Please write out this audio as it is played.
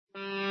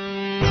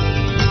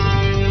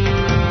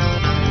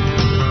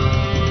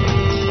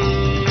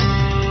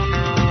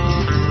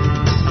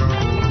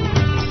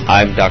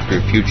I'm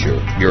Dr. Future,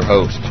 your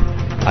host.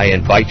 I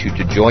invite you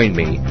to join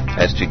me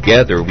as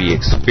together we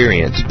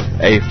experience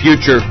a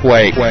future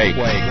quake.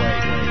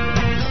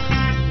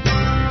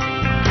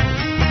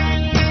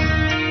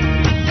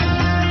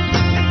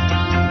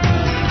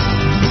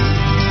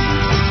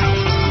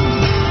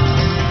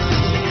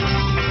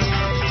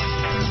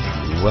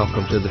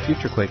 Welcome to the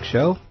Future Quake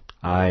Show.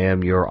 I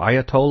am your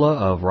Ayatollah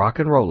of rock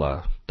and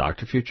rolla,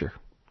 Dr. Future.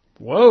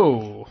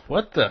 Whoa,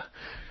 what the...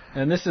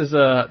 And this is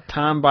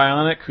Tom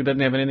Bionic, who doesn't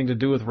have anything to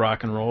do with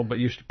rock and roll, but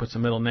usually puts a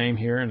middle name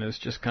here and is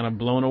just kind of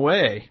blown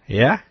away.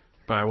 Yeah?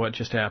 By what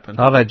just happened.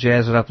 Thought I'd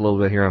jazz it up a little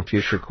bit here on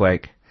Future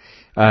Quake.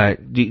 Do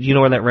you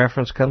know where that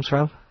reference comes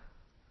from?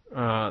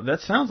 That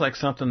sounds like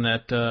something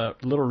that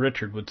Little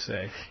Richard would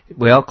say.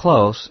 Well,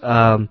 close.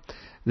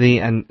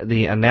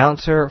 The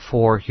announcer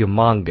for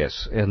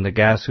Humongous and the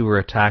guys who were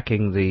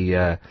attacking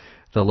the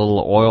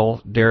little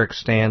oil derrick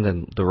stand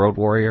and the Road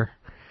Warrior,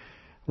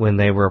 when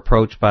they were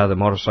approached by the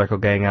motorcycle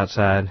gang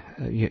outside,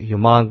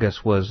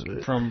 Humongous was...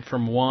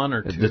 From one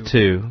or two? The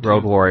two,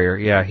 Road Warrior.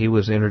 Yeah, he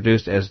was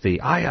introduced as the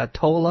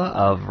Ayatollah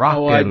of rock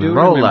and rolla. I do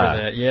remember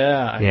that.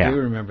 Yeah, I do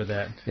remember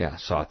that. Yeah,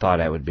 so I thought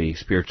that would be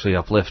spiritually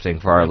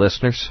uplifting for our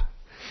listeners.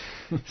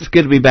 It's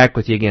good to be back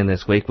with you again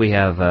this week. We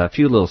have a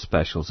few little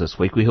specials this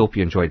week. We hope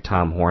you enjoyed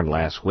Tom Horn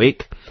last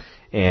week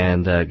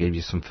and gave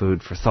you some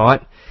food for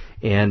thought.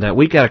 And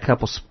we got a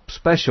couple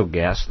special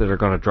guests that are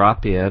going to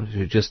drop in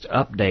to just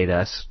update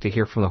us, to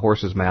hear from the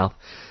horse's mouth,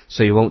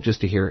 so you won't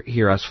just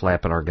hear us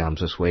flapping our gums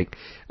this week,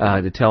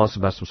 to tell us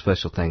about some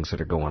special things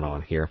that are going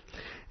on here.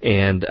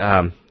 And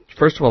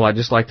first of all, I'd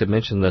just like to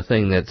mention the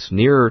thing that's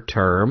nearer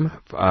term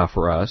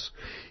for us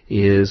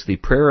is the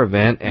prayer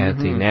event at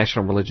the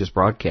National Religious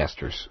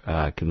Broadcasters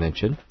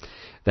Convention.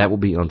 That will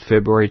be on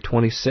February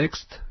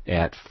 26th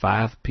at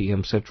 5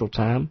 p.m. Central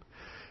Time.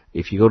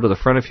 If you go to the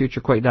front of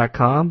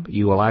FutureQuake.com,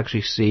 you will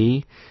actually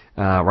see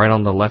right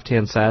on the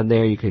left-hand side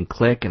there, you can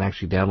click and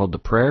actually download the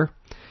prayer.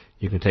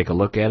 You can take a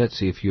look at it,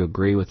 see if you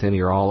agree with any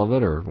or all of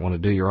it or want to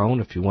do your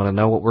own. If you want to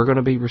know what we're going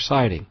to be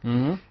reciting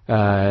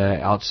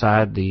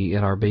outside the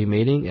NRB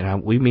meeting,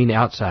 and we mean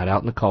outside,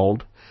 out in the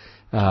cold.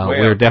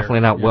 We're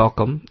definitely not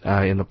welcome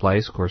in the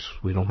place. Of course,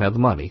 we don't have the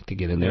money to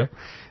get in there.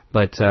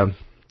 But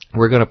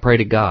we're going to pray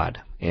to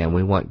God, and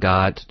we want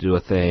God to do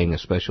a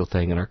special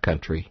thing in our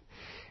country.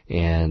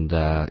 And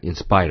in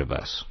spite of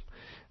us,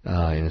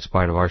 and in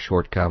spite of our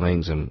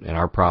shortcomings and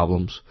our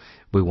problems,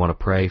 we want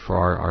to pray for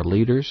our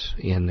leaders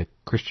in the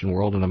Christian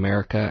world in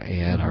America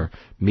and our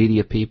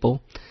media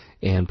people,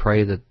 and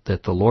pray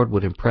that the Lord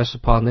would impress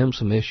upon them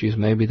some issues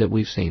maybe that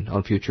we've seen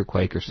on Future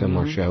Quake or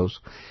similar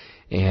shows.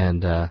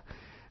 And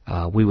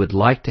we would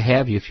like to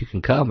have you, if you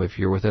can come, if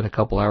you're within a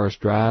couple hours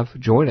drive,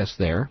 join us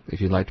there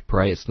if you'd like to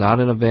pray. It's not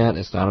an event,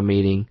 it's not a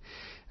meeting,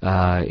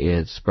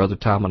 it's Brother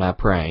Tom and I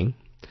praying.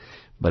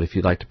 But if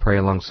you'd like to pray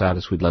alongside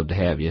us, we'd love to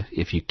have you.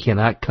 If you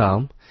cannot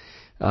come,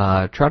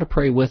 try to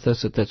pray with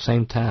us at that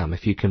same time.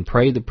 If you can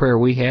pray the prayer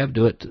we have,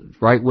 do it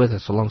right with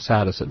us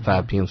alongside us at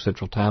 5 p.m.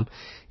 Central Time.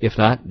 If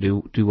not,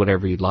 do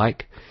whatever you'd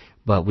like.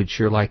 But we'd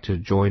sure like to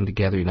join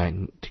together,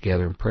 unite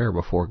together in prayer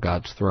before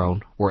God's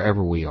throne,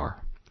 wherever we are.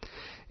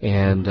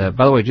 And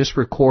by the way, just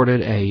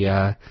recorded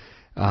a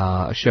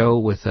show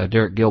with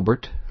Derek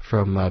Gilbert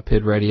from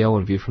PID Radio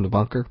and View from the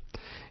Bunker.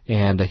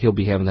 And he'll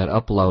be having that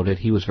uploaded.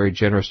 He was very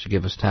generous to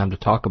give us time to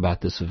talk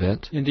about this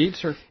event. Indeed,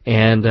 sir.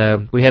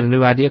 And we had a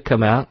new idea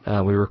come out.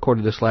 We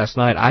recorded this last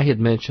night. I had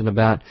mentioned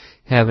about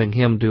having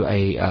him do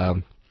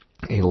a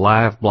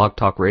live Blog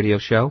Talk Radio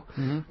show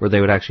where they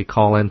would actually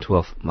call into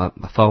a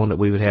phone that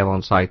we would have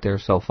on site there,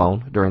 cell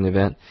phone, during the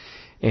event.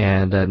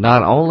 And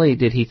not only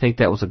did he think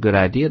that was a good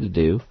idea to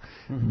do,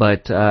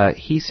 but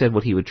he said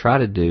what he would try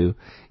to do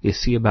is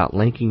see about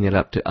linking it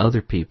up to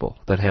other people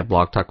that have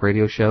Blog Talk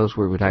Radio shows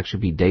where it would actually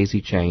be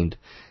daisy-chained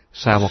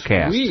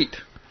simulcast. Sweet.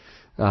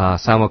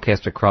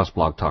 Simulcast across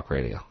Blog Talk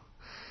Radio.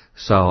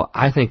 So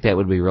I think that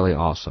would be really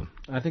awesome.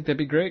 I think that'd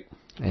be great.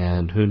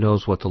 And who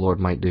knows what the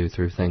Lord might do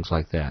through things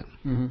like that.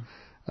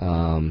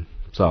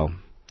 So,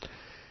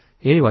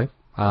 anyway,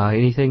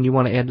 anything you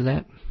want to add to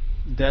that?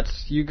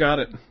 You got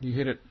it. You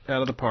hit it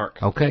out of the park.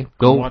 Okay,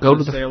 go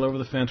to the sail over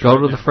the fence. Go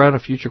to the front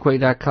of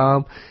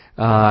FutureQuake.com,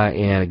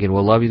 and again,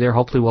 we'll love you there.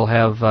 Hopefully, we'll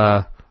have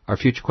our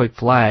Future Quake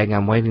flag.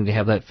 I'm waiting to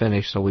have that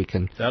finished so we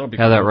can have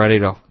that ready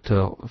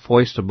to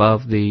foist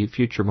above the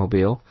Future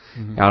Mobile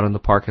out in the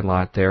parking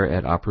lot there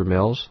at Opry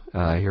Mills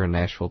here in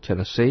Nashville,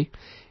 Tennessee.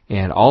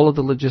 And all of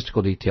the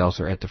logistical details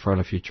are at the front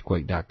of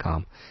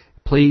FutureQuake.com.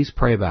 Please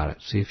pray about it.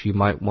 See if you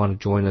might want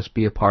to join us,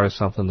 be a part of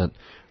something that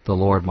the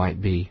Lord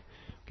might be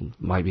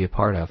a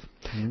part of.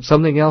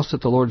 Something else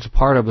that the Lord's a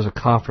part of is a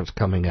conference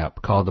coming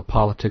up called the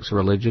Politics of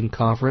Religion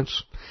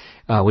Conference.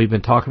 We've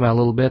been talking about it a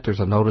little bit.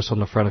 There's a notice on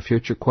the front of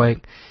Future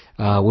Quake.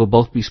 We'll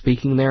both be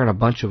speaking there, and a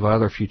bunch of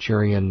other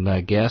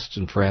Futurian guests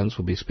and friends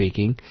will be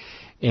speaking.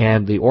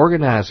 And the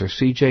organizer,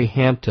 C.J.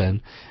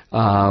 Hampton,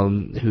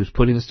 who's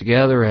putting this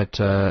together at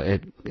a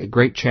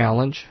great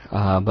challenge,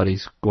 but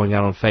he's going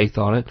out on faith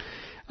on it,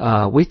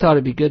 we thought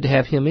it'd be good to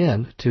have him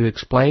in to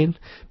explain,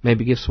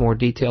 maybe give some more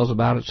details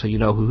about it so you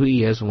know who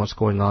he is and what's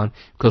going on,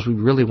 because we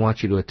really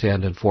want you to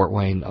attend in Fort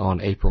Wayne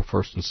on April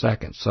 1st and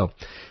 2nd. So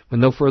with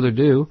no further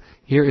ado,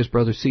 here is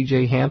Brother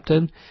C.J.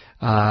 Hampton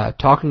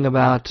talking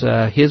about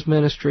his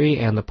ministry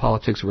and the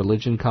Politics of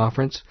Religion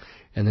Conference,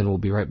 and then we'll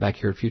be right back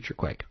here at Future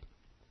Quake.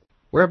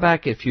 We're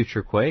back at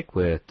Future Quake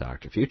with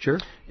Dr. Future.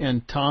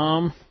 And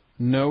Tom,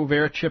 no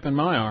Verichip in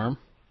my arm,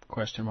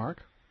 question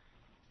mark,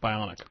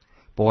 bionic.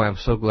 Boy, I'm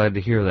so glad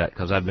to hear that,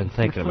 because I've been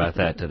thinking about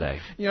that today.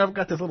 You know, I've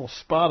got this little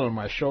spot on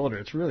my shoulder.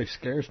 It really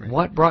scares me.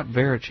 What brought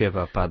Verichip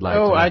up, I'd like to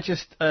know? I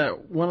just,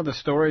 one of the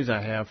stories I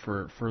have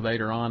for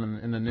later on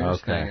in the news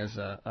thing is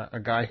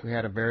a guy who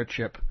had a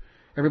Verichip.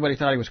 Everybody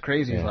thought he was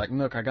crazy. He's like,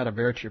 look, I got a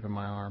Verichip in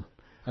my arm.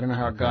 I don't know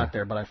how it got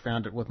there, but I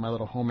found it with my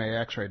little homemade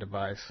X-ray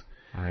device.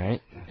 All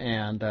right.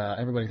 And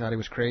everybody thought he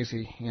was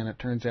crazy, and it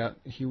turns out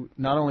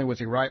not only was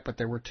he right, but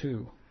there were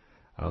two.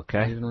 Okay.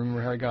 I didn't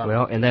remember how he got it.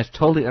 Well, and that's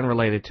totally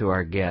unrelated to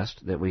our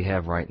guest that we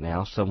have right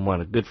now.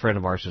 A good friend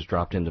of ours has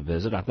dropped in to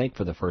visit, I think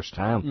for the first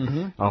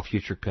time on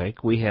Future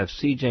Quake. We have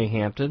C.J.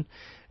 Hampton,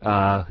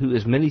 who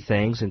is many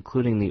things,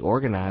 including the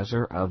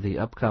organizer of the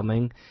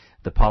upcoming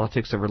The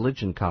Politics of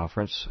Religion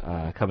Conference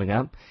coming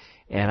up.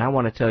 And I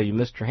want to tell you,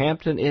 Mr.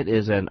 Hampton, it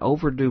is an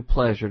overdue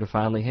pleasure to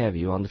finally have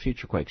you on the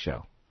Future Quake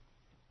show.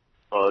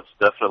 Well, it's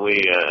definitely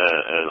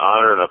an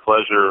honor and a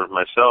pleasure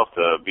myself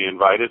to be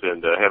invited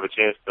and to have a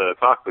chance to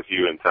talk with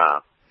you and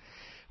Tom.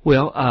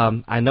 Well,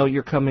 I know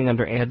you're coming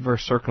under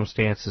adverse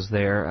circumstances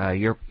there.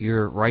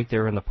 You're right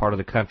there in the part of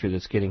the country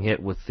that's getting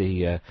hit with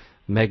the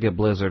mega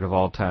blizzard of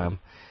all time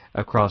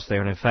across there.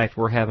 And in fact,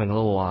 we're having a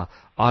little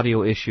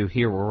audio issue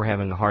here where we're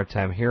having a hard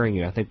time hearing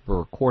you. I think we're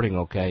recording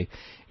okay.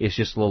 It's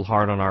just a little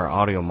hard on our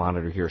audio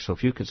monitor here. So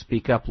if you could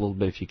speak up a little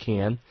bit if you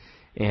can.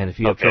 And if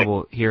you have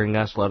trouble hearing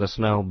us, let us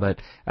know.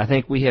 But I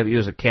think we have you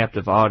as a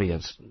captive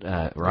audience,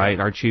 right?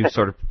 Aren't you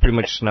sort of pretty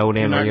much snowed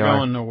in? You're not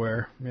going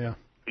nowhere, yeah.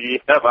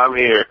 Yep, I'm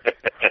here.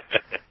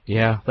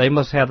 Yeah, they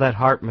must have that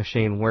heart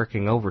machine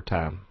working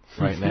overtime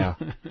right now,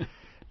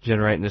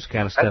 generating this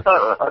kind of stuff.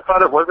 I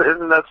thought it wasn't.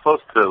 Isn't that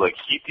supposed to like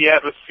heat the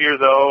atmosphere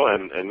though,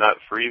 and not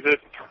freeze it?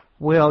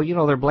 Well, you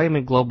know, they're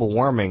blaming global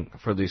warming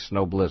for these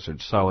snow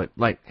blizzards, so it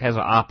like has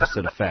an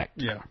opposite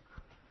effect. Yeah.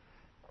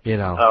 You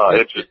know. Oh,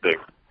 interesting.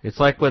 It's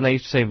like when they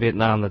used to say in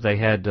Vietnam that they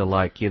had to,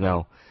 like,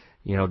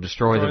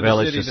 destroy the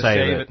village to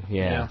save it.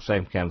 Yeah,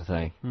 same kind of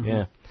thing. Mm-hmm.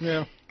 Yeah.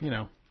 Yeah, you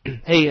know.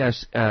 Hey,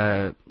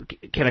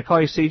 can I call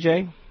you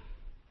CJ?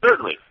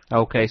 Certainly.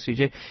 Okay,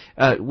 CJ.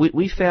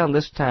 We found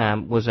this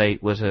time was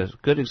as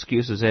good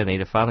excuse as any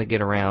to finally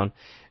get around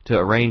to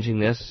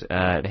arranging this,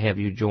 to have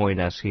you join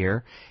us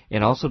here,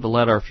 and also to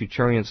let our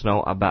Futurians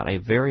know about a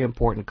very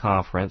important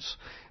conference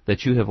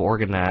that you have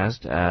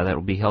organized that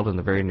will be held in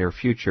the very near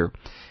future.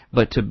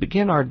 But to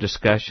begin our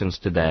discussions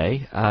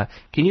today,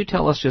 can you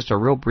tell us just a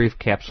real brief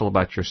capsule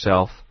about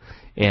yourself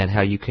and how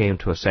you came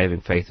to a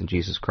saving faith in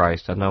Jesus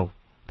Christ? I know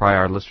probably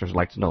our listeners would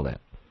like to know that.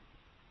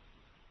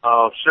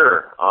 Oh,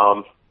 sure.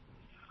 Well,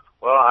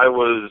 I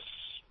was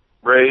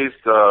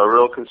raised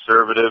real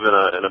conservative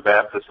in a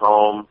Baptist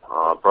home,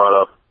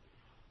 brought up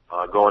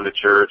going to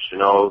church,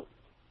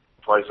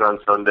 twice on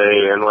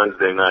Sunday and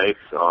Wednesday nights.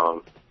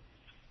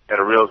 Had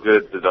a real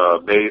good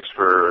base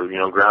for,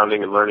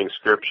 grounding and learning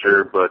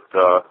Scripture, but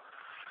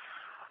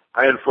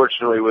I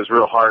unfortunately was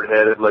real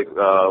hard-headed like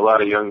a lot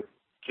of young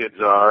kids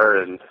are,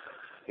 and,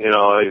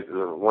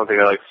 one thing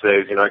I like to say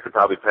is, I could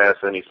probably pass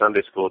any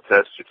Sunday school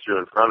test you threw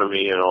in front of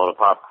me, on a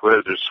pop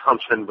quiz or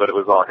something, but it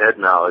was all head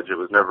knowledge. It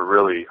was never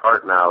really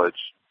heart knowledge.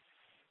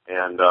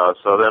 And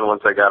so then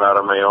once I got out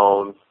on my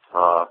own,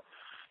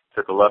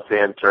 took a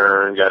left-hand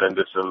turn, got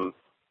into some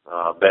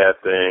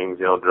bad things,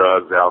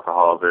 drugs,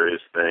 alcohol,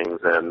 various things,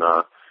 and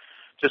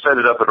just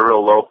ended up at a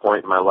real low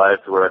point in my life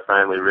where I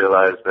finally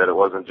realized that it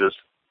wasn't just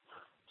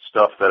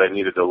stuff that I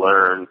needed to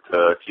learn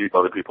to keep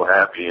other people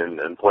happy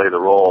and play the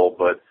role,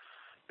 but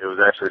it was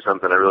actually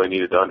something I really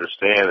needed to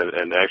understand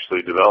and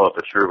actually develop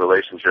a true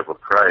relationship with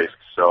Christ.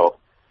 So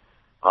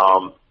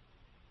at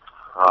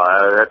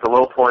the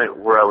low point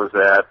where I was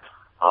at,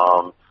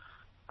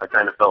 I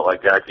kind of felt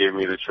like God gave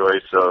me the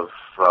choice of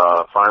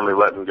finally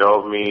letting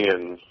go of me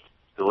and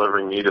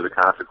delivering me to the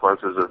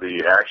consequences of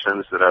the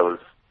actions that I was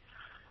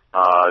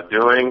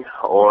doing,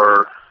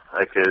 or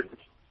I could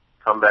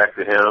come back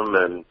to Him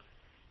and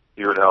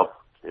He would help,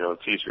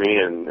 teach me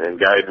and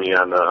guide me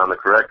on the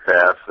correct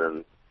path.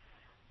 And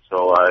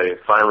so I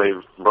finally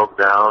broke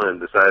down and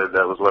decided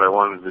that was what I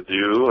wanted to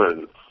do.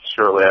 And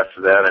shortly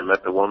after that, I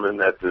met the woman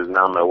that is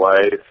now my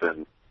wife,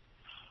 and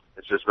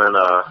it's just been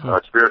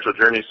a spiritual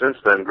journey since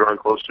then, growing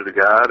closer to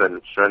God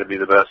and trying to be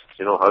the best,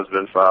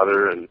 husband,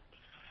 father, and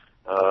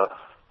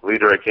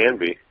leader I can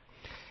be.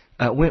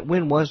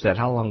 When was that?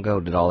 How long ago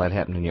did all that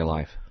happen in your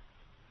life?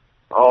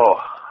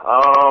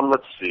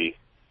 Let's see.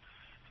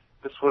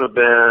 This would have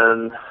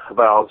been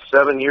about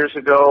 7 years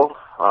ago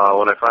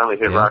when I finally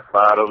hit rock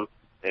bottom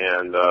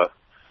and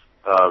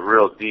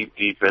real deep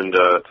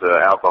into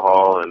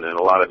alcohol and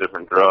a lot of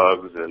different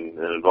drugs and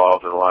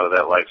involved in a lot of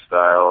that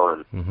lifestyle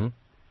and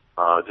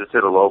just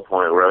hit a low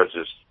point where I was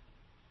just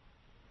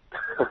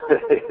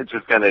it's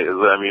just kind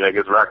of, I mean, I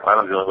guess rock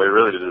bottom's the only way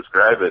really to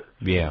describe it.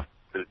 Yeah.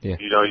 Yeah.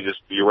 You know,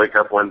 you wake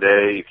up one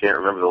day, you can't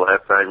remember the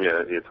last time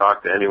you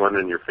talked to anyone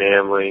in your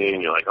family,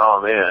 and you're like,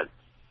 oh man.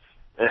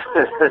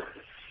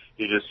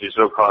 You're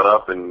so caught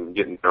up in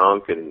getting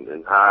drunk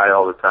and high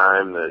all the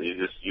time that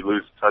you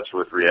lose touch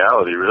with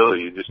reality,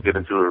 really. You just get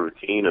into a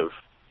routine of,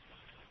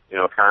 you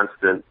know,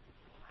 constant,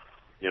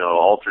 you know,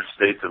 altered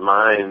states of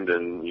mind,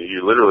 and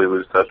you literally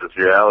lose touch with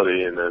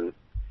reality, and then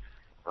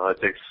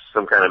it takes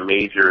some kind of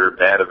major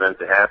bad event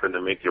to happen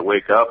to make you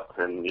wake up,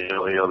 and you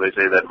know they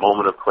say that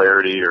moment of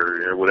clarity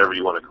or whatever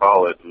you want to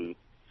call it, and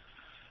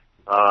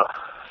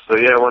so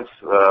yeah, once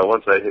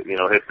I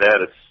hit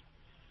that, it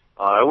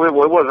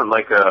wasn't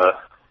like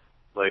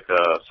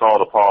a Saul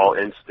to Paul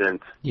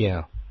instant.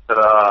 Yeah.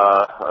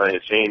 A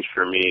change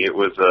for me. It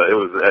was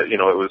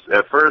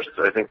at first,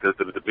 I think that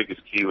the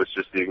biggest key was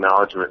just the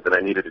acknowledgement that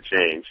I needed to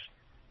change,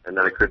 and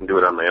that I couldn't do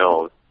it on my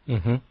own.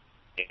 Mm-hmm.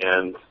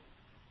 And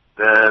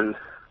then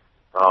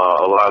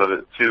a lot of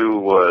it too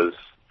was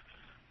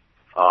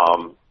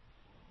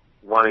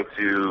wanting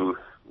to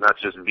not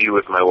just be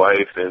with my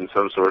wife in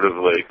some sort of,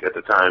 like, at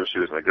the time she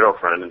was my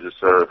girlfriend, and just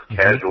sort of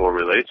casual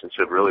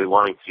relationship, really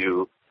wanting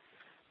to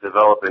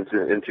develop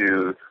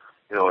into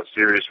you know, a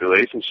serious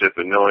relationship,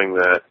 and knowing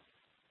that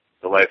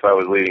the life I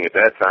was leading at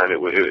that time, it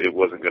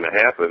wasn't going to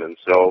happen. And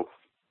so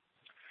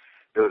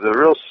it was a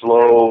real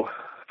slow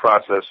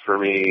process for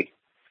me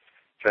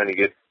trying to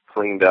get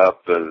cleaned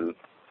up, and,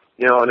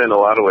 you know, and in a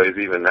lot of ways,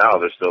 even now,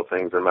 there's still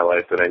things in my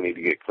life that I need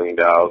to get cleaned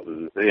out,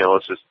 and, you know,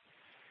 it's just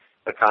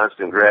a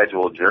constant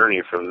gradual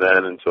journey from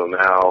then until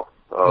now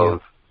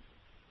of,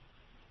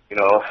 you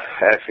know,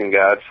 asking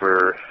God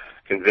for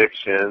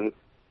conviction,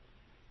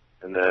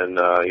 and then,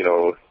 you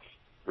know,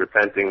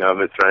 repenting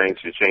of it, trying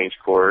to change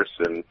course,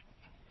 and,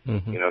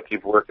 you know,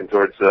 keep working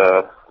towards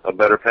a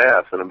better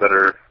path and a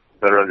better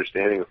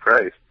understanding of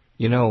Christ.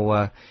 You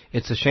know,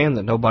 it's a shame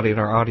that nobody in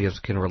our audience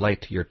can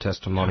relate to your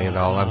testimony at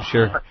all. I'm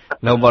sure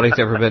nobody's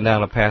ever been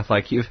down a path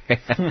like you've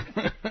had.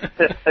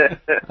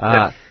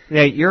 Now,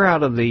 you're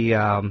out of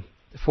the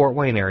Fort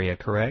Wayne area,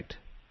 correct?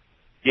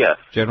 Yes.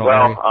 General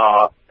area?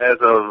 As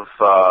of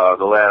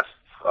the last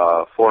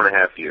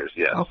 4.5 years,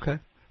 yes. Okay.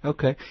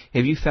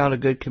 Have you found a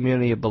good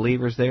community of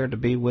believers there to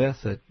be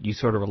with that you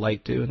sort of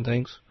relate to and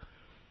things?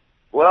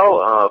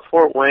 Well,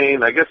 Fort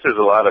Wayne, I guess there's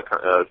a lot of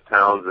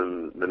towns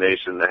in the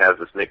nation that has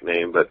this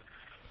nickname, but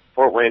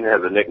Fort Wayne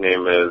has a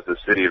nickname as the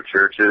City of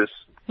Churches.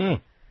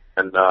 And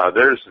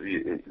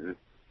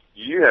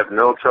you have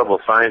no trouble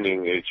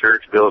finding a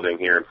church building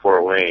here in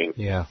Fort Wayne.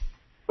 Yeah.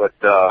 But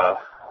the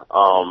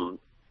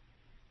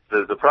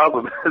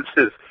problem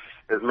is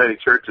as many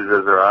churches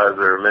as there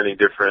are many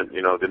different,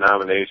 you know,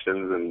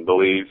 denominations and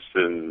beliefs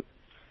and,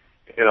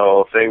 you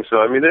know, things. So,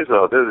 I mean, there's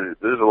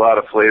a lot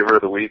of flavor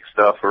of the week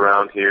stuff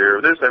around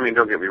here.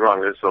 Don't get me wrong,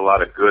 there's a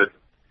lot of good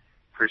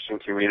Christian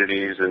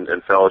communities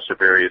and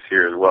fellowship areas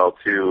here as well,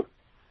 too.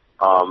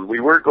 We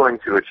were going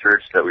to a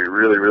church that we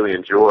really, really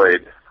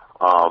enjoyed,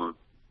 but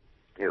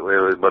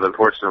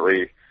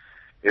unfortunately,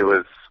 it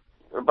was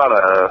about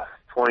a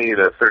 20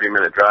 to 30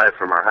 minute drive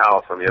from our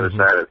house on the other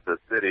side of the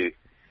city.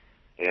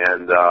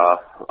 And now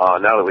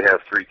that we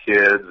have 3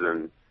 kids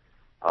and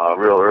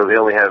they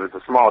only have, it's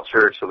a small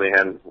church, so they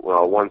had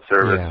one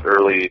service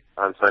early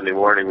on Sunday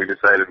morning. We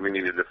decided we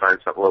needed to find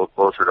something a little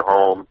closer to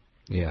home.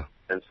 Yeah.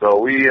 And so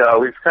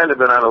we've kind of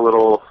been on a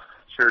little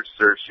church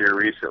search here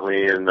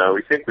recently, and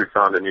we think we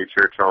found a new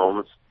church home.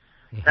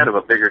 It's kind of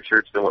a bigger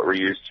church than what we're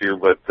used to,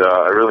 but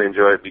I really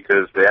enjoy it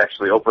because they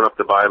actually open up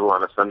the Bible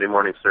on a Sunday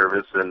morning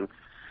service and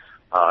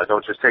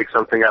don't just take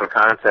something out of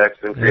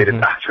context and create a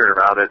doctrine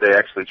around it. They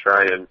actually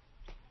try and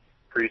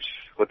preach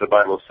what the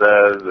Bible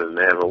says, and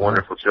they have a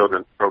wonderful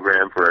children's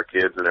program for our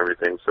kids and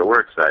everything, so we're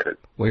excited.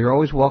 Well, you're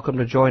always welcome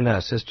to join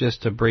us. It's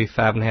just a brief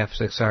 5.5,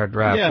 6 hour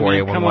drive for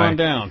you one way. Come on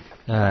down.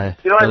 I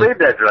made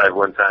that drive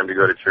one time to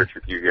go to church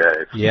with you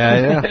guys.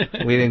 Yeah.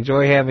 We'd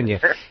enjoy having you.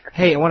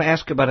 Hey, I want to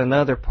ask about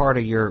another part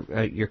of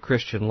your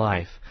Christian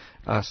life.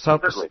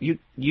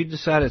 You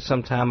decided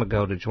some time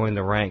ago to join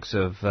the ranks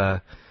of,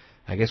 I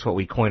guess what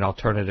we coin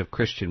alternative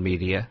Christian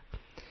media,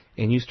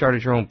 and you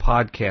started your own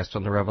podcast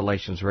on the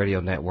Revelations Radio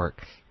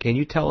Network. Can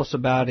you tell us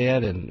about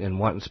it and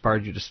what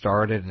inspired you to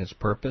start it and its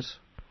purpose?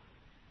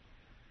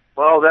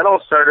 Well, that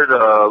all started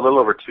a little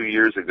over 2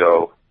 years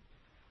ago.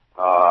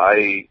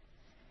 I,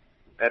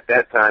 at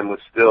that time, was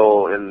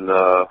still in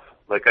the,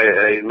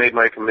 I made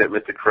my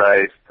commitment to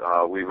Christ.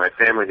 My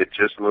family had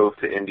just moved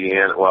to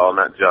Indiana. Well,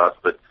 not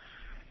just, but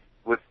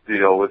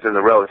within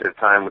the relative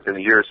time, within a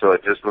year or so, I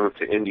just moved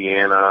to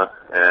Indiana,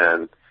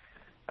 and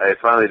I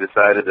finally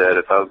decided that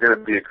if I was going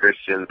to be a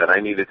Christian, that I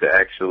needed to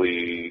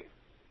actually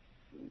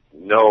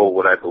know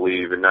what I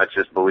believe and not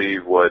just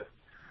believe what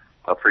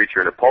a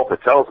preacher in a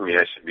pulpit tells me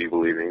I should be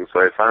believing.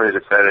 So I finally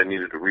decided I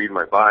needed to read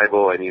my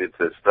Bible, I needed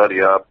to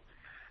study up,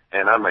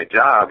 and on my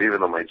job, even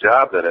though my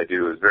job that I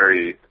do is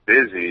very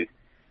busy,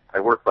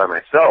 I work by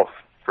myself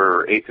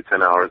for 8 to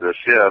 10 hours a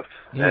shift,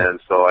 and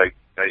so I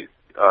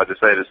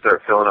decided to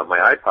start filling up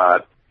my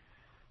iPod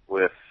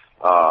with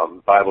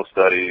Bible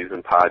studies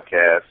and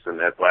podcasts, and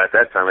at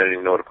that time I didn't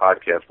even know what a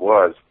podcast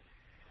was.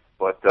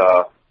 But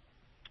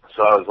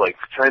so I was like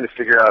trying to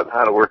figure out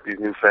how to work these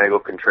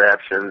newfangled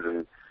contraptions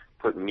and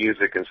put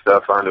music and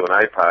stuff onto an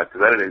iPod,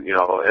 because I didn't,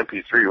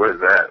 MP3, what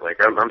is that? Like,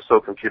 I'm so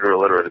computer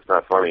illiterate, it's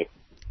not funny.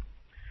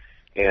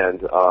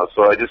 And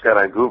so I just got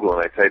on Google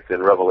and I typed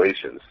in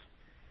Revelations.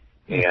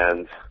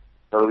 And,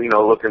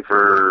 looking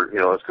for,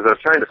 it's because I was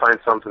trying to find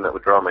something that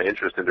would draw my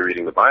interest into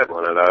reading the Bible,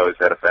 and I always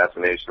had a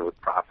fascination with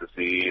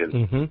prophecy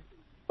and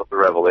with the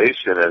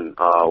Revelation. And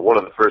one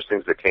of the first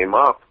things that came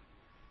up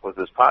was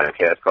this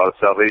podcast called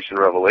Salvation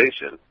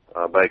Revelation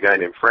by a guy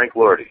named Frank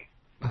Lordy.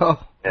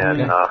 Oh,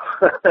 and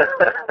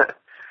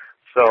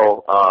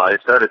so I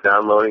started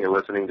downloading and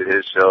listening to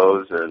his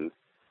shows, and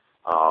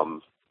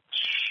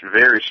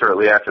very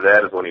shortly after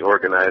that is when he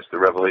organized the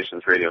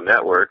Revelations Radio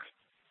Network.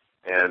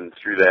 And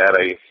through that,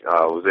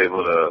 I was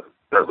able to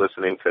start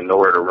listening to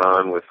Nowhere to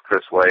Run with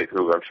Chris White,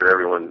 who I'm sure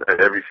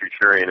every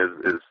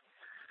Futurian is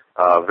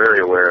very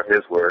aware of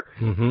his work.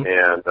 And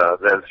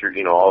then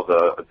through, all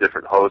the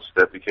different hosts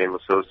that became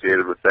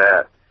associated with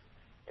that.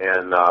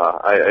 And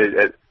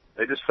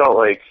I just felt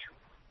like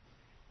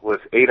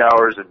with 8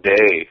 hours a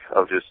day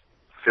of just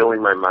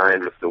filling my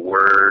mind with the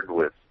Word,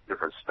 with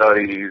different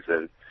studies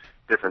and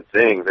different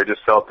things, I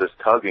just felt this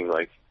tugging,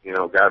 like,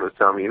 God was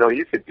telling me,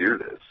 you could do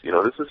this.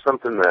 This is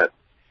something that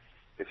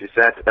if you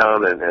sat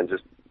down and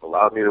just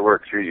allowed me to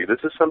work through you, this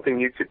is something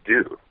you could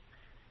do.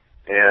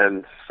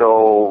 And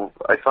so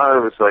I thought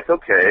it was like,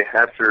 okay,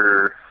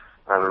 after,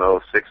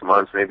 6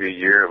 months, maybe a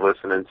year of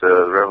listening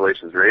to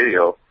Revelations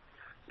Radio,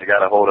 I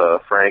got a hold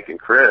of Frank and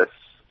Chris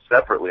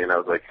separately, and I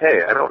was like,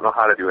 hey, I don't know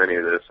how to do any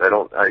of this. I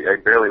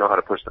barely know how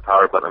to push the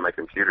power button on my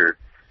computer.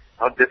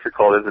 How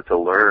difficult is it to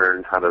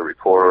learn how to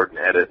record and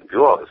edit and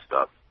do all this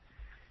stuff?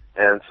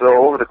 And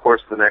so over the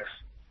course of the next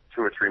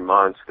 2 or 3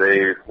 months,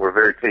 they were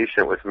very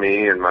patient with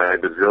me and my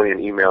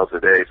bazillion emails a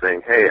day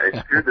saying, hey, I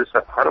screwed this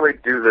up. How do I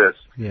do this?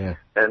 Yeah.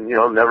 And,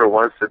 never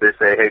once did they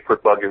say, hey,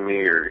 quit bugging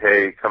me, or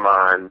hey, come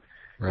on,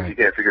 right. You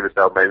can't figure this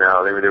out by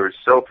now. They were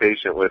so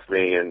patient with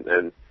me,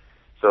 and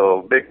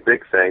so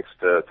big thanks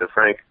to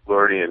Frank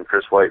Lordy and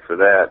Chris White for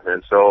that.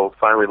 And so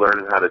finally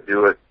learning how to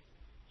do it,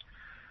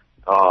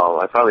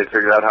 I finally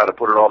figured out how to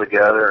put it all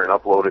together and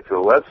upload it to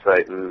a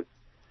website, and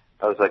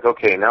I was like,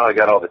 okay, now I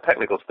got all the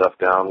technical stuff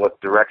down. What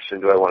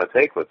direction do I want to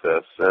take with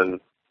this? And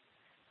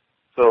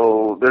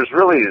so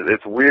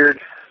it's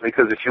weird,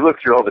 because if you look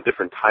through all the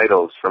different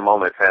titles from all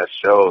my past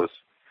shows,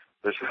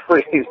 there's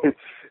really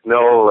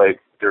no,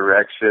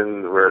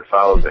 direction where it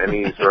follows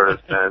any sort of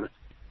sense.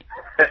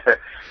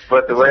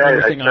 But the way I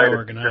try to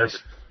organize,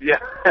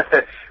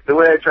 the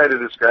way I try to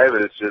describe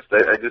it is just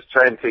I just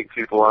try and take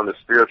people on the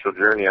spiritual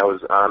journey I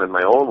was on in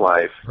my own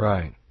life,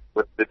 right?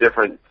 With the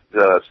different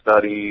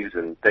studies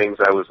and things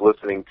I was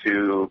listening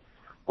to,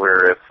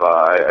 where if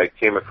I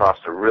came across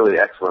a really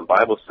excellent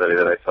Bible study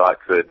that I thought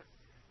could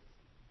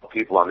help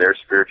people on their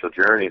spiritual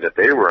journey that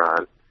they were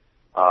on,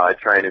 I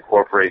try and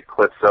incorporate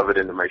clips of it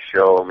into my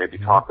show, maybe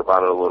talk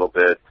about it a little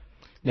bit.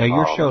 Now,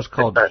 your show's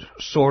called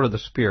Sword of the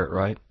Spirit,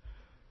 right?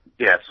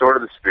 Yeah, Sword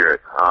of the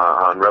Spirit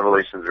on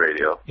Revelations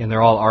Radio. And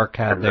they're all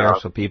archived there,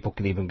 so people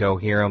can even go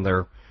hear them.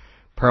 They're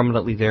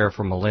permanently there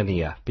for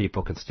millennia.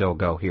 People can still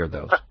go hear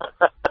those.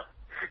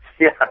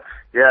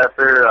 Yeah,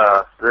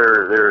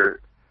 they're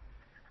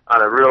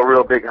on a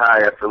real big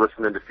high after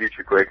listening to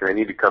Future Quake, and they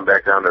need to come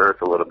back down to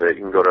earth a little bit.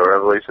 You can go to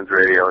Revelations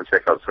Radio and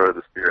check out Sword of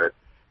the Spirit.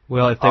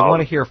 Well, if they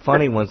want to hear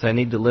funny ones, they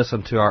need to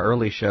listen to our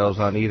early shows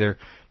on either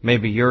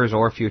maybe yours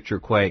or Future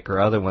Quake or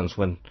other ones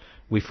when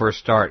we first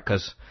start,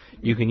 because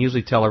you can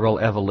usually tell a real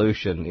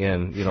evolution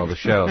in the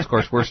shows. Of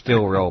course, we're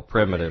still real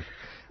primitive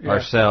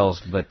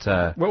ourselves, but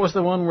what was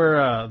the one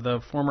where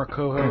the former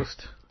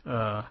co-host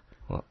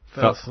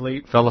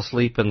fell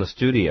asleep in the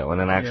studio in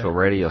an actual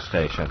radio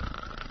station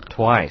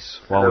twice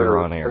while we were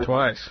on air.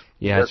 Twice.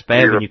 Yeah, that's it's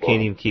bad beautiful. When you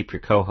can't even keep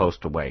your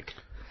co-host awake.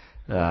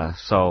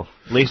 So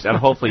at least, and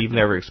hopefully you've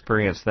never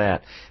experienced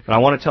that. But I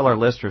want to tell our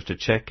listeners to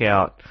check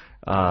out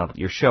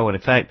your show. And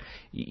in fact,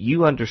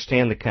 you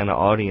understand the kind of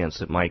audience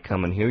that might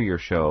come and hear your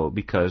show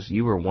because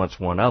you were once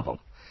one of them.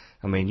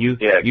 I mean, you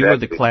were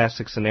the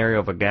classic scenario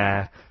of a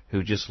guy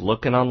who just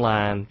looking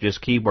online,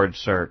 just keyword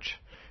search,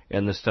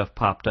 and this stuff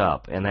popped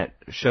up. And that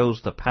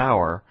shows the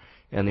power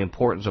and the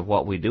importance of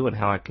what we do and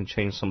how it can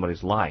change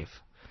somebody's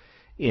life.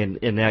 And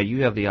now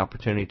you have the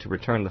opportunity to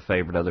return the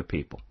favor to other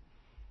people.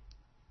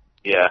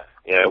 Yeah.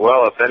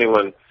 Well, if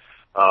anyone,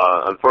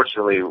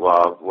 unfortunately,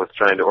 was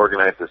trying to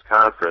organize this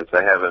conference,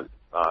 I haven't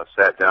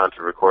sat down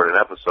to record an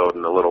episode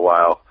in a little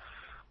while.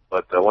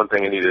 But one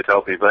thing I need to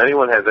tell people,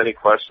 anyone has any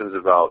questions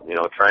about,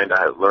 trying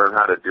to learn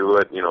how to do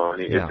it,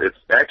 it's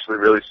actually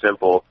really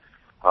simple.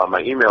 My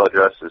email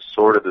address is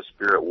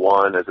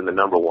swordofthespirit1, as in the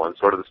number 1,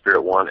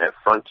 swordofthespirit1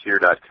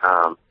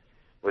 @frontier.com,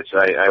 which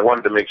I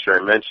wanted to make sure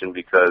I mentioned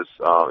because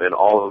in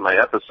all of my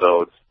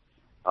episodes,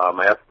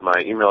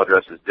 my email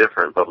address is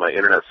different, but my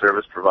internet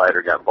service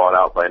provider got bought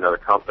out by another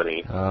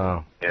company.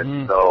 Oh.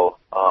 And so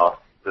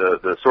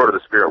the Sword of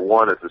the Spirit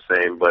 1 is the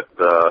same, but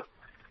the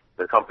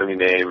the company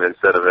name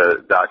instead of a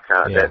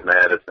 .com,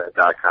 .net, it's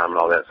 .com and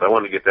all that. So I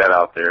wanted to get that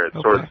out there. It's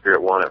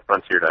SwordSpirit1 at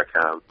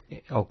Frontier.com.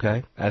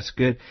 Okay, that's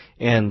good.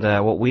 And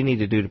what we need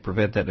to do to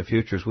prevent that in the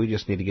future is we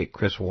just need to get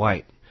Chris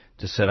White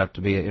to set up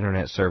to be an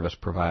internet service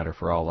provider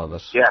for all of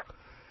us. Yeah.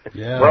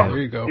 Yeah, well, there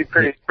you go. He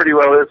pretty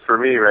well is for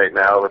me right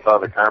now with all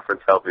the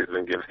conference help he's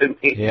been giving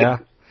me. Yeah.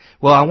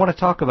 Well, I want to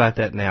talk about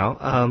that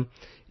now.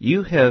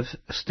 You have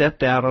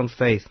stepped out on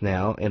faith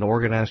now and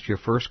organized your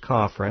first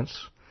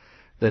conference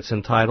that's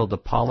entitled the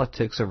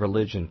Politics of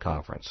Religion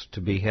Conference, to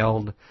be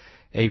held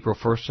April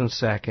 1st and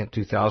 2nd,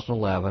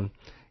 2011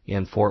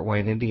 in Fort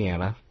Wayne,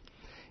 Indiana.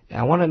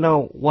 I want to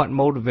know what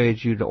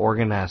motivated you to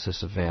organize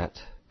this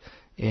event,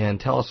 and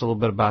tell us a little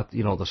bit about,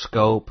 the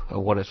scope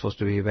of what it's supposed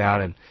to be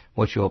about and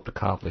what you hope to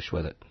accomplish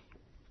with it.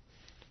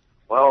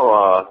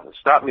 Well,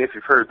 stop me if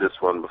you've heard this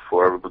one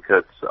before,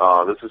 because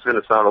this is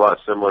going to sound a lot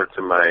similar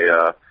to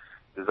my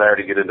desire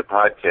to get into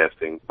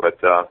podcasting.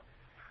 But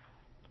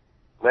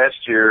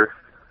last year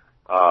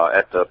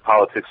at the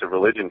Politics of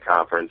Religion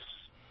Conference,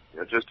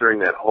 just during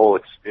that whole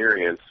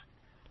experience,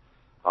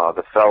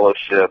 the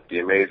fellowship, the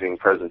amazing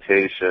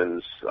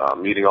presentations,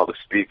 meeting all the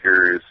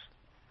speakers,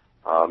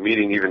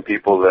 meeting even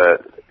people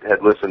that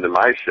had listened to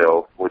my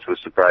show, which was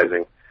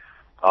surprising.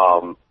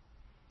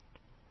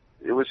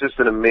 It was just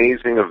an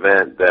amazing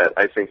event that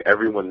I think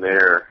everyone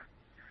there,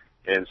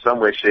 in some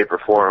way, shape, or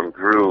form,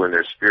 grew in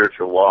their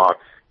spiritual walk,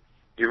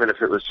 even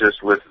if it was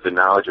just with the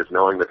knowledge of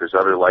knowing that there's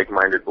other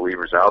like-minded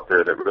believers out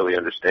there that really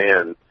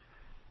understand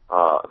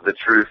the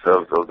truth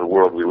of the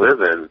world we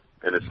live in.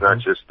 And it's not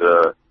just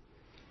the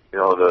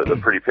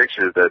pretty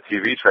pictures that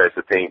TV tries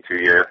to paint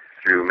to you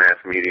through mass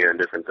media and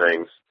different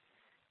things.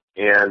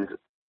 And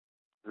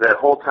that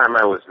whole time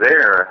I was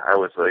there, I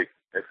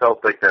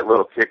felt like that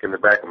little kick in the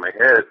back of my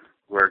head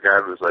where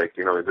God was like,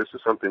 this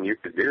is something you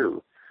could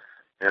do.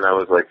 And I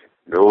was like,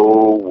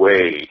 no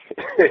way.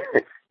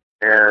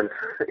 And,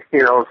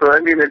 so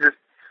I mean, it just,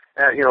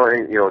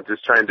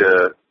 just trying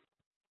to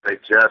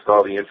digest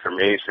all the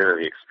information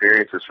and the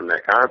experiences from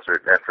that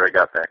concert after I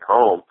got back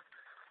home,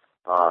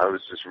 I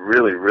was just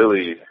really,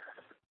 really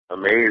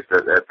amazed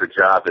at the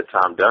job that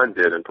Tom Dunn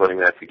did in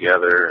putting that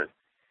together, and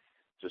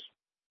just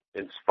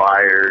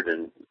inspired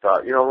and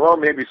thought, well,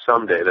 maybe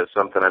someday that's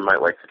something I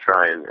might like to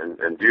try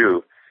and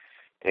do.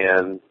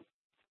 And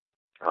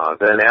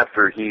then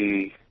after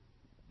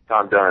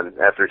Tom Dunn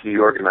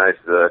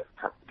organized the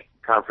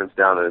conference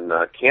down in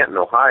Canton,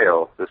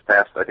 Ohio, this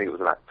past, I think it was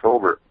in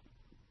October,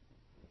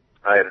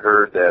 I had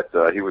heard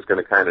that he was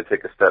going to kind of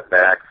take a step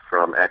back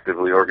from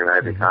actively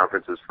organizing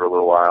conferences for a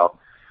little while.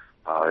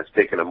 He's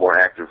taken a more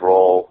active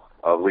role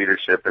of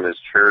leadership in his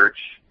church,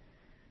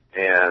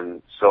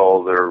 and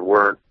so there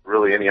weren't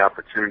really any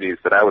opportunities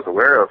that I was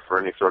aware of for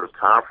any sort of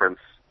conference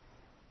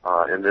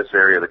in this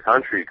area of the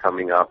country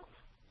coming up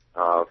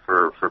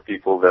for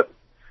people that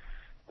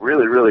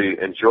really, really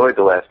enjoyed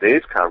the Last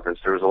Days conference.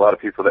 There was a lot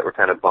of people that were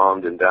kind of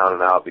bummed and down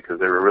and out because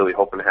they were really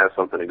hoping to have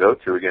something to go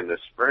to again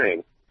this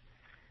spring.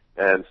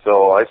 And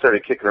so I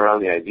started kicking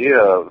around the idea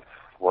of,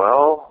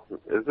 well,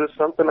 is this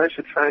something I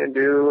should try and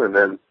do? And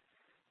then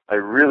I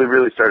really,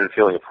 really started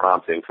feeling a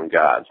prompting from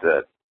God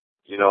that,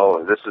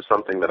 this is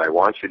something that I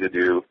want you to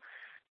do,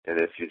 and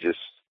if you just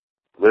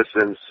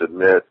listen,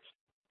 submit,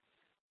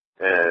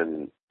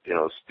 and,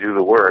 do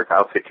the work,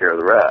 I'll take care of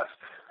the rest.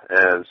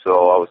 And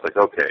so I was like,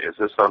 okay, is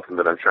this something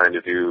that I'm trying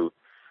to do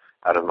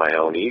out of my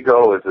own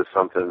ego? Is this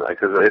something,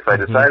 because if I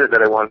decided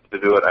that I wanted to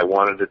do it, I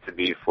wanted it to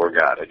be for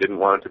God. I didn't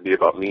want it to be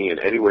about me in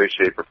any way,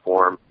 shape, or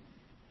form.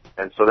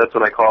 And so that's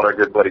when I called our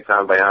good buddy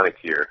Tom Bionic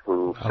here,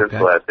 who since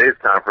the Last Days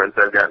conference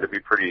I've gotten to be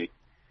pretty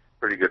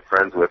good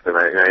friends with. And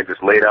I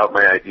just laid out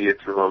my idea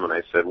to him, and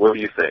I said, what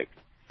do you think?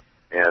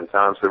 And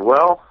Tom said,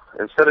 well,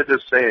 instead of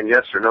just saying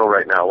yes or no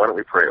right now, why don't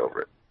we pray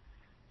over it?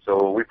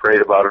 So we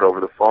prayed about it over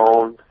the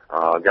phone,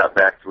 got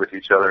back with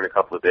each other in a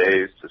couple of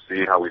days to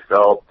see how we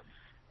felt,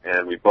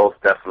 and we both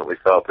definitely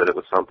felt that it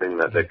was something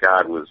that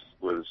God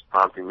was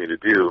prompting me to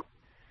do.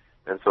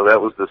 And so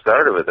that was the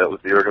start of it. That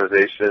was the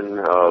organization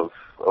of,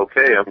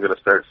 okay, I'm going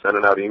to start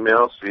sending out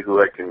emails, see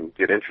who I can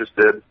get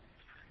interested.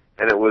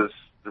 And it was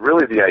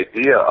really the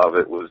idea of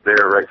it was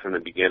there right from the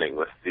beginning,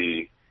 with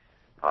the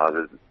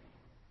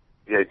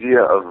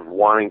idea of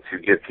wanting to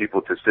get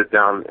people to sit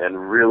down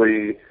and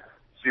really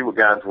see what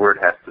God's Word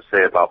has to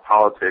say about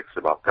politics,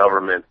 about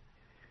government,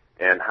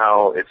 and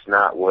how it's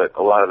not what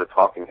a lot of the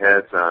talking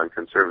heads on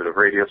conservative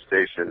radio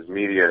stations,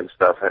 media, and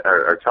stuff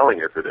are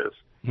telling us it is.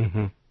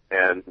 Mm-hmm.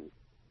 And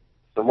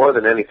so more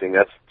than anything,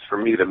 that's, for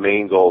me, the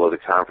main goal of the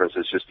conference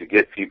is just to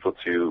get people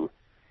to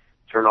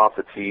turn off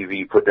the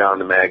TV, put down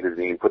the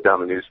magazine, put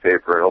down the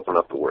newspaper, and open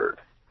up the Word.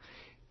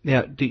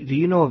 Now, do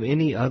you know of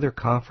any other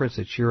conference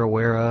that you're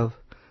aware of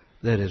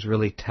that is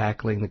really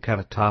tackling the kind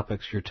of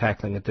topics you're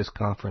tackling at this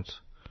conference?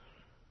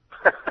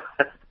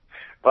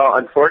 Well,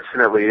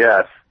 unfortunately,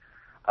 yes.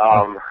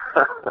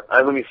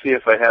 Let me see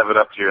if I have it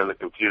up here on the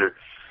computer.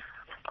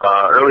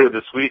 Earlier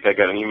this week, I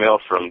got an email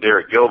from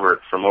Derek Gilbert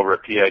from over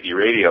at PID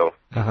Radio,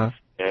 and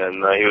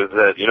he was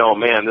said,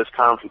 man, this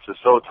conference is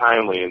so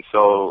timely and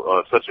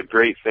so such a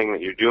great thing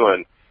that you're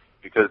doing.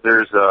 because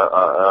there's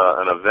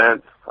an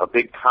event, a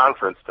big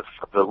conference,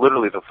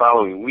 literally the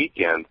following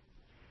weekend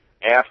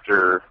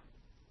after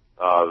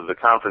the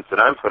conference that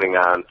I'm putting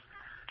on,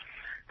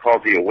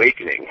 called The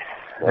Awakening.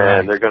 Right.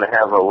 And they're going to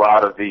have a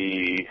lot of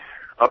the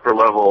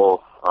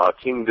upper-level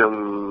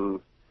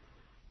kingdom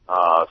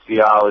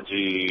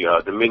theology,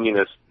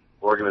 dominionist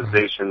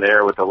organization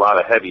there with a lot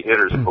of heavy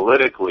hitters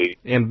politically.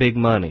 And big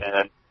money.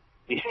 And,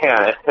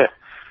 yeah,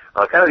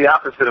 kind of the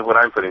opposite of what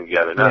I'm putting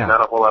together.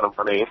 Not a whole lot of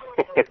money.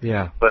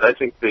 Yeah. But I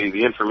think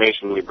the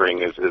information we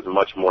bring is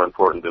much more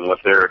important than what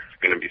they're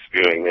going to be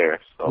spewing there.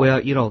 So.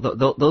 Well, you know,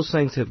 those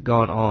things have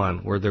gone on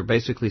where they're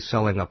basically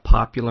selling a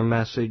popular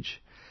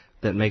message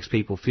that makes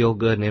people feel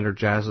good and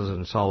energizes,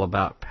 and it's all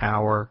about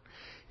power.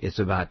 It's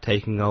about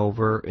taking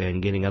over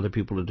and getting other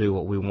people to do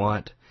what we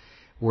want.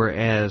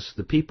 Whereas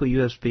the people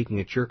you have speaking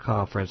at your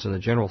conference and the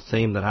general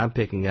theme that I'm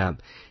picking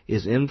up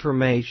is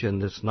information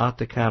that's not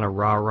the kind of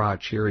rah-rah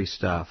cheery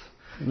stuff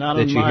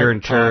that you hear in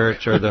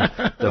church or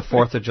the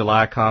 4th of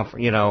July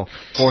conference,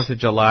 4th of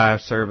July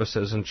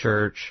services in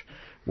church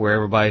where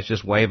everybody's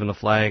just waving the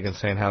flag and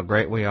saying how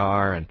great we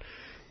are and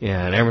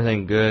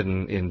everything good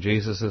and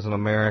Jesus is an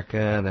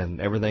American and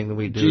everything that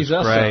we do is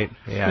great.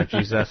 Yeah,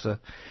 Jesus.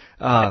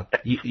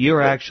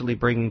 You're actually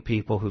bringing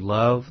people who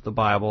love the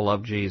Bible,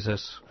 love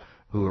Jesus,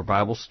 who are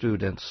Bible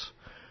students,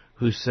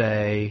 who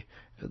say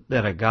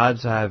that a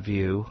God's eye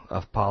view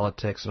of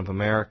politics and of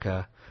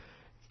America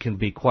can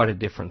be quite a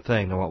different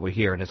thing than what we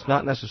hear. And it's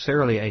not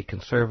necessarily a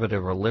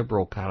conservative or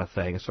liberal kind of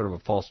thing. It's sort of a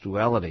false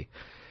duality.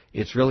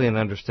 It's really an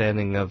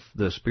understanding of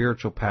the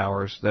spiritual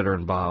powers that are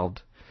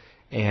involved.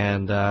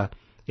 And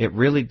it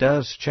really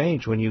does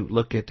change when you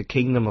look at the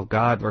kingdom of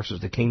God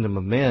versus the kingdom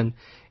of men.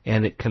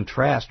 And it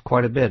contrasts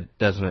quite a bit,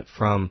 doesn't it,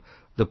 from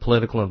the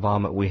political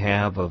involvement we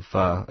have of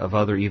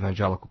other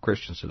evangelical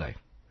Christians today.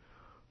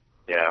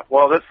 Yeah,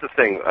 well, that's the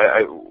thing.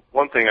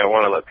 One thing I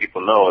want to let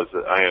people know is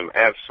that I am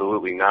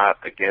absolutely not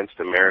against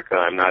America.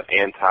 I'm not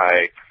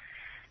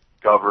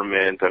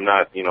anti-government. I'm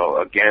not,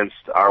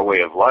 against our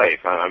way of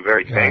life. I'm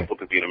very thankful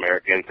to be an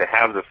American, to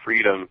have the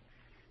freedom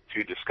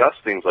to discuss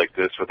things like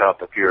this without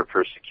the fear of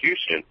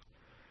persecution.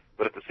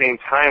 But at the same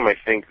time, I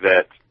think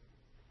that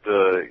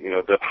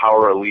the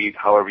power elite,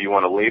 however you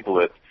want to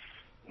label it,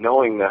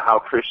 knowing that how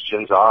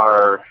Christians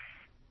are,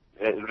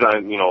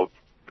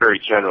 very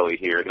generally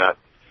here, not,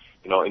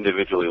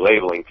 individually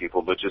labeling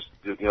people, but just,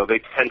 they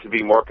tend to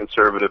be more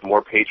conservative,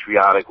 more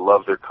patriotic,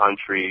 love their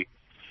country.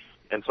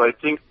 And so I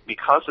think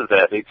because of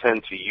that, they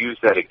tend to use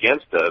that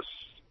against us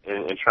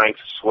in trying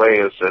to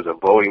sway us as a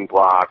voting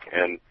bloc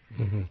and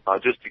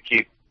just to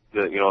keep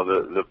the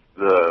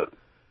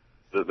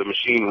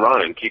machine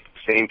running, keep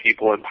the same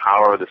people in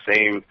power, the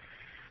same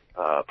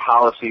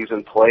policies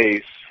in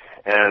place.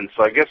 And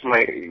so I guess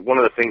one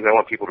of the things I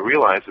want people to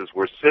realize is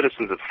we're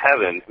citizens of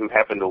heaven who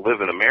happen to live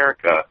in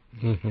America,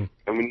 and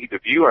we need to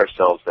view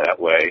ourselves that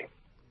way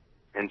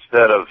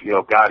instead of,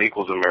 God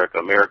equals America,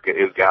 America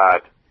is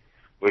God,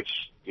 which,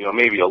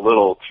 may be a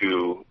little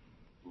too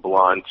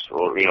blunt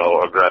or,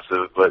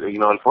 aggressive, but,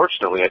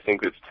 unfortunately I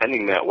think it's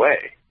tending that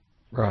way.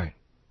 Right.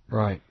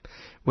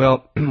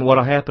 Well,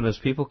 what'll happen is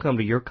people come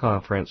to your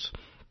conference,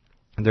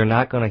 they're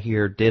not going to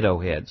hear ditto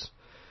heads,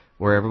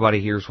 where everybody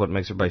hears what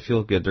makes everybody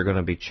feel good. They're going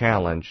to be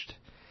challenged,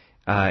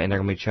 and they're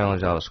going to be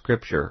challenged out of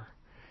Scripture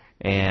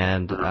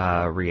and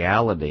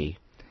reality,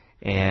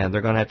 and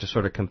they're going to have to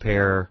sort of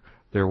compare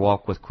their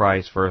walk with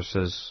Christ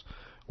versus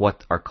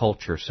what our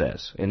culture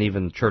says, and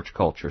even church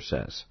culture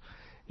says,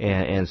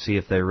 and see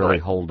if they really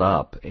hold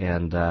up.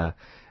 And I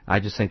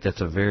just think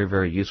that's a very,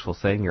 very useful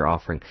thing you're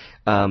offering.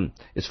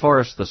 As far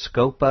as the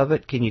scope of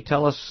it, can you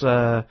tell us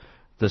the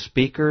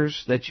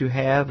speakers that you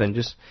have, and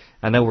just,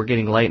 I know we're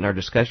getting late in our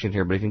discussion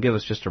here, but if you can give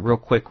us just a real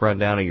quick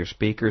rundown of your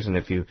speakers, and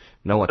if you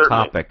know a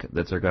topic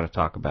that they're going to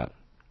talk about.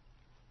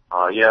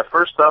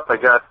 First up, I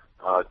got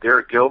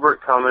Derek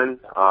Gilbert coming.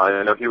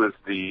 I know he was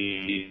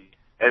the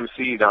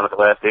MC down at the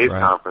Last Days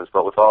conference,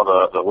 but with all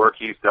the work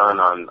he's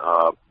done on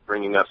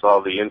bringing us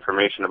all the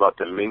information about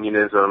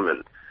dominionism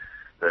and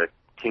the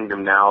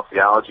Kingdom Now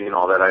theology and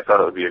all that, I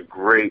thought it would be a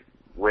great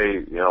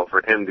way,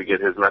 for him to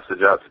get his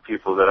message out to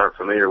people that aren't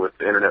familiar with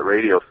the internet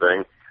radio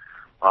thing.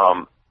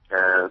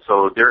 And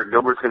so Derek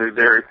Gilbert's going to be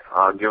there,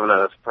 giving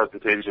us a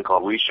presentation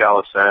called We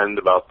Shall Ascend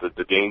about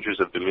the dangers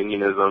of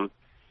dominionism.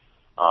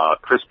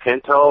 Chris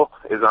Pinto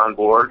is on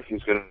board.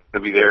 He's going to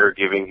be there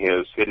giving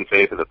his Hidden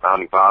Faith of the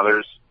Founding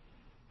Fathers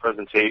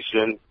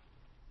presentation.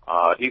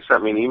 He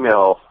sent me an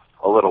email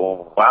a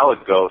little while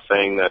ago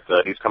saying that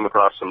he's come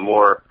across some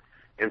more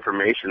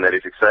information that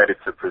he's excited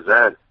to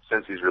present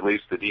since he's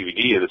released the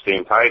DVD of the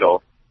same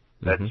title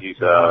that he's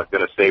going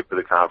to save for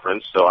the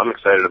conference. So I'm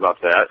excited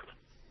about that.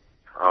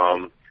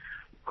 Of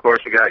course,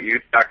 we got you,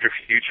 Dr.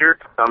 Future,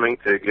 coming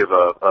to give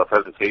a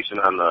presentation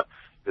on the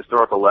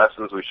historical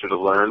lessons we should have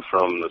learned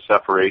from the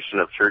separation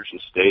of church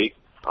and state.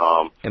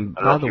 And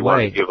by the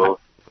way,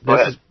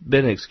 this has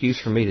been an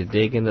excuse for me to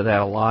dig into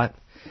that a lot,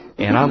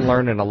 and I'm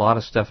learning a lot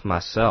of stuff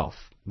myself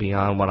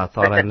beyond what I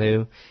thought I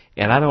knew,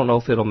 and I don't know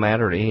if it'll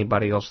matter to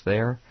anybody else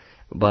there,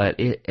 but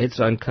it's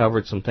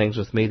uncovered some things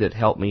with me that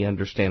help me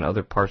understand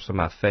other parts of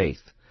my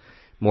faith,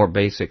 more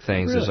basic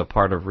things as a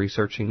part of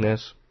researching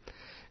this.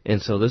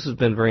 And so this has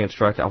been very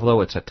instructive,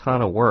 although it's a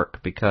ton of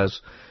work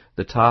because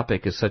the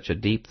topic is such a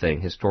deep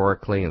thing,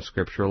 historically and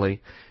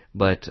scripturally.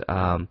 But,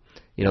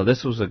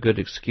 this was a good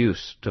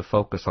excuse to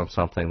focus on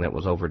something that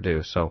was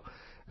overdue. So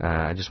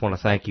I just want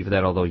to thank you for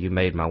that, although you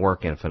made my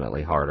work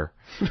infinitely harder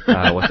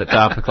with a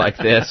topic like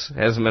this.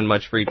 Hasn't been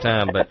much free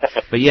time.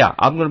 But yeah,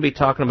 I'm going to be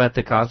talking about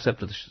the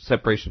concept of the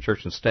separation of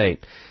church and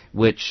state,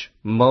 which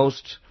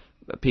most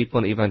people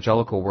in the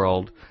evangelical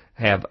world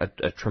have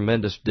a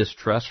tremendous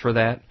distrust for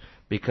that,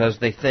 because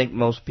they think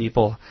most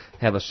people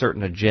have a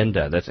certain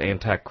agenda that's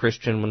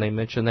anti-Christian when they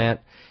mention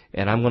that.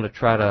 And I'm going to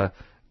try to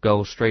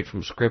go straight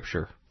from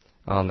Scripture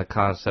on the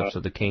concepts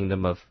of the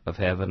kingdom of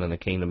heaven and the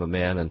kingdom of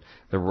men and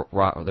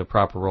the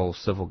proper role of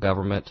civil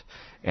government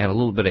and a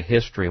little bit of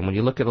history. And when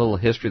you look at a little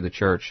history of the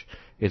church,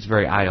 it's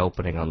very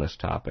eye-opening on this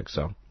topic.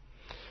 So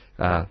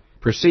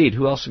proceed.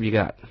 Who else have you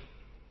got?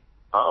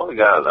 Oh, we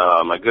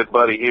got my good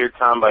buddy here,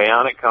 Tom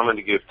Bionic, coming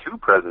to give 2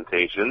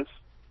 presentations.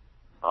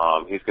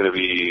 He's going to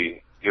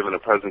be giving a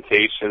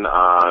presentation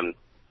on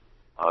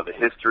the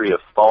history of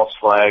false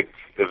flag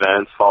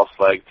events, false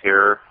flag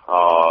terror,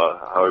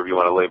 however you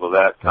want to label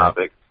that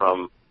topic,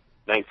 from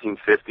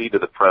 1950 to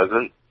the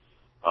present.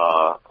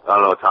 I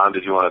don't know, Tom,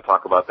 did you want to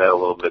talk about that a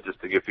little bit just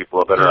to give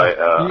people a better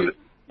idea?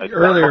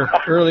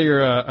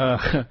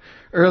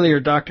 Earlier,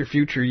 Dr.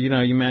 Future,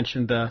 you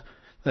mentioned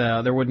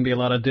there wouldn't be a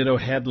lot of ditto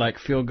head like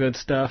feel-good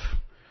stuff.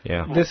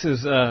 Yeah. This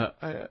is,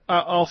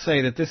 I'll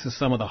say that this is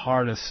some of the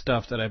hardest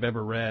stuff that I've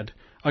ever read.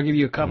 I'll give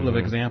you a couple of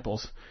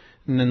examples.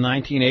 In the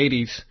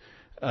 1980s,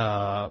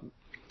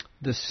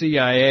 the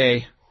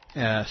CIA /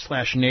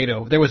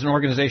 NATO, there was an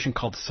organization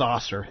called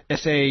SACEUR,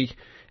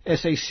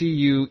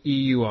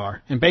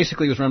 SACUEUR, and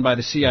basically it was run by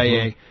the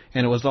CIA,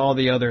 and it was all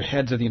the other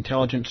heads of the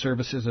intelligence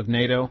services of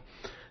NATO.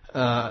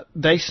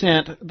 They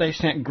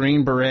sent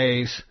Green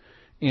Berets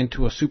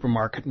into a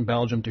supermarket in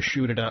Belgium to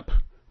shoot it up,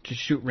 to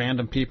shoot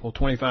random people.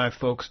 25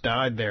 folks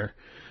died there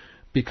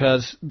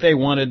because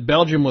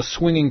Belgium was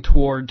swinging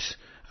towards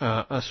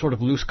a sort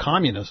of loose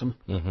communism.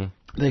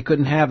 They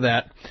couldn't have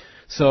that.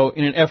 So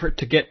in an effort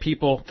to get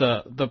people,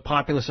 the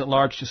populace at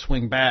large, to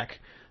swing back,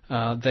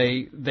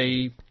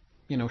 they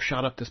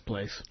shot up this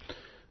place.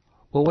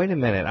 Well, wait a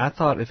minute. I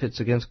thought if it's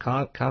against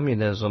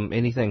communism,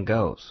 anything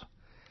goes.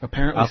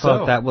 Apparently I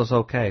thought that was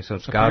okay,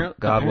 since God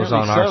was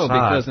on our side.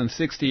 Because in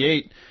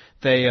 '68,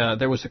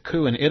 there was a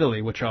coup in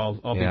Italy, which I'll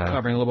be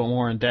covering a little bit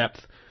more in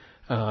depth,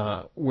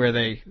 where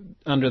they,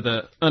 under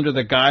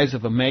the guise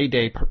of a May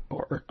Day,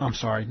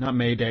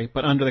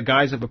 under the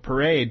guise of a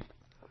parade,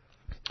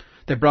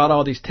 they brought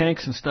all these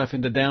tanks and stuff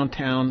into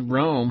downtown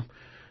Rome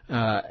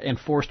and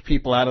forced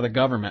people out of the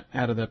government,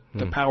 out of the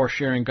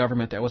power-sharing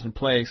government that was in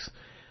place.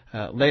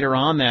 Later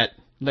on, a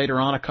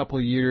couple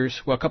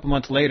of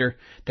months later,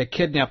 they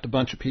kidnapped a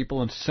bunch of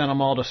people and sent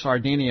them all to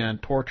Sardinia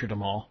and tortured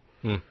them all.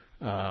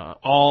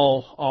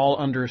 All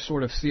under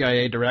sort of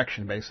CIA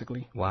direction,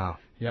 basically. Wow.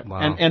 Yep.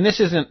 Wow. And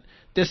this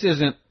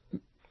isn't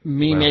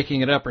me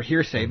making it up or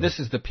hearsay. This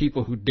is the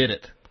people who did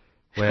it.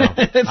 Well,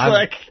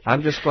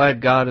 I'm just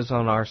glad God is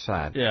on our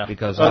side. Yeah.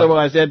 Because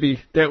otherwise,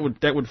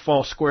 that would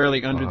fall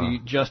squarely under the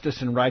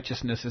justice and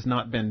rightiousness has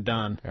not been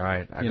done.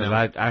 Right.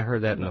 Because I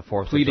heard that in the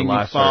 4th of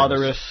July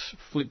service.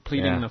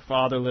 Pleading the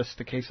fatherless,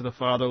 the case of the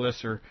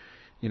fatherless, or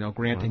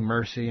granting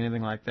mercy,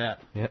 anything like that.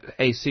 Yeah.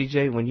 Hey,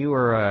 CJ, when you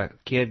were a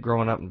kid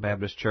growing up in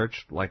Baptist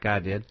church, like I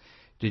did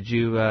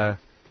you,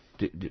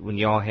 when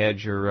you all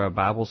had your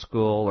Bible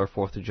school or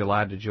 4th of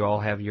July, did you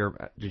have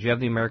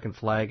the American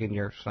flag in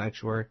your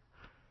sanctuary?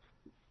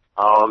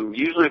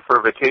 Usually for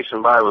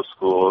vacation Bible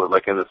school,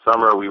 like in the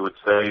summer, we would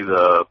say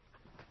the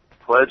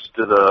pledge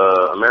to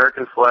the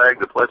American flag,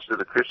 the pledge to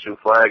the Christian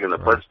flag, and the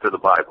pledge to the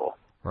Bible.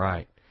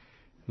 Right.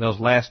 And those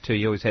last two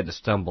you always had to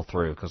stumble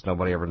through because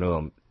nobody ever knew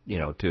them,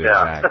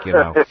 exact,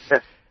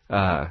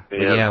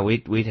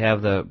 we'd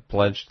have the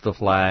pledge to the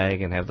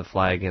flag and have the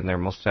flag in there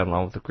most of the time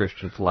along with the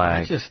Christian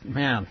flag.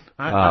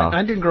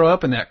 I didn't grow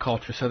up in that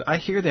culture, so I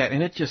hear that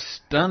and it just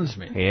stuns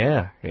me.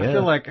 Yeah. I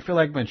feel like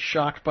I've been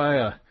shocked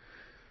by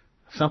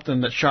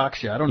something that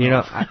shocks you. I don't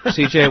know.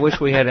 CJ, I wish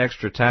we had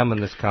extra time in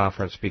this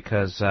conference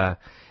because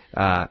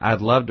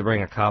I'd love to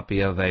bring a copy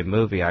of a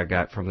movie I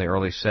got from the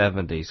early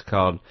 70s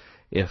called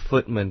If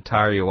Footmen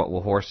Tire You, What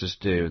Will Horses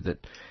Do? That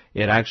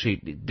it actually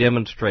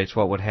demonstrates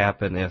what would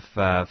happen if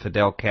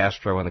Fidel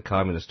Castro and the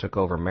communists took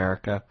over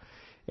America,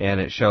 and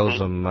it shows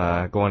them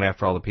going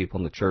after all the people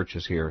in the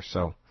churches here.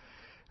 So,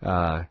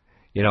 right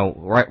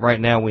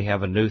now we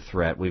have a new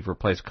threat. We've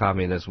replaced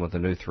communism with a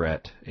new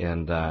threat,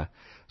 and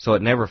so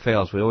it never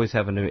fails. We always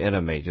have a new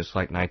enemy, just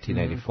like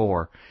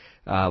 1984.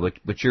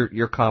 But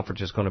your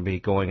conference is going to be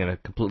going in a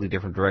completely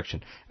different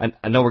direction.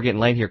 I know we're getting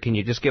late here. Can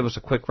you just give us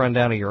a quick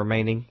rundown of your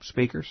remaining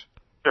speakers?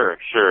 Sure.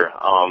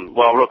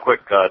 Well, real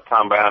quick,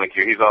 Tom Bionic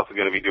here. He's also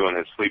going to be doing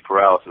his sleep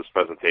paralysis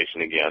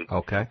presentation again.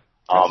 Okay.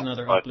 That's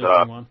another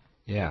uplifting one.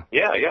 Yeah.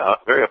 Yeah,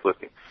 very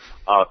uplifting.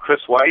 Chris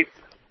White,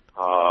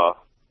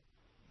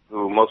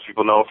 who most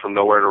people know from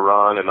Nowhere to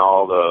Run and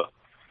all the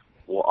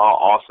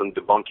awesome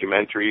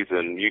debunkumentaries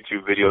and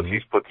YouTube videos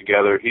he's put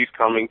together. He's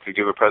coming to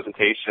give a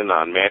presentation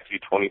on Matthew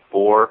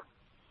 24.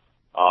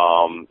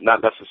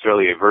 Not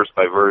necessarily a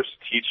verse-by-verse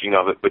teaching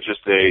of it, but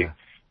just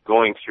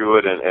going through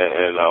it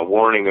and a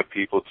warning of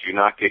people to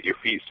not get your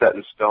feet set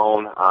in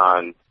stone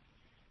on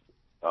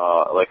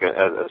like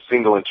a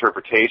single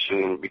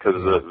interpretation because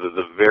of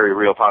the very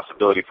real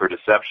possibility for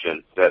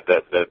deception that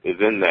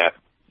is in that.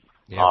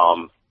 Yeah.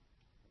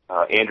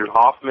 Andrew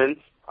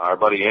Hoffman, our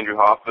buddy Andrew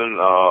Hoffman,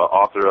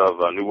 author of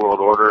New World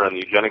Order and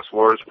the Eugenics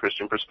Wars,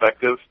 Christian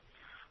Perspective,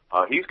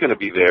 he's going to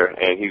be there,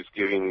 and he's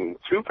giving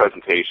 2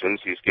 presentations.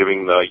 He's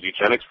giving the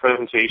eugenics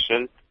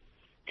presentation,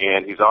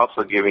 and he's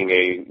also giving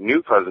a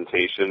new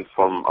presentation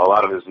from a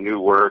lot of his new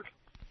work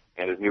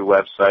and his new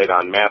website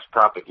on mass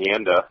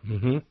propaganda.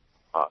 Mm-hmm.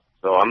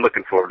 So I'm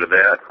looking forward to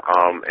that.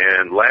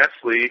 And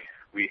lastly,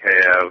 we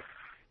have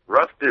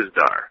Russ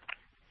Dizdar,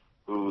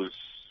 who's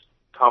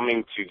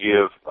coming to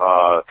give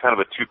kind of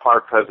a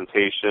 2-part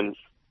presentation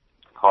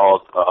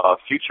called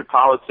Future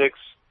Politics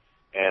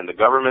and the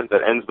Government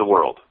That Ends the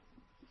World.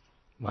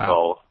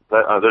 Wow. So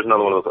there's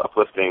another one of those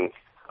uplifting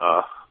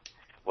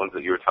ones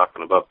that you were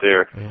talking about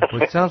there. Yeah.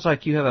 Well, it sounds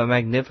like you have a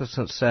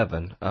magnificent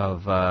 7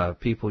 of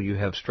people you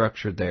have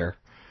structured there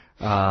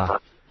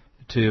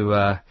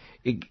to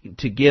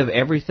give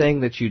everything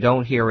that you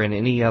don't hear in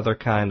any other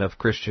kind of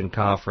Christian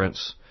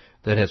conference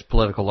that has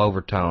political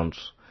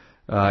overtones.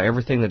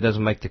 Everything that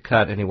doesn't make the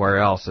cut anywhere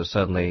else is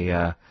suddenly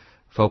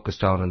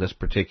focused on in this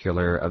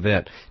particular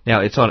event.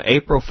 Now, it's on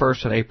April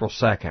 1st and April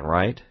 2nd,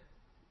 right?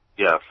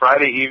 Yeah,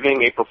 Friday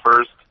evening, April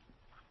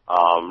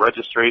 1st.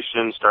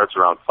 Registration starts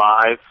around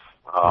 5.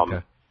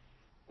 Okay.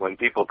 When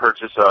people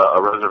purchase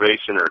a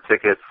reservation or a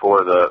ticket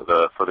for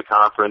the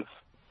conference,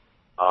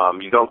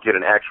 you don't get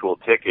an actual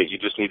ticket. You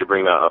just need to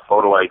bring a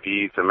photo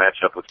ID to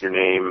match up with your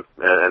name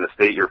and the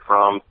state you're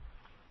from.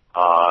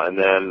 And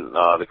then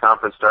the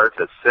conference starts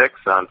at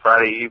 6 on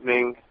Friday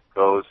evening,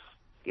 goes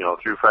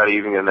through Friday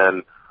evening, and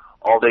then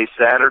all day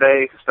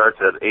Saturday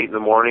starts at 8 in the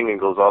morning and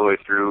goes all the way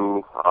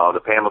through the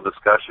panel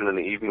discussion in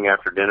the evening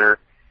after dinner.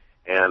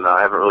 And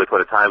I haven't really put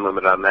a time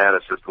limit on that.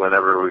 It's just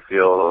whenever we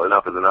feel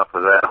enough is enough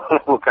of that,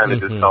 we'll kind of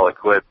just call it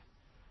quits.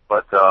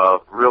 But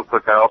real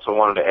quick, I also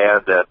wanted to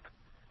add that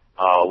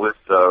with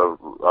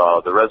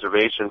the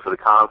reservation for the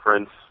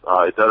conference,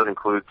 it does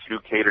include 2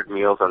 catered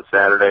meals on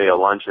Saturday, a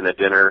lunch and a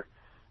dinner.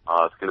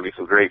 It's going to be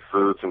some great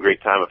food, some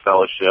great time of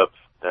fellowship,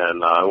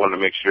 and I wanted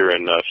to make sure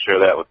and share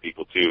that with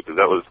people too, because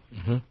that was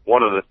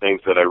one of the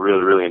things that I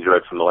really, really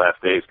enjoyed from the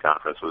last day's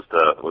conference was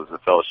the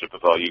fellowship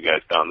with all you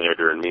guys down there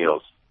during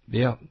meals.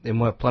 Yeah, and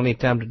we'll have plenty of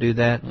time to do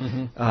that.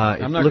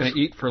 I'm not going to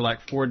eat for like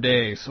 4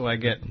 days, so I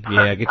get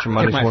get your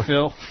money's worth.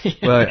 Fill.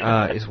 But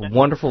it's a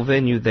wonderful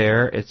venue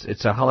there.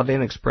 It's a Holiday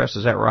Inn Express,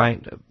 is that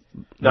right?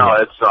 No,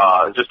 it's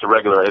just a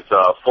regular. It's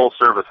a full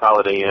service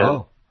Holiday Inn.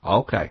 Oh,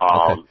 okay. Okay.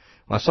 Well,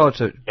 I saw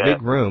it's a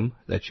big room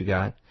that you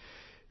got.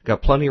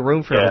 Got plenty of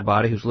room for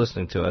everybody who's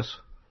listening to us.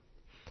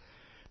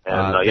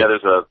 And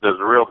there's a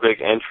real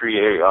big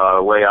entry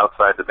way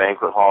outside the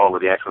banquet hall where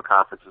the actual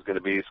conference is going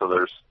to be. So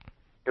there's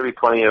going to be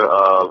plenty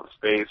of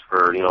space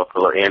for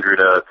Andrew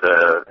to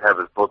have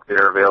his book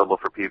there available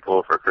for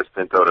people, for Chris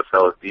Pinto to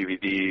sell his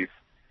DVDs.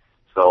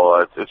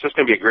 So it's just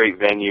going to be a great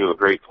venue, a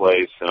great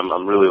place, and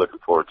I'm really looking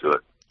forward to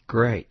it.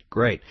 Great.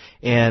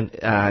 And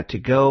to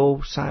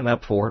go sign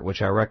up for it,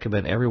 which I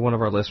recommend every one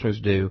of our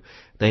listeners do,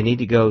 they need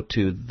to go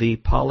to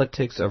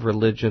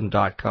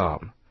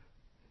thepoliticsofreligion.com.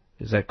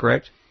 Is that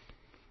correct?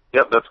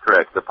 Yep, that's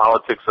correct.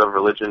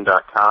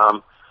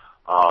 Thepoliticsofreligion.com.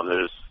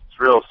 It's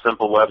a real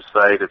simple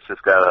website. It's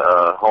just got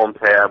a home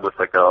tab with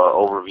like a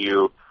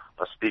overview,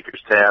 a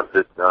speakers tab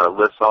that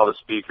lists all the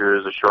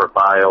speakers, a short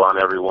bio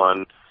on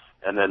everyone,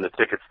 and then the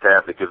tickets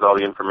tab that gives all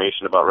the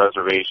information about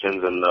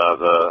reservations, and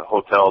the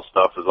hotel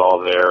stuff is all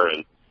there.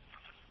 And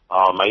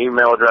my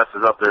email address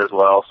is up there as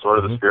well,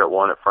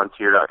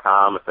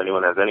 sortofthespirit1@frontier.com. If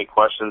anyone has any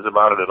questions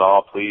about it at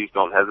all, please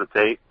don't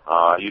hesitate.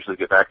 I usually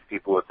get back to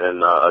people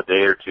within a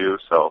day or two.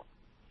 So.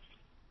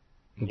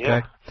 Okay.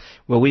 Yeah.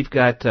 Well, we've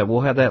got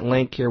we'll have that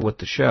link here with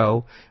the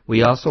show.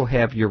 We also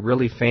have your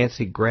really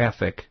fancy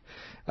graphic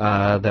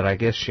that I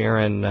guess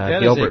Sharon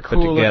Gilbert put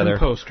together. That is a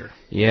cool poster.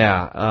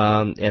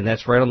 Yeah, and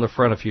that's right on the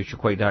front of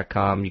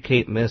FutureQuake.com. You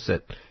can't miss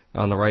it.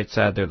 On the right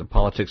side there, the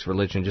Politics of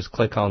Religion. Just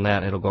click on that,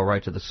 and it'll go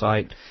right to the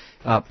site.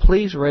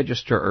 Please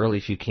register early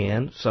if you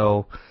can,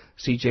 so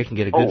CJ can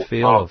get a good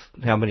feel of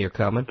how many are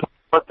coming.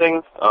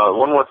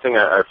 One more thing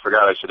I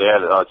forgot I should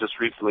add. Just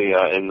recently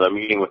in the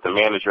meeting with the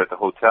manager at the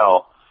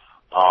hotel,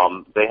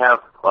 they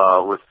have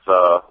with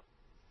the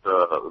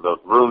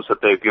rooms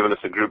that they've given us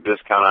a group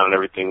discount on and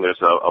everything,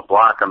 there's a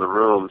block on the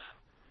rooms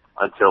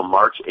until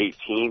March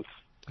 18th.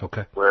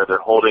 Okay. Where they're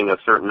holding a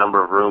certain number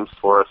of rooms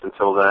for us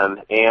until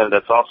then. And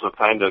that's also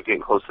kind of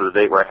getting close to the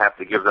date where I have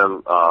to give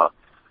them a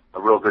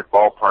real good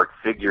ballpark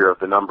figure of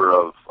the number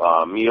of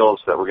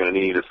meals that we're going to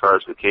need as far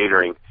as the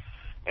catering.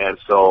 And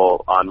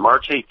so on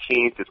March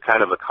 18th, it's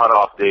kind of a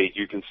cutoff date.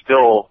 You can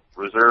still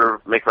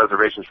make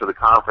reservations for the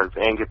conference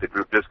and get the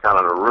group discount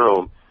on a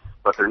room,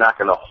 but they're not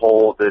going to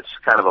hold. It's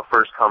kind of a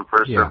first come,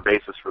 first served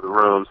basis for the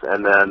rooms,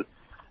 and then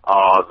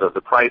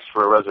the price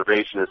for a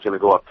reservation is going to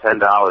go up $10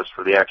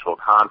 for the actual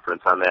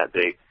conference on that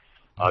day,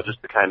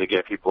 just to kind of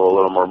get people a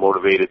little more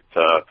motivated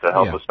to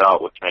help us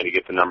out with trying to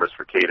get the numbers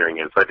for catering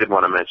in. So I did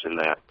want to mention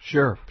that.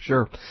 Sure.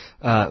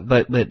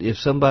 But if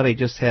somebody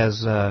just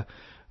has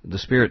the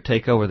Spirit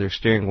take over their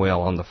steering wheel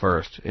on the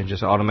first and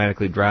just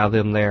automatically drive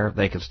them there,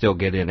 they can still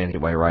get in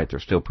anyway, right?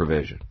 There's still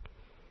provision.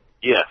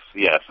 Yes.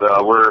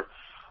 We're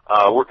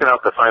working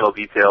out the final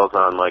details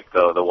on like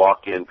the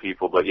walk-in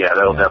people, but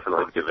that'll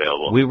definitely be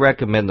available. We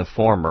recommend the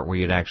former, where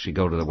you'd actually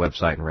go to the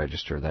website and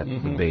register. That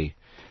would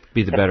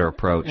be the better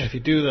approach. Yeah, if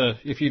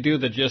you do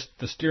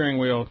the steering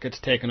wheel gets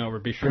taken over,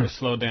 be sure to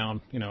slow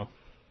down,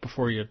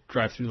 before you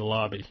drive through the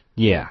lobby.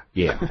 Yeah,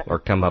 or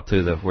come up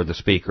through where the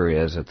speaker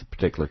is at the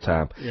particular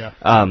time. Yeah.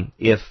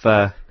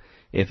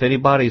 If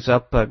anybody's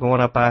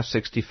going up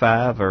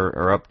I-65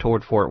 or up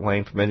toward Fort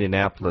Wayne from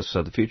Indianapolis,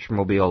 the Future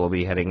Mobile will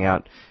be heading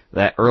out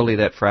that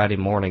Friday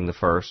morning, the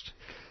 1st.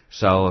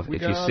 So if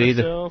you see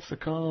a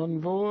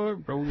convoy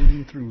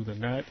rolling through the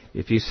night.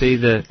 If you see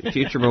the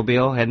Future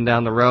Mobile heading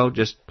down the road,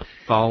 just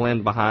fall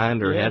in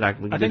behind or head.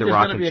 We can do the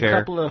rocking chair.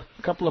 I think there's going to be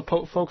a couple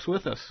of folks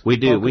with us. We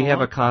do. We have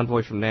a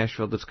convoy from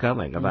Nashville that's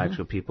coming, of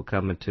actual people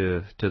coming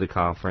to the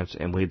conference,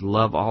 and we'd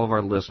love all of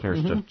our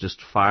listeners to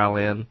just file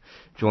in,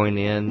 join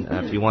in.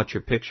 If you want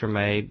your picture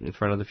made in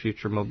front of the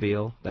Future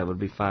Mobile, that would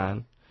be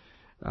fine.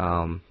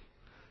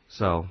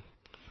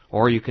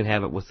 Or you can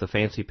have it with the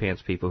fancy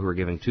pants people who are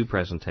giving 2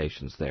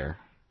 presentations there.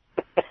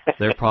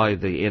 They're probably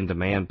the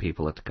in-demand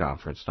people at the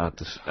conference, not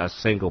the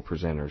single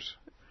presenters.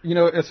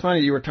 It's funny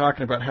you were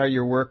talking about how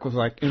your work was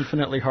like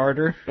infinitely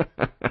harder.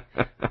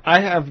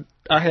 I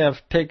have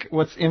take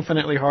what's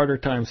infinitely harder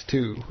times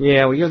 2.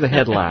 Yeah, well, you're the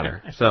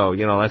headliner, so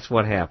that's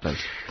what happens.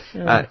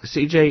 Yeah.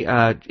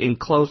 CJ, in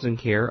closing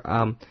here,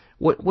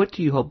 what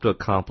do you hope to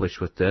accomplish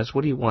with this?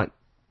 What do you want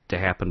to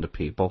happen to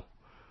people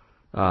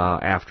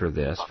after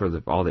this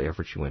for all the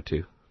efforts you went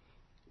to?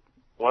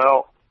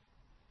 Well,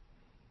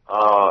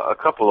 a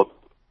couple of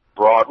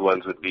broad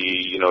ones would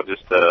be,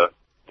 just to,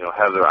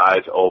 have their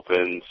eyes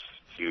opened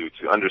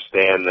to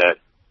understand that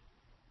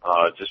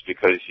just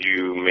because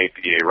you may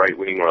be a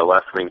right-wing or a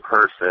left-wing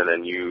person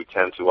and you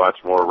tend to watch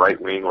more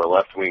right-wing or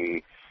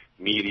left-wing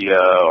media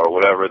or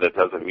whatever, that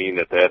doesn't mean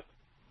that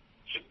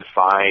should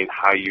define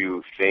how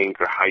you think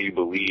or how you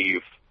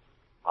believe.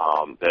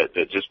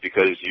 That just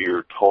because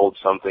you're told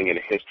something in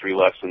a history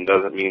lesson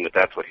doesn't mean that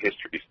that's what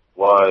history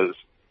was.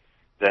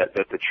 That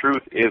the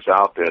truth is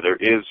out there. There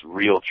is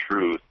real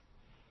truth,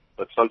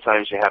 but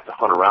sometimes you have to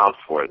hunt around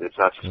for it. It's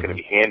not just going to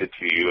be handed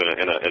to you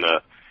in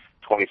a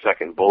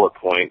 20-second bullet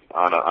point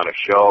on a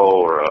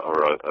show or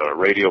a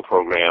radio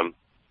program.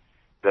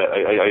 That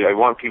I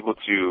want people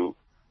to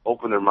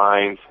open their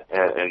minds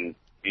and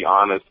be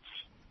honest,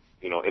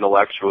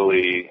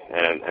 intellectually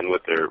and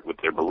with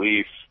their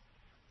beliefs.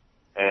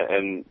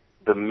 And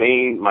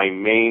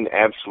my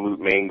absolute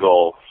main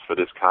goal for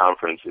this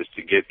conference is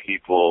to get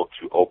people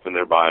to open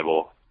their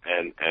Bible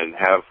and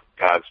have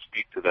God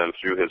speak to them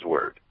through His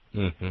Word.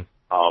 There's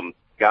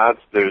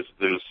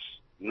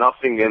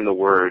nothing in the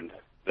Word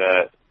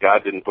that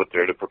God didn't put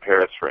there to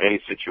prepare us for any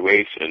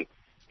situation,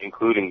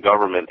 including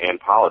government and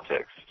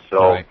politics. So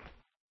right.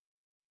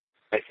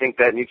 I think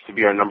that needs to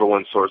be our number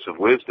one source of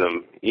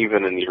wisdom,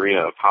 even in the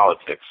arena of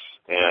politics.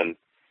 And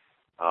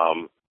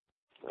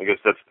I guess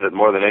that's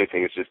more than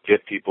anything, is just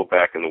get people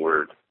back in the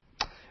Word.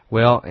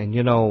 Well, and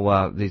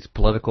these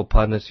political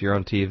pundits, you're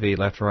on TV,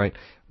 left and right,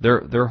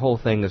 their whole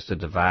thing is to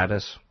divide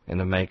us and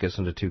to make us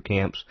into 2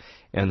 camps,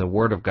 and the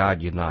Word of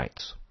God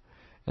unites.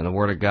 And the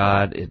Word of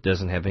God, it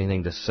doesn't have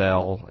anything to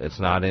sell. It's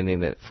not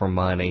anything for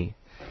money.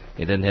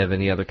 It doesn't have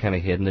any other kind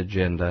of hidden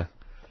agenda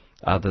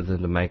other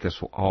than to make us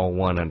all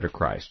one under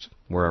Christ,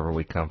 wherever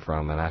we come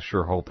from. And I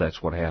sure hope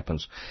that's what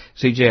happens.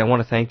 CJ, I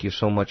want to thank you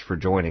so much for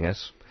joining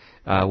us.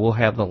 We'll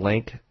have the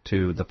link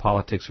to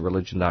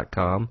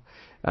thepoliticsofreligion.com.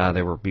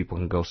 There where people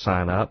can go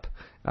sign up.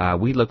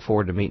 We look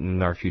forward to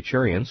meeting our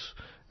Futurians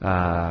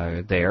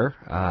there.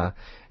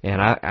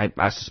 And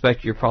I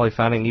suspect you're probably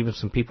finding even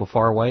some people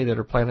far away that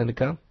are planning to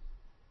come.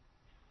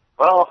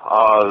 Well,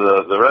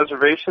 the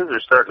reservations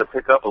are starting to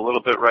pick up a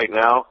little bit right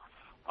now.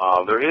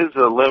 There is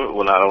a limit,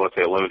 well, I don't want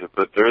to say a limit,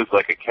 but there is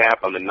like a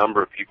cap on the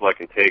number of people I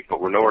can take, but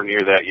we're nowhere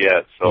near that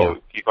yet. So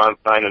keep on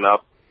signing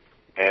up.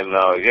 And,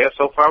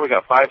 so far we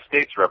got 5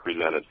 states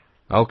represented.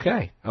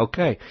 Okay.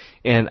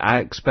 And I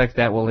expect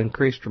that will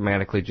increase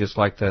dramatically, just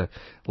like the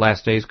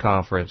last day's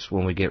conference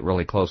when we get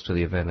really close to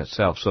the event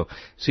itself. So,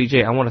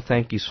 CJ, I want to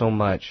thank you so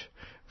much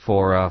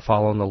for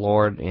following the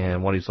Lord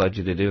and what He's led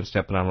you to do and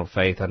stepping out on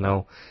faith. I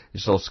know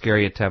it's a little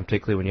scary at times,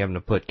 particularly when you're having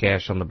to put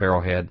cash on the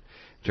barrelhead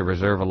to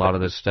reserve a lot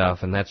of this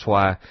stuff, and that's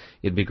why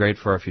it'd be great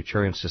for our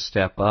Futurians to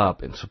step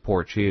up and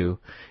support you.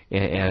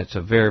 And it's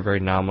a very, very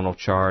nominal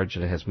charge,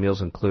 and it has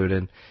meals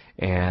included,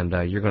 and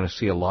you're going to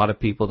see a lot of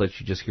people that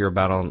you just hear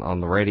about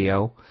on the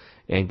radio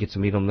and get to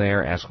meet them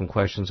there, ask them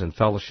questions, and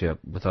fellowship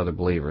with other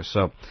believers.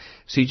 So,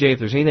 CJ, if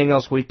there's anything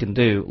else we can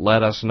do,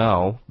 let us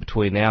know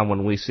between now and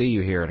when we see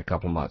you here in a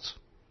couple months.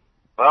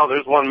 Well,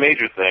 there's one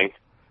major thing.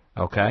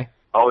 Okay.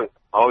 Always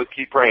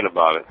keep praying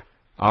about it.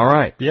 All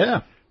right.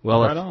 Yeah.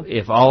 Well, Right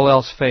if all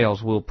else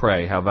fails, we'll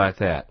pray. How about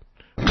that?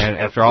 And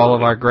after all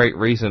of our great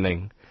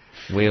reasoning,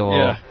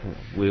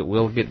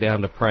 we'll get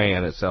down to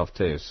praying itself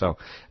too. So,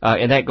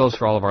 and that goes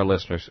for all of our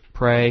listeners.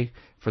 Pray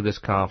for this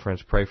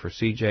conference. Pray for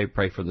CJ.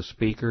 Pray for the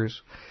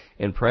speakers,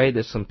 and pray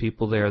that some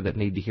people there that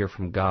need to hear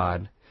from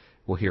God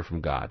will hear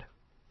from God,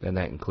 and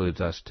that includes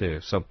us too.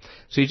 So,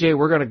 CJ,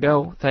 we're going to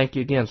go. Thank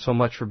you again so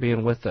much for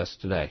being with us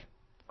today.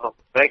 Oh,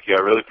 thank you.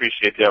 I really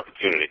appreciate the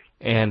opportunity.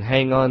 And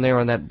hang on there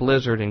on that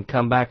blizzard and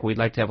come back. We'd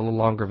like to have a little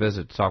longer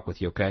visit to talk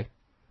with you, okay?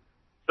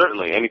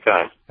 Certainly,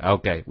 anytime.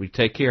 Okay. We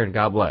take care and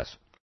God bless.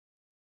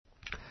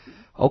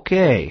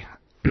 Okay.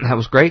 That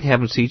was great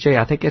having CJ.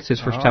 I think it's his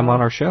first time on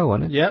our show,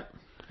 isn't it? Yep.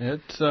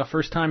 It's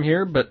first time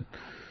here, but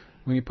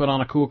when you put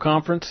on a cool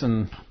conference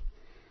and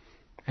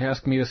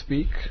ask me to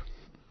speak,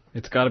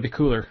 it's got to be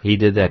cooler. He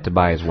did that to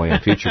buy his way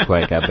on Future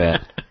Quake, I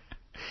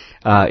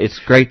bet. It's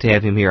great to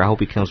have him here. I hope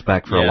he comes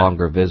back for a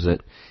longer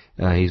visit.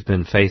 He's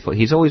been faithful.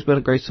 He's always been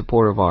a great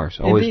supporter of ours.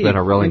 Always been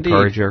a real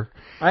encourager.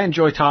 I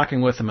enjoy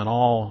talking with him in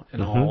all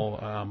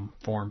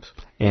forms.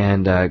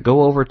 And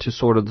go over to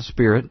Sword of the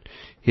Spirit,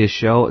 his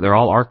show. They're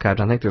all archived.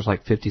 I think there's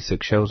like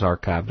 56 shows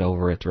archived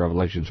over at the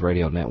Revelations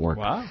Radio Network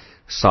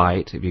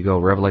site. If you go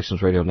to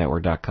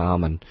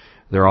revelationsradionetwork.com, and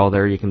they're all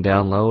there. You can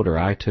download, or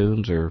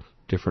iTunes, or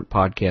different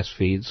podcast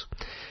feeds.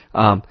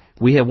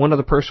 We have one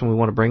other person we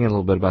want to bring in a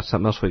little bit about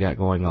something else we got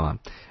going on.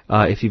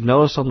 If you've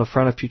noticed on the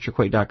front of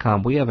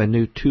FutureQuake.com, we have a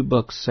new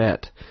 2-book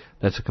set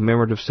that's a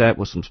commemorative set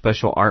with some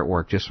special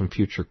artwork just from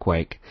Future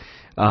Quake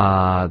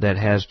that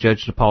has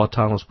Judge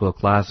Napolitano's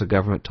book, Lies the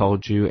Government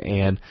Told You,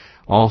 and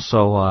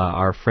also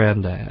our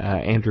friend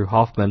Andrew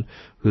Hoffman,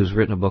 who's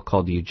written a book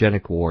called The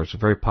Eugenic Wars, a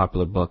very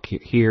popular book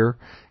here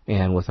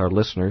and with our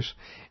listeners.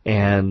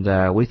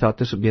 And we thought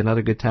this would be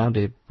another good time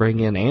to bring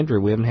in Andrew.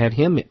 We haven't had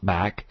him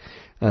back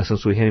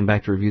since we had him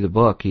back to review the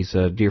book. He's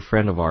a dear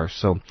friend of ours.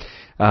 So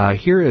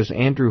here is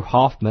Andrew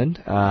Hoffman,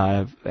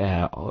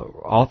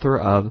 author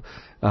of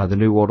The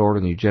New World Order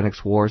and the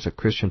Eugenics Wars, A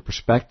Christian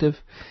Perspective,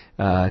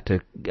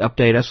 to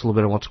update us a little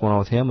bit on what's going on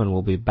with him, and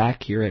we'll be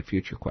back here at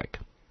Future Quake.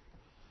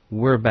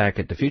 We're back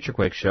at the Future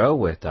Quake Show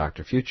with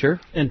Dr. Future.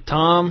 And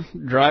Tom,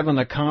 driving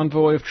the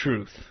convoy of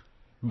truth,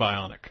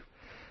 bionic.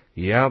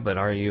 Yeah, but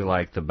are you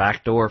like the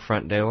back door,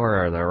 front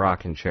door, or the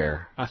rocking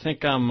chair? I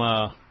think I'm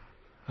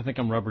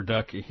rubber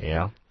ducky.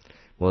 Yeah.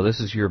 Well, this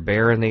is your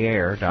bear in the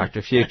air,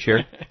 Dr.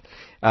 Future,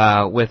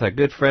 with a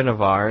good friend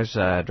of ours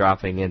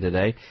dropping in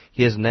today.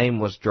 His name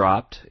was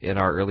dropped in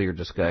our earlier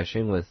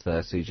discussion with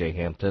C.J.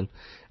 Hampton.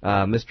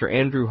 Mr.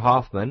 Andrew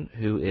Hoffman,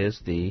 who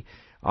is the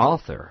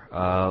author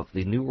of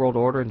The New World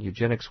Order and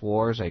Eugenics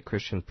Wars, A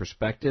Christian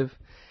Perspective.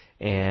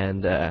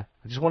 And I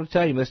just want to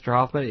tell you, Mr.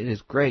 Hoffman, it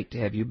is great to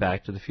have you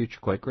back to the Future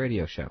Quake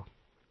radio show.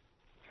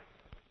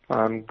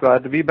 I'm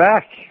glad to be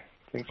back.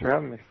 Thanks for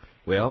having me.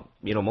 Well,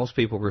 you know, most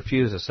people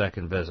refuse a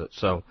second visit,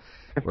 so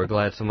we're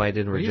glad somebody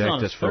didn't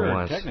reject us for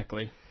once.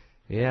 Technically.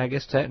 Yeah, I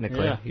guess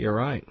technically. Yeah. You're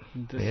right.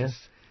 This is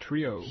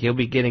trio. He'll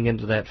be getting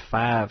into that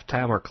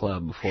 5-timer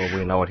club before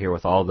we know it here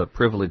with all the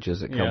privileges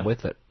that come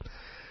with it.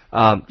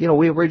 You know,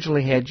 we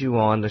originally had you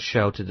on the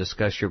show to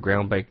discuss your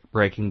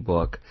groundbreaking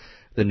book,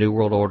 The New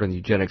World Order and the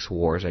Eugenics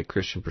Wars, A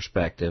Christian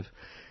Perspective.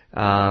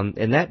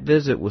 And that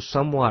visit was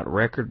somewhat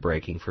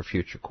record-breaking for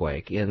Future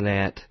Quake in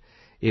that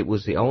it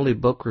was the only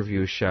book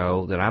review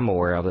show that I'm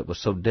aware of that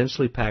was so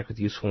densely packed with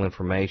useful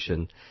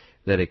information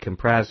that it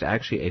comprised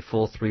actually a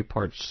full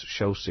 3-part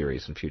show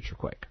series in Future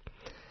Quake.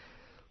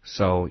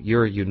 So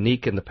you're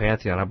unique in the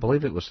pantheon. I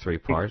believe it was 3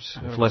 parts,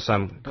 unless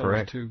I'm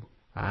correct. 2.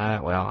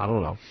 Well, I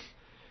don't know.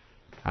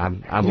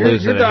 I'm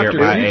losing it here at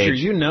my age.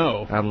 You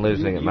know. I'm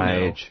losing at my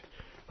age.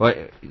 Well,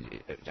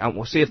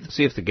 we'll see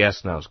if the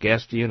guest knows.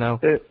 Guest, do you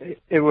know?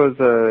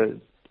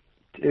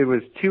 It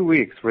was 2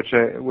 weeks, which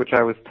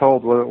I was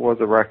told was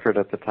a record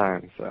at the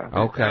time. So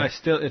okay.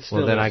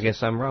 Well, then I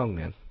guess I'm wrong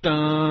then.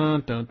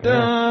 Dun, dun,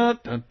 dun,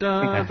 dun,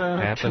 dun, dun.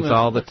 Happens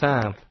all the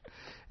time.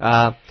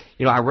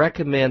 You know, I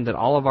recommend that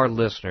all of our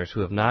listeners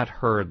who have not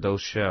heard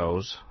those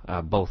shows,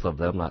 both of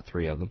them, not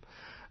 3 of them,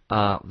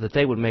 that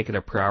they would make it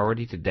a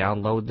priority to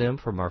download them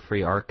from our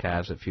free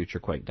archives at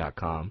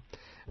futurequake.com.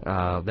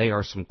 They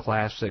are some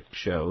classic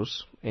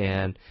shows,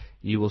 and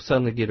you will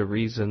suddenly get a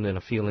reason and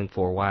a feeling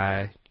for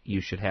why you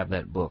should have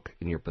that book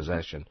in your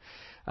possession.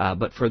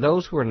 But for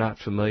those who are not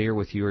familiar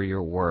with you or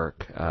your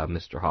work,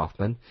 Mr.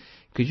 Hoffman,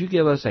 could you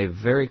give us a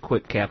very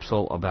quick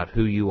capsule about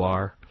who you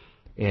are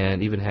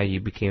and even how you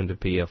became to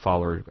be a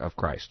follower of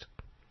Christ?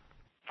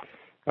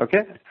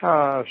 Okay,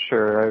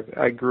 sure.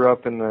 I grew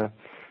up in the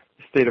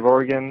state of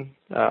Oregon.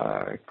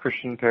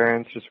 Christian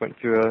parents, just went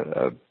to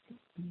a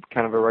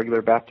kind of a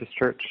regular Baptist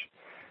church,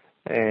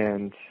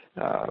 and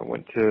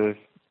went to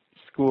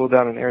school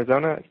down in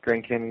Arizona at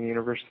Grand Canyon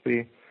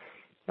University.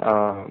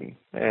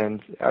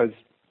 And I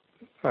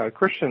was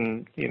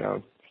Christian, you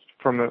know,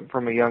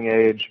 from a young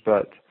age,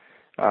 but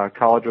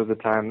college was the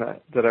time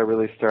that I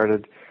really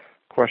started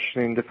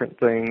questioning different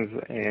things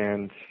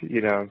and,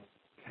 you know,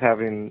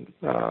 having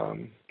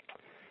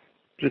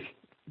just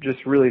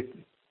just really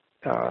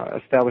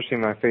establishing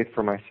my faith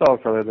for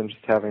myself rather than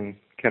just having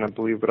kind of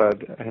believed what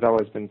I had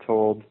always been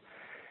told.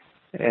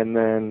 And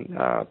then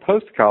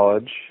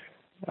post-college,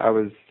 I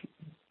was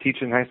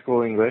teaching high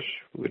school English,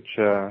 which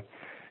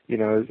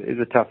is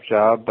a tough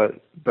job,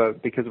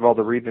 but because of all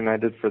the reading I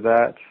did for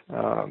that,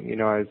 I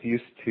was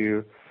used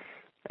to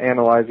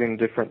analyzing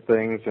different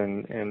things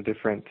and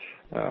different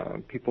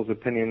people's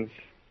opinions,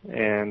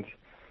 and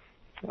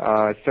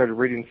I started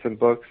reading some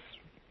books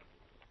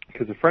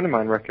because a friend of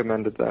mine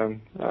recommended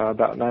them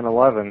about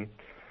 9/11,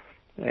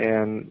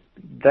 and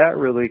that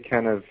really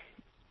kind of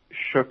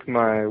shook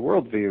my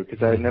worldview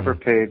because I had never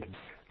paid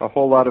a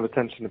whole lot of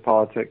attention to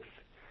politics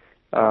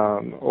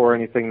or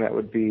anything that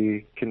would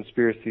be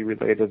conspiracy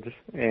related,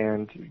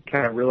 and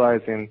kind of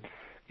realizing,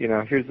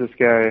 here's this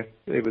guy,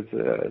 it was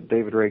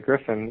David Ray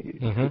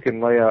Griffin, who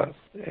can lay out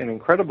an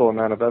incredible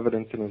amount of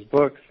evidence in his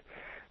books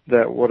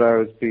that what I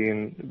was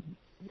being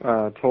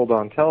told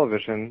on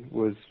television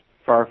was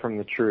far from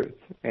the truth.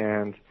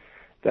 And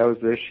that was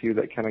the issue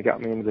that kind of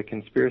got me into the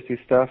conspiracy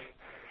stuff.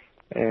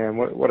 And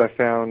what I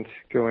found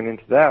going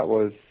into that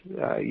was,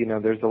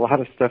 there's a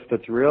lot of stuff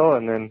that's real,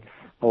 and then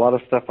a lot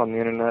of stuff on the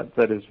internet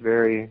that is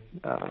very,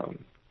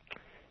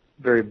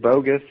 very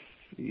bogus,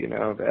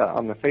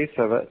 on the face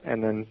of it,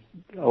 and then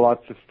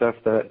lots of stuff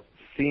that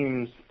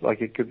seems like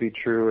it could be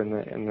true, and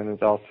then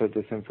it's also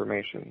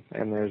disinformation.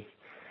 And there's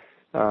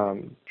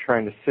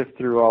trying to sift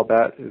through all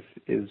that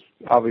is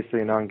obviously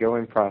an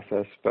ongoing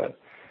process, but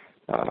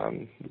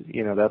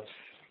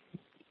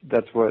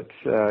that's what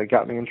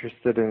got me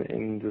interested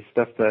in the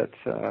stuff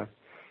that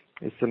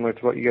is similar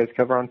to what you guys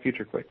cover on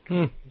Future Quake.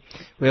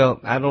 Well,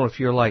 I don't know if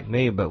you're like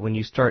me, but when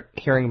you start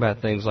hearing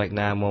about things like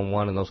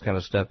 911 and those kind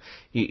of stuff,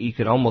 you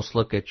could almost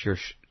look at your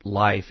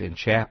life in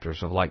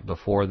chapters of like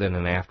before then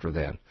and after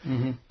then,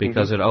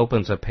 because it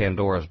opens a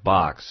Pandora's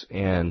box.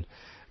 And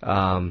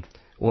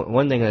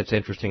one thing that's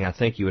interesting, I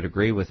think you would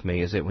agree with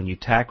me, is that when you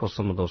tackle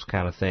some of those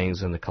kind of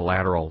things and the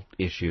collateral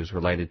issues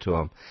related to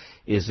them,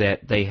 is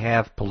that they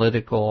have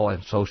political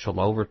and social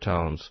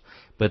overtones,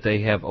 but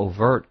they have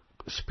overt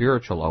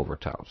spiritual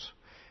overtones.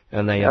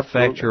 And they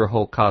affect your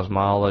whole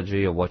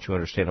cosmology of what you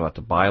understand about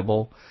the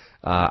Bible.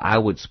 I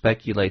would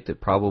speculate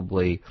that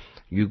probably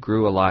you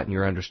grew a lot in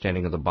your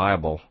understanding of the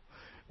Bible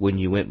when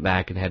you went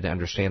back and had to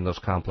understand those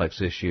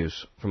complex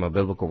issues from a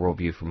biblical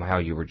worldview from how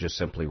you were just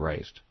simply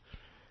raised.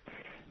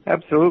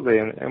 Absolutely.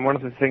 And one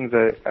of the things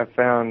that I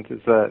found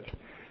is that,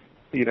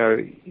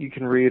 you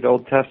can read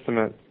Old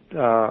Testament,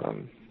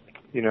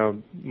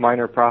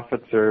 minor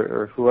prophets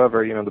or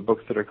whoever, the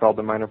books that are called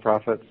the minor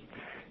prophets,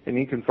 and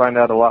you can find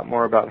out a lot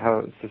more about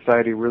how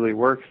society really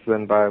works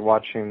than by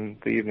watching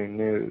the evening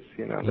news.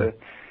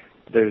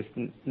 There's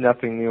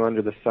nothing new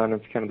under the sun.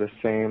 It's kind of the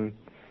same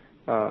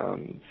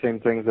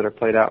things that are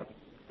played out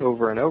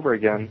over and over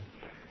again.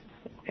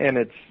 And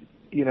it's,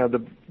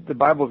 the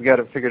Bible's got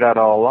it figured out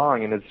all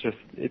along, and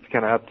it's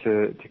kind of up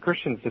to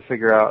Christians to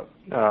figure out,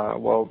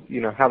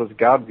 how does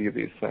God view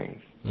these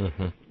things?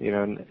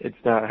 And it's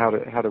not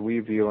how do we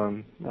view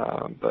them,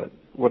 but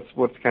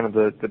what's kind of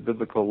the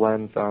biblical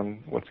lens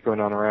on what's going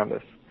on around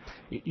us.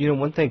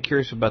 One thing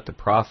curious about the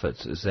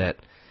prophets is that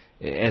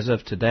as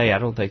of today, I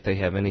don't think they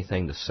have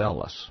anything to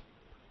sell us.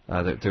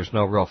 There's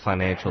no real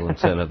financial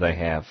incentive they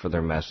have for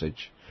their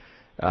message.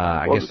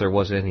 I guess there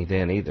wasn't any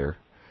then either.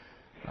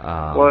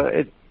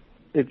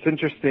 It's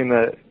interesting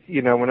that,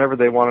 whenever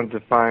they wanted to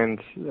find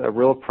a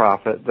real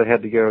prophet, they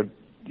had to go,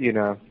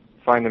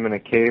 find him in a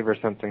cave or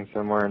something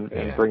somewhere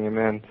and bring him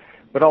in.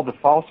 But all the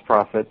false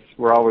prophets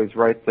were always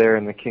right there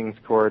in the king's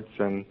courts,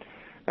 and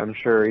I'm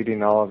sure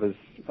eating all of his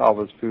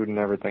food and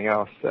everything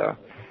else. So,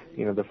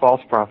 the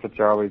false prophets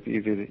are always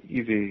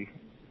easy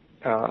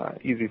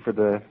for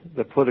the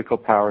political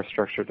power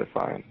structure to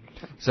find.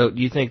 So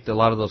do you think that a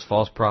lot of those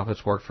false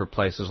prophets work for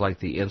places like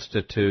the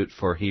Institute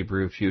for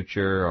Hebrew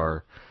Future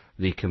or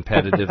the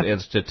Competitive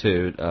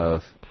Institute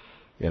of,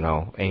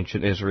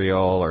 ancient Israel,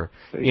 or,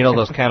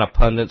 those kind of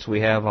pundits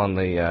we have on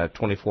the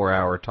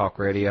 24-hour talk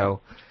radio?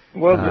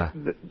 Well,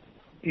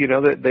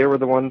 they were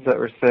the ones that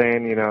were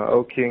saying,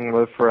 "O King,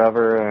 live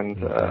forever,"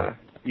 and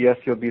yes,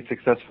 you'll be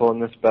successful in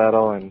this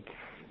battle, and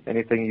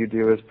anything you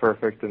do is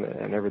perfect,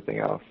 and everything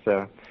else.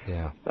 So,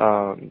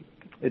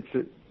 it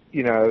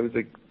was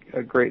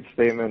a great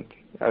statement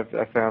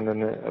I found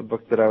in a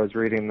book that I was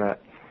reading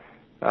that,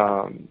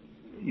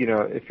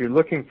 if you're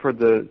looking for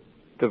the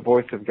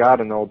voice of God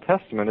in the Old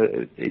Testament,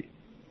 it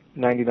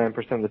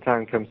 99% of the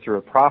time comes through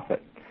a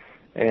prophet.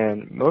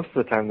 And most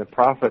of the time the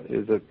prophet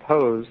is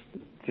opposed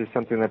to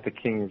something that the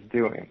king is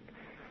doing.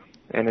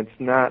 And it's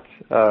not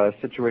a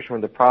situation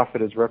where the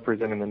prophet is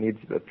representing the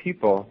needs of the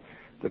people.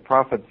 The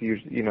prophets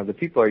usually, the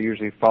people are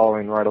usually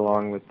following right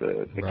along with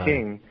the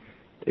king.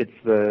 It's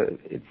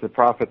the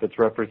prophet that's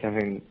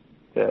representing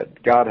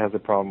that God has a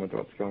problem with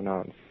what's going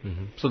on.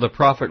 So the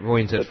prophet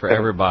ruins it for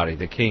everybody,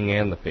 the king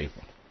and the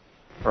people.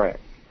 Right.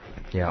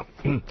 Yeah.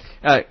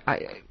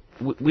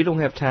 We don't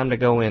have time to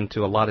go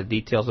into a lot of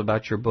details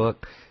about your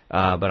book.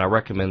 But I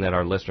recommend that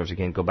our listeners,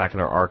 again, go back in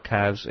our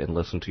archives and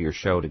listen to your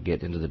show to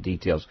get into the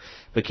details.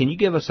 But can you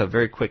give us a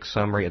very quick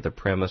summary of the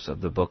premise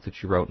of the book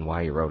that you wrote and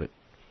why you wrote it?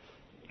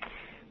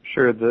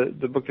 Sure.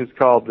 The book is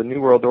called The New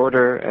World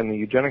Order and the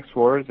Eugenics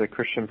Wars, A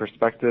Christian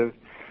Perspective.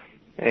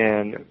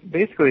 And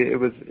basically it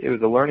was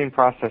a learning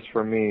process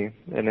for me,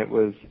 and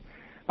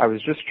I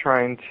was just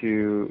trying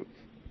to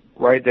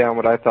write down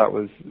what I thought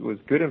was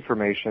good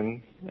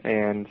information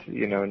and,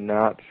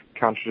 not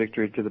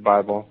contradictory to the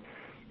Bible,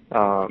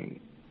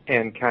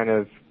 and kind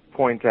of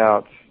point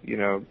out,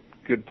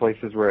 good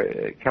places where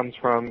it comes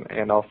from,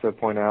 and also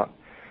point out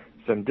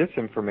some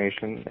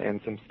disinformation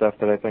and some stuff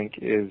that I think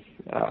is,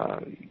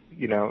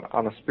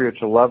 on a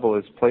spiritual level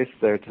is placed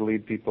there to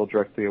lead people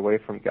directly away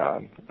from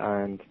God.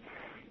 And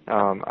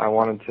I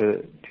wanted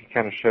to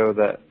kind of show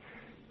that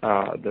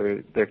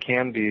there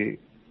can be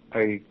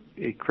a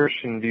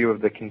Christian view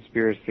of the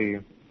conspiracy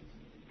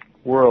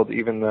world,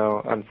 even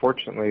though,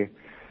 unfortunately,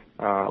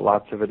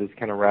 lots of it is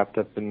kind of wrapped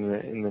up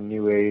in the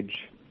New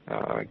Age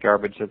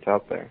garbage that's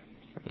out there.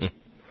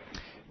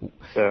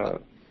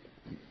 So,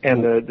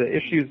 and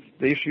the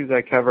issues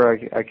I cover,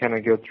 I kind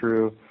of go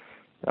through,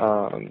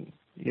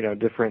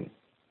 different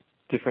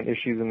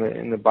issues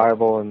in the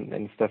Bible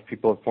and stuff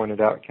people have pointed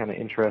out, kind of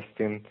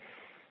interesting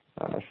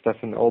stuff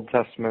in the Old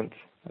Testament,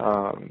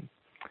 and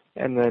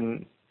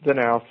then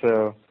I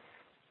also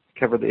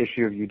cover the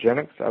issue of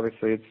eugenics.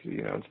 Obviously,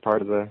 it's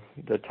part of the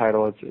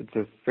title. It's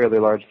a fairly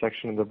large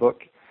section of the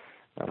book.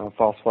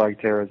 False flag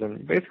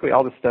terrorism, basically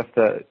all the stuff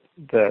that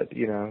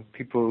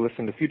people who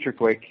listen to Future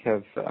Quake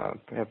have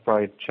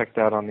probably checked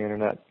out on the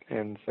internet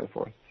and so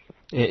forth.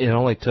 It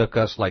only took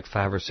us like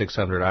 500 or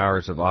 600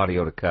 hours of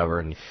audio to cover,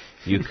 and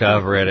you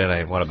cover it in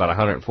about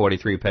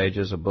 143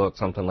 pages of book,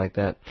 something like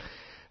that.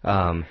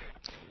 Of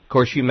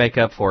course, you make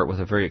up for it with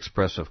a very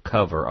expressive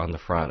cover on the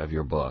front of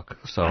your book,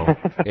 so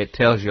it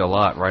tells you a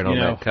lot right on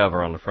that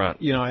cover on the front.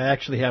 I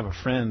actually have a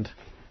friend,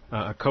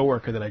 a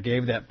coworker that I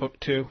gave that book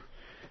to,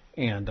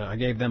 and I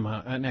gave them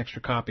an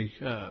extra copy.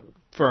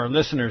 For our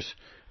listeners,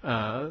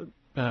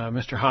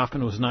 Mr.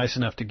 Hoffman was nice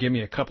enough to give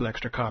me a couple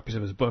extra copies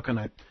of his book, and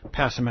I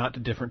pass them out to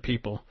different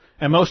people.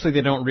 And mostly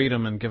they don't read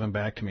them and give them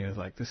back to me. I was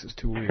like, this is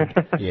too weird.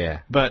 Yeah.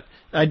 But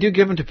I do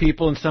give them to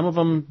people, and some of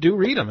them do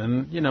read them,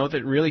 and,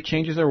 that really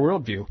changes their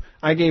worldview.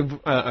 I gave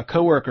a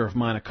coworker of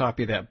mine a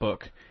copy of that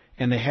book,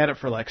 and they had it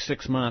for like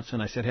 6 months,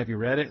 and I said, have you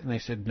read it? And they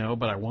said, no,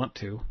 but I want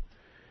to.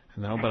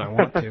 No, but I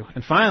want to.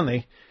 And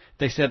finally,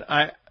 they said,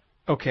 I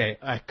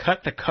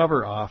cut the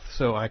cover off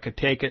so I could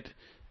take it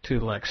to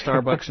like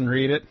Starbucks and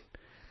read it,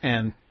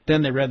 and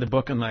then they read the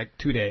book in like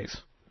 2 days.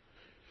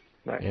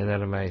 Nice. Isn't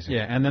that amazing?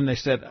 Yeah, and then they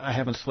said, I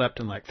haven't slept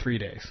in like 3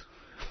 days.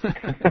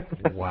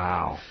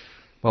 Wow.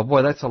 Well,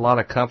 boy, that's a lot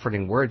of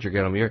comforting words you're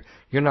getting them.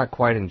 You're not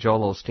quite in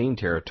Joel Osteen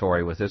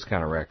territory with this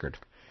kind of record.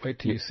 Wait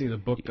till you see the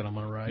book that I'm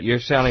going to write. You're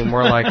sounding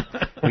more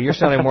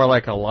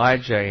like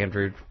Elijah,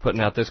 Andrew, putting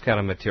out this kind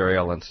of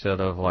material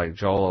instead of like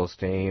Joel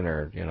Osteen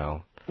or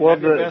Well,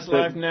 the best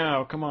life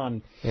now. Come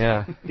on.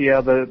 Yeah.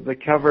 Yeah. The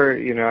cover.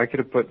 I could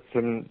have put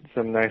some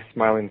nice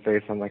smiling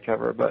face on the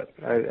cover, but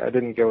I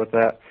didn't go with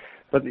that.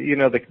 But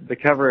the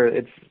cover.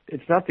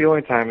 It's not the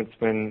only time it's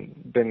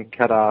been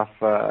cut off.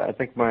 I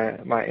think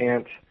my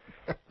aunt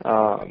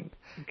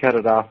cut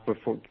it off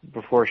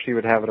before she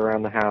would have it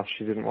around the house.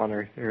 She didn't want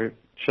her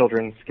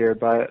children scared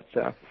by it.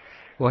 So.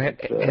 Well,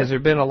 has there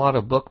been a lot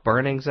of book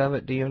burnings of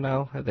it? Do you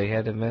know? Have they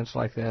had events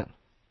like that?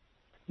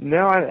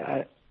 No,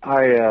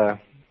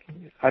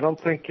 I don't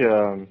think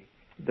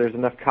there's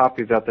enough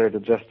copies out there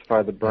to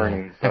justify the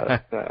burning,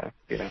 but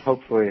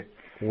hopefully.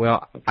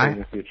 Well, in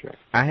the future.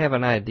 I have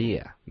an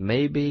idea.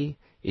 Maybe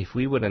if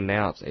we would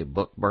announce a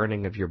book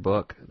burning of your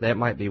book, that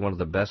might be one of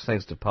the best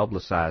things to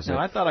publicize it. No,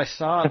 I thought I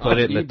saw it on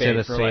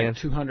eBay for like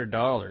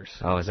 $200.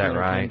 Oh, is that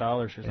right?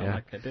 $210 or something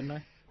like that, didn't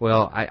I?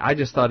 Well, I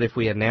just thought if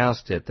we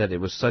announced it that it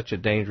was such a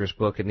dangerous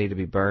book it needed to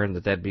be burned,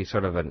 that'd be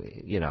sort of an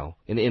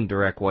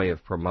indirect way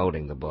of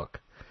promoting the book.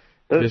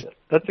 That's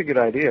a good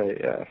idea,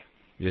 yeah.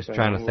 Just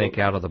trying to think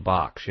out of the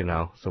box,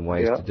 some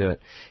ways to do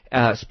it.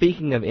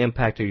 Speaking of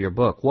impact of your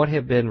book, what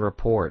have been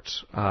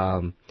reports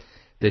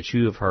that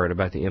you have heard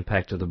about the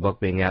impact of the book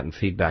being out and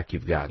feedback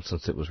you've gotten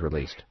since it was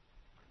released?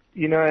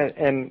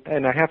 And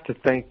I have to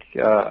thank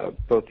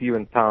both you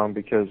and Tom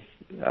because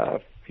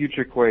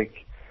Future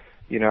Quake,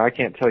 I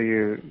can't tell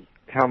you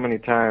how many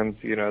times,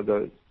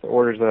 the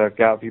orders that I've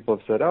got, people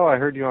have said, oh, I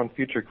heard you on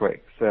Future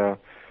Quake. So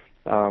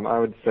I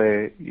would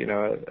say,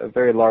 a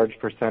very large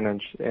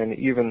percentage, and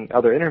even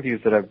other interviews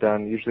that I've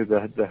done, usually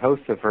the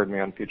hosts have heard me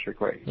on Future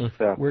Quake.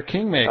 So, we're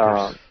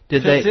kingmakers.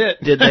 Did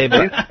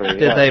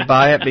they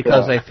buy it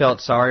because they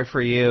felt sorry for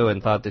you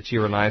and thought that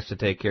you were nice to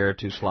take care of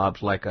two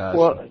slobs like us?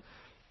 Well,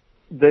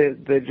 they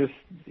just,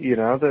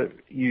 that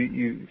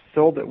you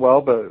sold it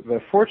well, but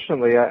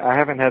fortunately I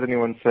haven't had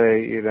anyone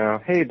say,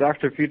 hey,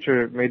 Dr.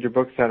 Future made your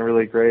book sound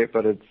really great,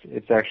 but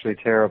it's actually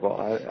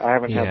terrible. I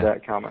haven't had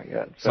that comment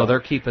yet. So they're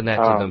keeping that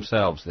to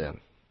themselves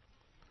then.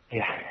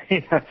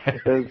 Yeah,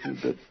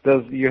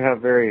 those you have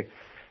very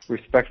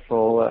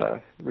respectful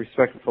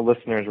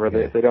listeners where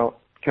they don't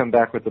come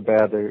back with the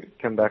bad, they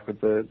come back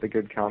with the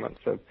good comments.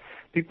 So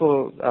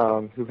people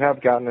who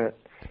have gotten it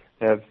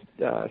have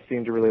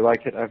seemed to really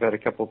like it. I've had a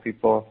couple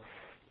people,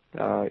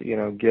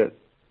 get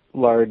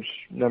large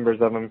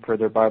numbers of them for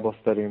their Bible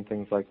study and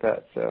things like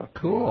that. So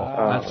cool,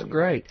 that's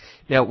great.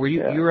 Now,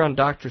 you were on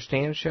Dr.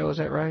 Stan's show? Is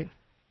that right?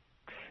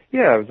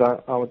 Yeah, I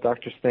was on with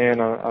Dr. Stan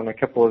on a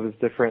couple of his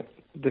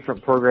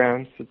different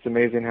programs. It's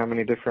amazing how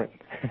many different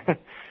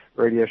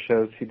radio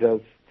shows he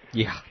does.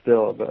 Yeah.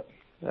 Still, but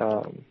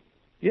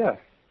yeah.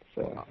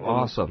 So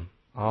awesome.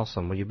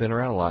 Well, you've been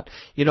around a lot.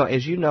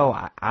 As you know,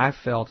 I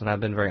felt, and I've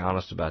been very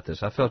honest about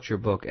this, I felt your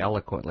book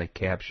eloquently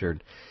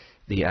captured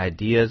the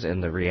ideas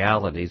and the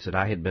realities that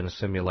I had been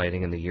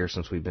assimilating in the years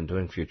since we've been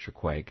doing Future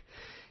Quake.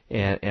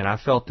 And I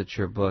felt that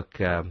your book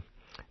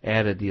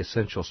added the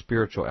essential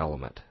spiritual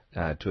element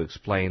to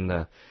explain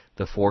the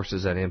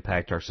forces that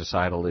impact our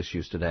societal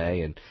issues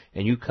today, and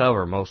you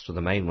cover most of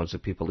the main ones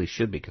that people at least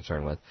should be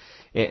concerned with.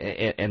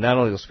 And not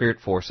only the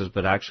spirit forces,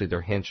 but actually their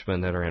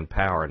henchmen that are in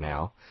power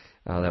now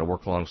that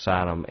work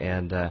alongside them.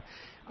 And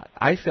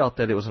I felt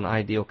that it was an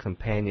ideal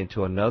companion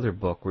to another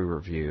book we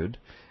reviewed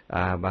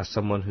by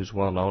someone who's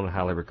well known and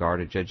highly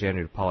regarded, Judge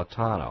Andrew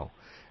Napolitano,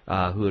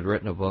 who had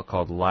written a book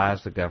called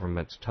Lies the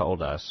Government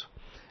Told Us,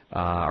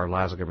 or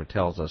Lies the Government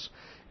Tells Us.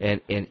 And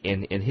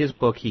in his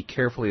book, he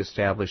carefully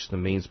established the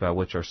means by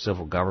which our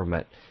civil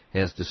government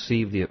has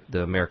deceived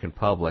the American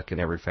public in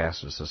every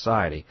facet of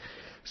society.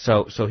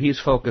 So he's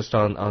focused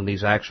on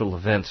these actual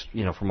events,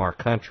 from our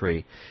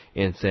country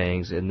and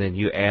things, and then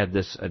you add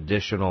this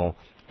additional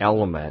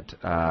element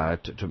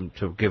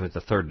to give it the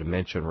third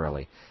dimension,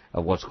 really,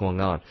 of what's going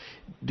on.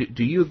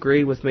 Do you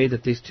agree with me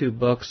that these two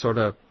books sort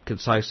of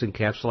concisely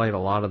encapsulate a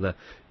lot of the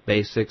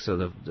basics of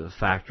the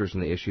factors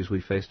and the issues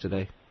we face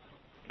today?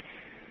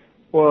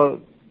 Well,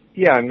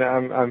 yeah,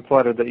 I'm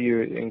flattered that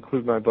you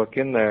include my book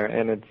in there,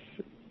 and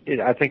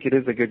I think it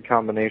is a good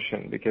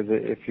combination, because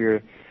if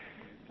you're,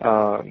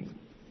 my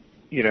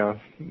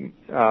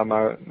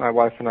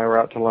wife and I were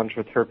out to lunch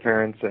with her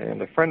parents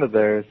and a friend of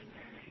theirs,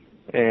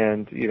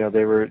 and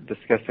they were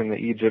discussing the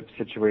Egypt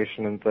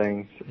situation and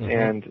things,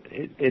 and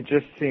it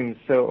just seems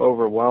so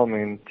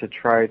overwhelming to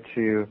try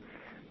to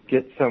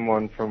get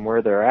someone from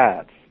where they're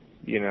at,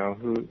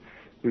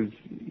 who's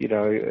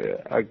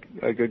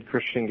a good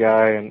Christian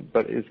guy,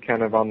 but is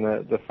kind of on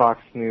the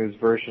Fox News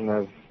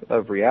version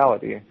of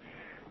reality,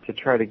 to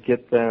try to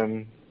get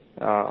them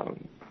to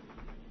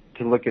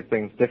look at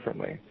things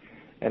differently.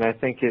 And I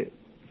think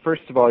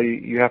first of all,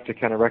 you have to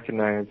kind of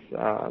recognize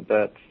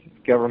that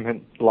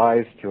government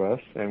lies to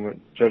us,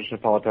 and Judge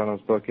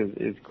Napolitano's book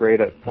is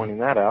great at pointing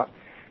that out,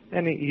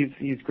 and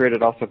he's great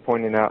at also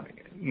pointing out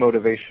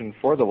motivation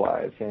for the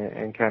lies,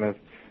 and kind of,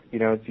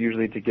 it's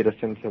usually to get us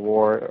into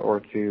war or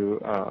to,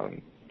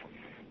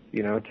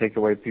 take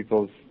away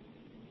to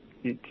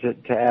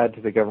add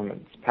to the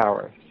government's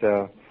power.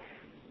 So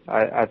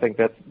I think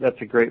that's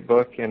a great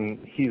book, and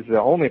he's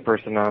the only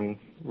person on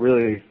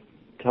really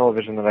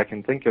television that I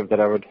can think of that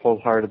I would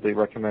wholeheartedly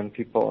recommend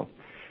people,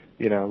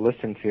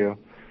 listen to.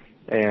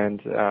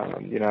 And,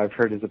 I've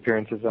heard his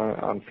appearances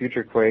on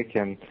Future Quake,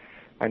 and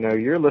I know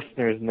your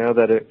listeners know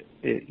that it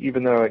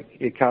even though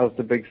it caused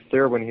a big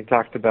stir when he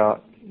talked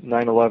about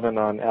 9/11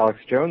 on Alex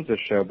Jones's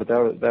show, but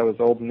that was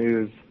old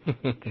news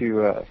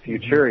to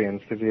Futurians,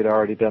 because he had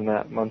already done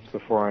that months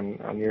before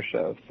on your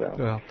show. So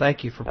well,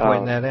 thank you for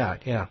pointing that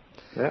out. Yeah.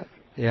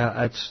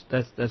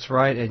 That's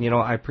right. And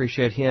I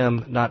appreciate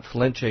him not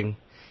flinching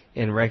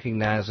in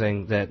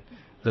recognizing that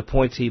the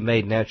points he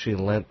made naturally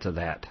lent to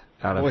that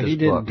out of his book. Well, he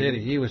didn't, did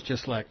he? He was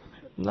just like,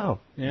 no.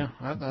 Yeah,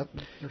 I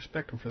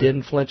respect him for that.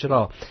 Didn't flinch at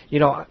all.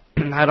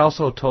 I'd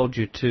also told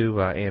you,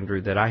 too, Andrew,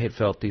 that I had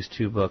felt these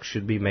two books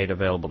should be made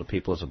available to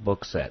people as a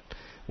book set,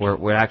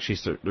 where actually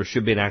there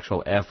should be an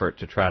actual effort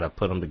to try to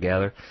put them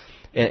together.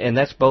 And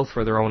that's both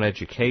for their own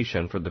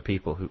education, for the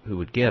people who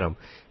would get them,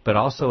 but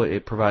also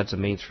it provides a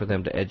means for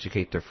them to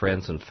educate their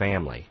friends and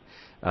family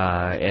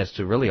as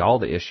to really all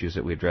the issues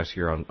that we address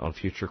here on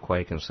Future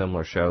Quake and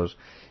similar shows,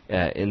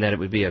 in that it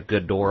would be a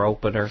good door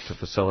opener to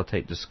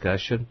facilitate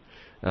discussion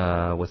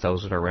with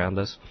those that are around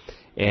us.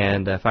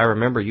 And if I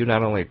remember, you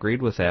not only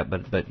agreed with that,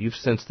 but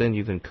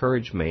you've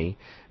encouraged me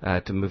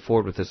to move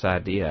forward with this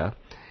idea,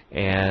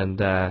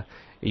 and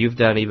you've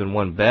done even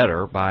one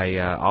better by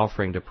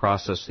offering to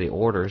process the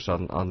orders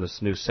on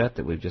this new set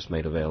that we've just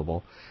made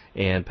available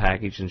and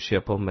package and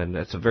ship them. And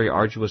it's a very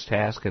arduous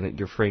task, and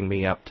you're freeing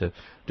me up to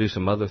do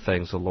some other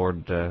things the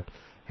Lord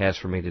has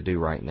for me to do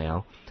right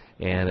now.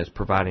 And it's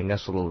providing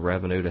us a little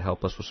revenue to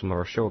help us with some of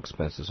our show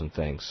expenses and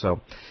things.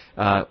 So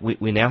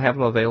we now have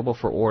them available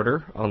for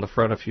order on the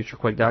front of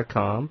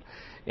FutureQuake.com,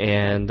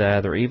 and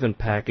they're even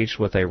packaged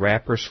with a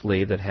wrapper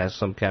sleeve that has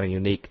some kind of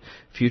unique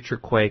Future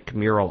Quake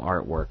mural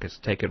artwork. It's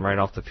taken right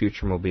off the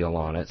Future Mobile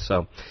on it.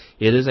 So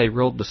it is a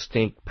real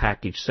distinct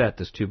package set,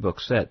 this two-book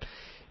set.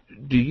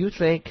 Do you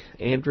think,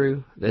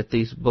 Andrew, that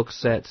these book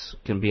sets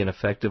can be an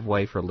effective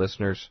way for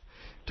listeners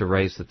to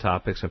raise the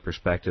topics and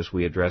perspectives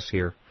we address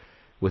here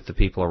with the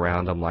people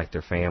around them, like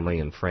their family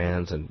and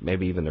friends and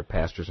maybe even their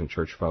pastors and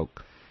church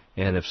folk?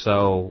 And if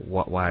so,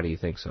 why do you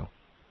think so?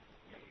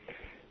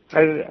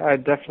 I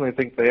definitely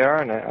think they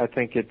are, and I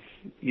think it's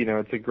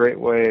it's a great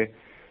way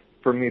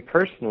for me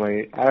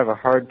personally. I have a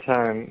hard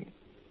time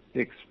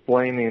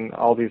explaining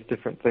all these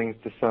different things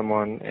to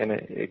someone, and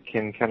it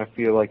can kind of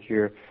feel like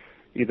you're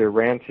either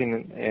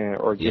ranting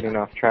or getting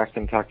off track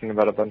and talking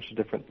about a bunch of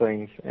different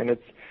things. And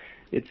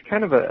it's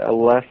kind of a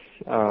less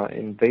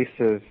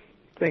invasive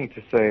thing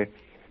to say,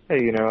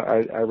 hey,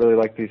 I really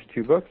like these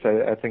two books.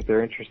 I think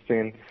they're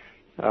interesting.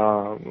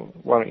 Why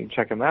don't you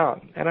check them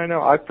out? And I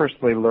know I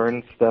personally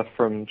learned stuff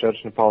from Judge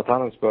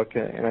Napolitano's book,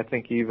 and I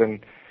think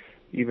even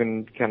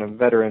kind of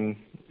veteran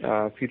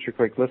Future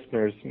Quake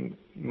listeners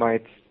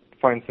might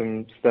find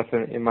some stuff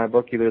in my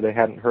book either they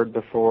hadn't heard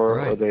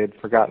before or they had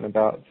forgotten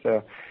about.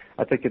 So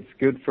I think it's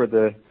good for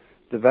the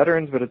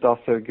veterans, but it's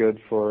also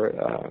good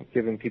for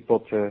giving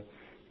people to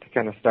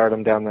kind of start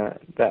them down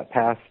that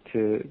path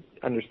to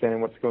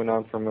understanding what's going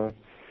on from a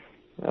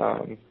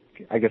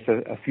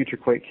Future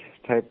Quake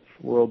type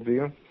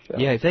worldview. So.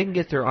 Yeah, if they can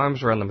get their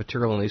arms around the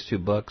material in these two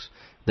books,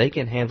 they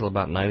can handle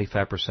about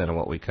 95% of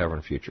what we cover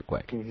in Future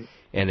Quake. Mm-hmm.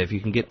 And if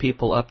you can get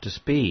people up to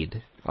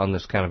speed on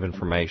this kind of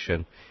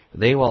information,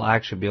 they will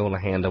actually be able to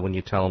handle when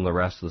you tell them the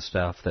rest of the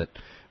stuff that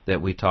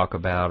we talk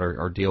about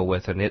or deal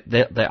with. And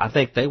I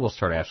think they will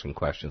start asking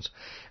questions.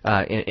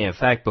 In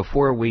fact,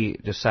 before we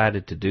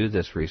decided to do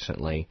this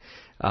recently,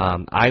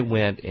 I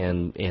went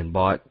and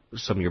bought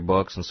some of your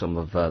books and some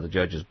of the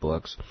judges'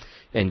 books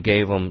and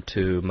gave them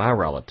to my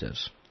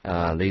relatives.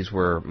 These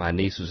were my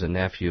nieces and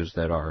nephews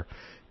that are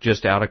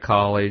just out of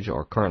college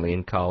or currently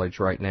in college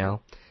right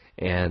now.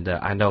 And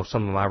I know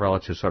some of my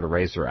relatives sort of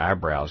raised their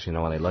eyebrows,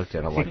 when they looked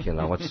at it, like,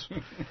 what's,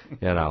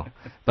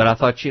 But I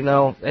thought,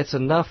 it's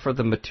enough for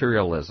the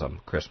materialism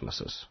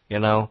Christmases.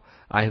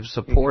 I have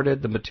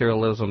supported the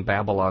materialism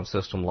Babylon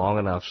system long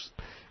enough,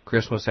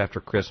 Christmas after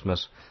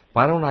Christmas.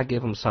 Why don't I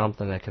give them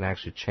something that can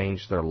actually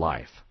change their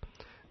life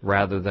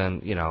rather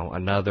than,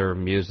 another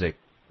music,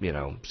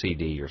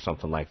 CD or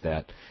something like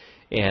that.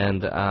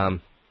 And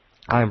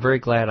I'm very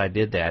glad I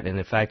did that, and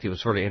in fact, it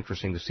was sort of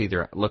interesting to see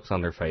their looks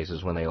on their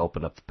faces when they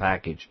opened up the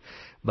package.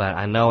 But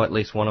I know at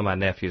least one of my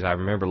nephews, I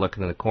remember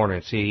looking in the corner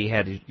and see he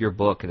had your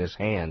book in his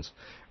hands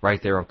right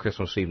there on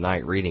Christmas Eve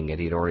night reading it.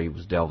 He already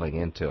was delving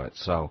into it.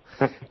 So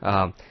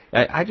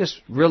I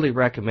just really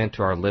recommend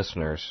to our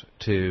listeners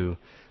to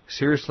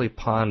seriously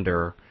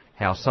ponder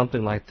how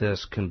something like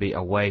this can be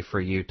a way for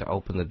you to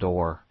open the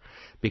door.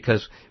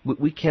 Because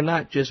we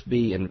cannot just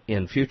be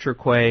in Future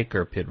Quake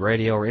or PID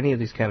Radio or any of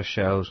these kind of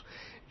shows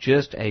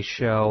just a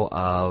show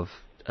of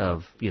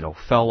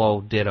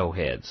fellow ditto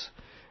heads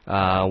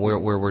where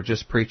we're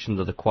just preaching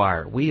to the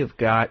choir. We have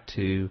got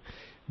to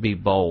be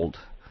bold.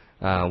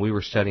 We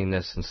were studying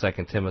this in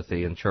 2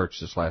 Timothy in church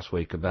this last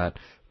week about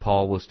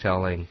Paul was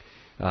telling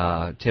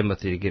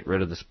Timothy to get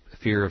rid of the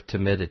fear of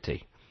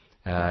timidity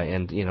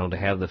and to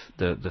have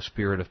the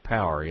spirit of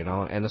power,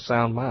 and a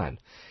sound mind.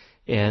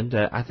 And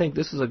I think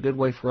this is a good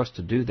way for us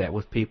to do that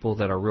with people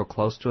that are real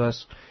close to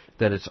us,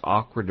 that it's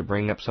awkward to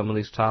bring up some of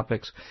these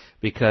topics,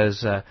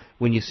 because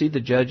when you see the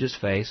judge's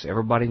face,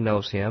 everybody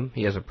knows him.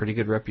 He has a pretty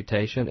good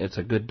reputation. It's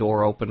a good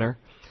door opener.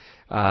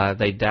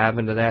 They dive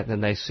into that, and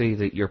then they see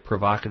that your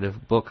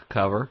provocative book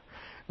cover.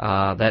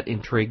 That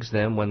intrigues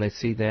them when they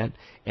see that.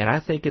 And I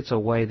think it's a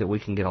way that we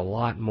can get a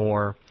lot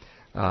more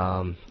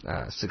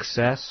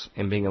success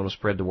in being able to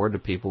spread the word to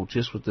people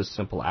just with this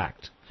simple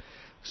act.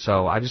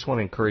 So I just want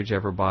to encourage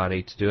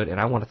everybody to do it, and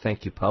I want to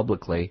thank you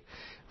publicly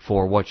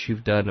for what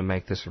you've done to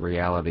make this a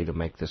reality, to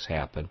make this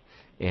happen.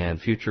 And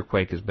Future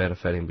Quake is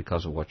benefiting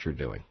because of what you're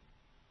doing.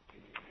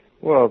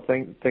 Well,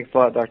 thanks a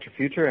lot, Dr.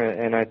 Future,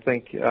 and I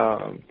think,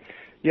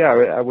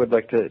 I would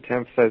like to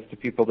emphasize to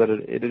people that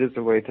it is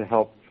a way to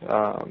help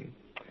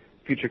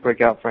Future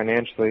Quake out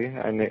financially.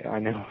 I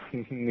know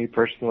me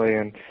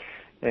personally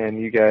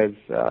and you guys,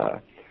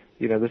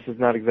 this is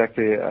not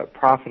exactly a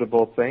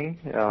profitable thing.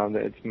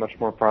 It's much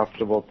more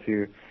profitable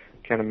to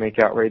kind of make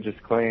outrageous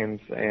claims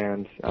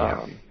and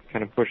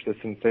kind of push the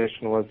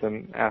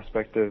sensationalism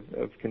aspect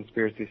of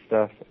conspiracy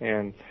stuff,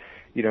 and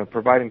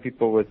providing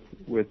people with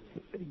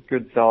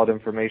good, solid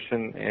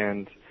information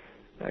and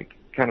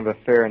kind of a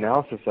fair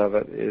analysis of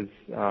it is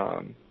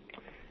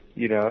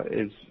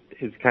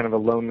kind of a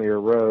lonelier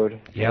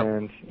road. Yep.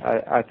 And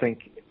I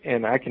think,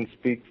 and I can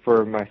speak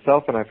for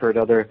myself, and I've heard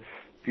other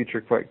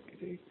Future Quake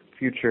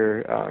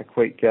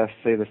guests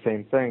say the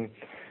same thing,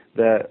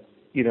 that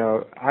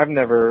I've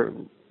never,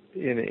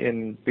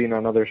 in being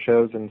on other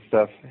shows and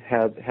stuff,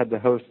 had the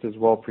host as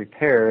well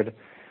prepared,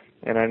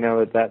 and I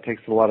know that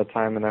takes a lot of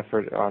time and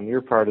effort on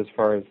your part as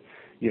far as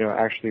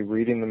actually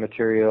reading the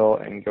material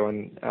and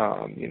going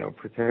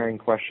preparing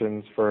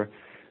questions for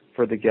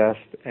the guest,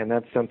 and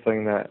that's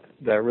something that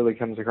really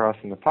comes across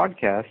in the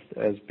podcast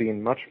as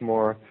being much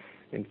more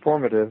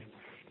informative,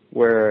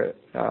 where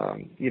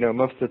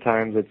most of the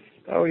times it's,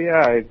 oh yeah,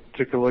 I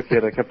took a look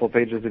at a couple of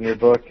pages in your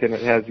book and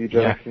it has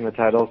eugenics in the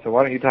title, so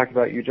why don't you talk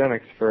about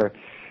eugenics for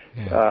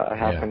a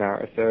half an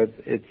hour? So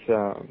it's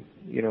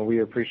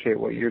we appreciate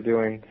what you're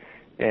doing,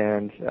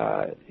 and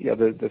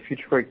the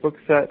Future Quake book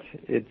set,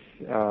 it's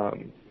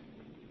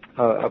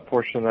a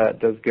portion of that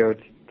does go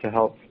to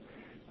help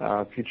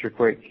Future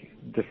Quake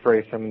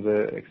defray some of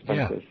the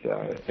expenses.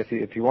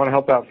 If you want to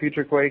help out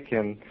Future Quake,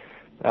 and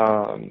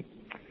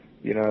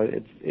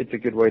it's a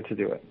good way to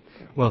do it.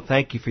 Well,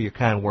 thank you for your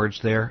kind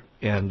words there.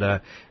 And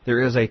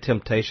there is a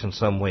temptation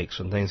some weeks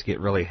when things get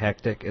really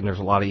hectic and there's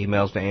a lot of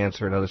emails to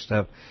answer and other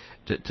stuff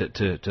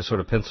to sort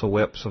of pencil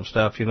whip some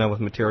stuff, with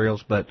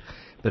materials. But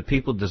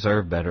people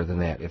deserve better than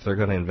that. If they're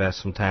going to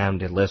invest some time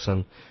to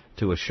listen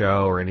to a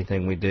show or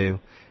anything we do,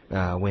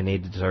 we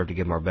deserve to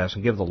give them our best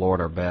and give the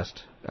Lord our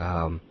best.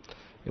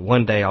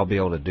 One day I'll be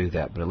able to do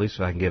that, but at least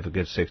if I can give a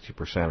good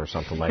 60% or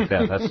something like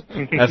that,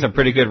 that's a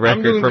pretty good record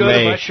I'm doing for good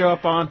me. If I show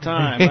up on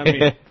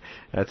time.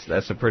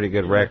 That's a pretty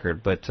good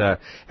record. But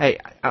hey,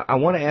 I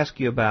want to ask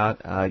you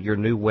about your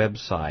new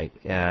website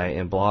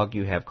and blog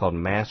you have called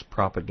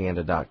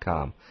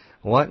masspropaganda.com.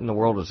 What in the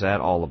world is that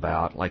all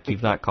about? Like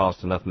you've not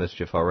caused enough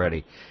mischief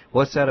already.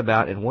 What's that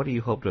about, and what do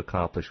you hope to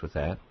accomplish with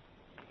that?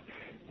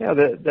 Yeah,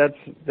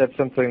 that's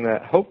something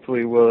that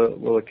hopefully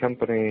will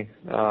accompany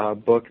a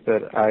book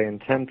that I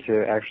intend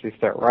to actually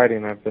start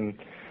writing. I've been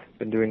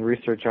doing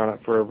research on it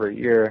for over a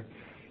year,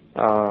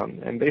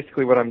 and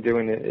basically what I'm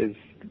doing is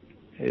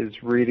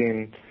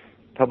reading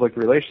public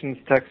relations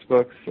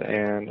textbooks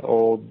and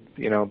old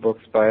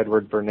books by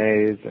Edward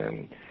Bernays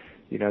and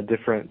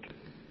different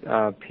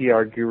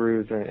PR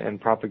gurus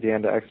and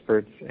propaganda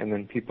experts, and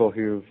then people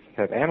who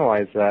have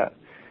analyzed that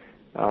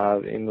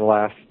in the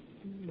last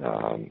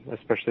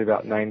especially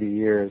about 90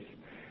 years.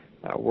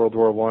 World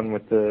War I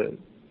with the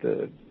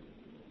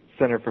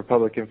Center for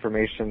Public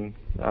Information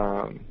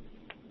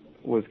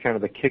was kind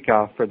of the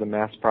kickoff for the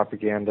mass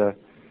propaganda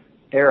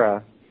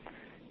era.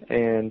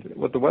 And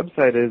what the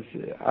website is,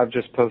 I've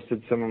just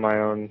posted some of my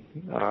own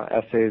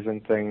essays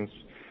and things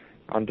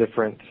on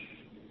different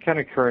kind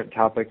of current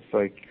topics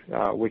like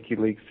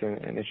WikiLeaks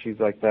and issues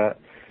like that,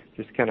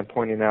 just kind of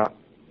pointing out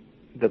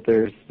that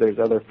there's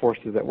other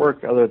forces at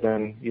work other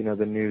than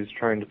the news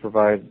trying to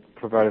provide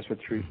us with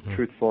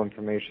truthful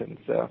information.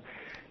 So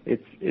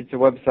it's a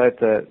website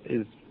that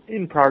is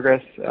in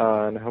progress,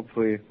 and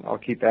hopefully I'll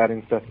keep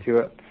adding stuff to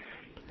it.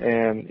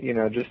 And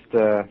just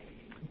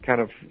kind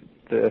of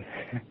to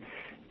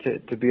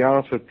be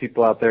honest with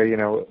people out there,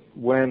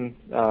 when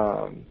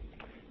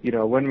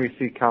we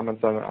see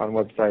comments on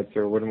websites,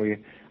 or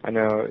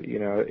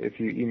if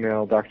you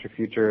email Dr.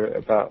 Future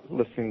about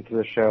listening to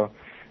the show,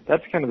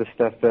 that's kind of the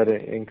stuff that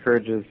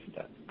encourages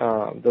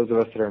those of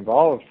us that are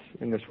involved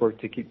in this work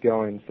to keep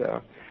going.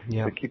 So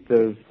to keep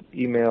those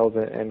emails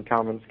and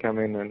comments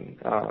coming, and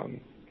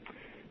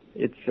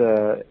it's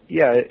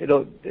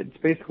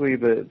basically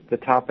the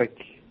topic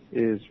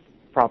is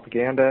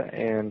propaganda,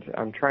 and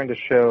I'm trying to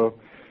show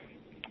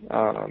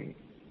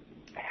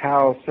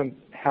how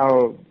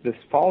this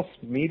false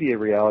media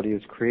reality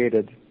is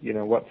created.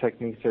 What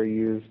techniques are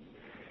used,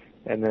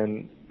 and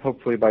then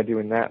hopefully by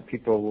doing that,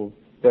 people will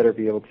better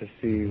be able to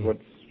see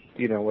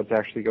what's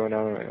actually going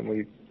on, and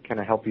we kind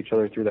of help each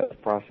other through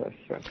that process.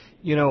 So.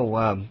 You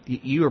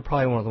are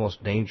probably one of the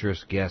most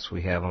dangerous guests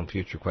we have on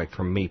Future Quake,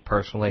 from me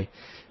personally,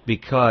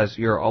 because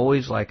you're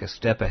always like a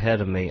step ahead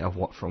of me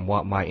from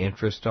what my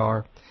interests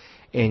are,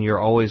 and you're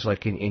always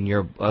like in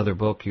your other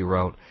book you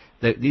wrote,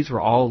 that these were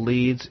all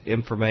leads,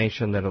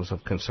 information that was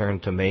of concern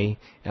to me,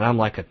 and I'm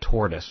like a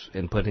tortoise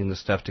in putting the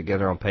stuff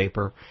together on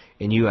paper,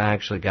 and you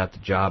actually got the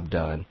job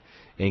done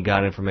and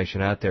got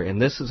information out there.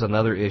 And this is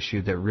another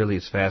issue that really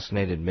has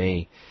fascinated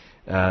me,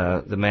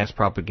 the mass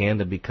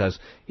propaganda, because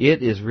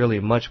it is really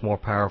much more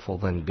powerful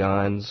than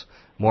guns,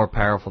 more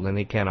powerful than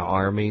any kind of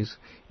armies,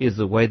 is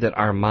the way that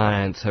our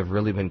minds have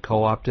really been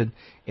co-opted,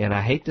 and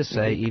I hate to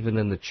say even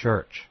in the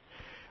church.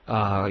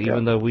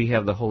 Even though we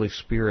have the Holy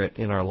Spirit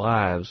in our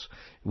lives,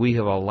 we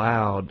have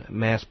allowed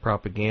mass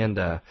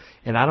propaganda.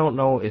 And I don't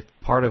know if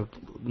part of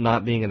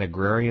not being an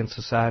agrarian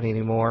society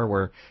anymore,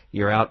 where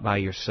you're out by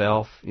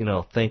yourself,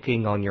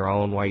 thinking on your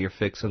own while you're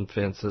fixing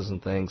fences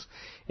and things,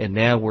 and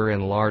now we're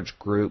in large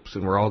groups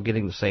and we're all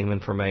getting the same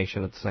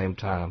information at the same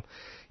time,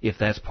 if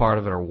that's part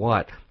of it or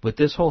what. But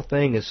this whole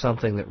thing is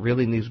something that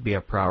really needs to be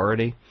a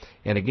priority.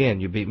 And again,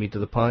 you beat me to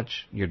the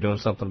punch. You're doing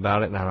something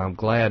about it, and I'm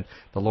glad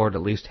the Lord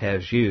at least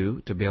has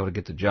you to be able to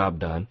get the job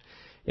done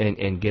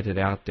and get it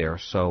out there.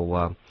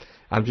 So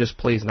I'm just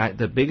pleased. And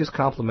the biggest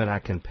compliment I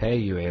can pay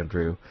you,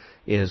 Andrew,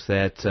 is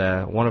that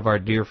one of our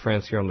dear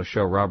friends here on the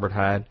show, Robert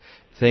Hyde,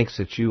 thinks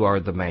that you are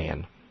the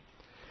man.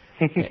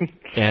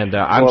 And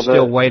I'm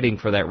still waiting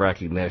for that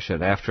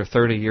recognition. After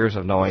 30 years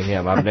of knowing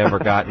him, I've never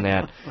gotten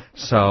that.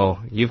 So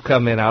you've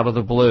come in out of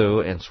the blue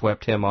and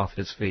swept him off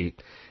his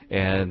feet.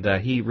 And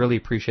he really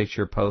appreciates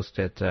your post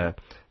at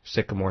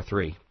Sycamore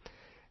 3.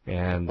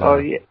 And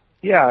I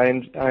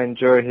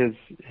enjoy his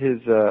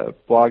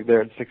blog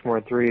there at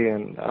Sycamore 3,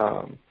 and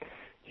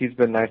he's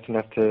been nice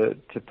enough to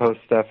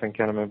post stuff and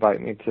kind of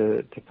invite me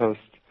to post,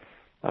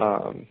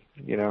 and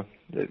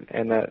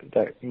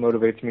that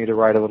motivates me to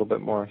write a little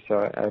bit more.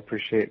 So I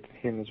appreciate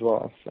him as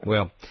well. So.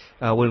 Well,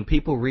 when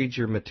people read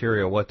your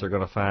material, what they're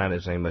going to find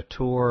is a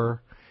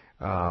mature,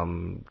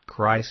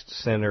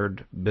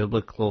 Christ-centered,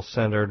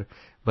 biblical-centered,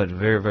 but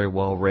very, very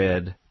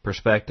well-read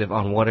perspective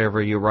on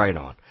whatever you write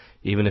on,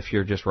 even if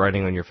you're just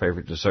writing on your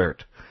favorite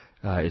dessert.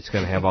 It's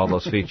going to have all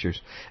those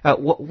features.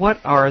 What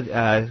are,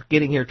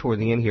 getting here toward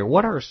the end here,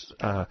 what are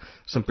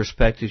some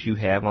perspectives you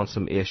have on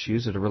some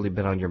issues that have really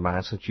been on your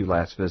mind since you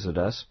last visited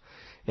us,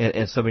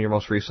 and some of your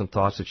most recent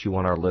thoughts that you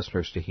want our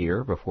listeners to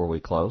hear before we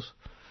close?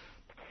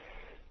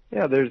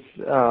 Yeah, there's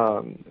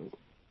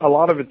a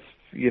lot of it's,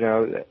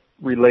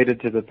 related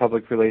to the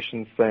public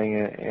relations thing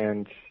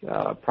and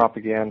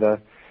propaganda,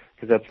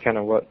 because that's kind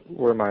of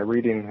where my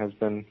reading has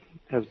been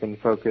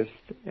focused.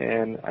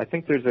 And I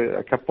think there's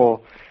a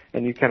couple,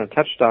 and you kind of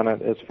touched on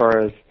it as far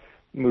as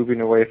moving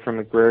away from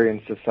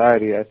agrarian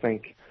society. I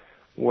think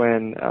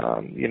when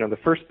the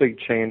first big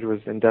change was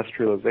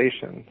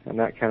industrialization, and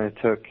that kind of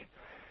took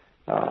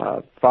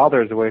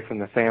fathers away from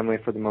the family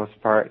for the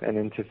most part and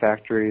into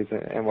factories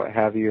and what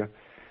have you.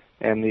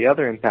 And the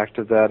other impact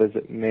of that is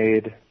it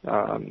made,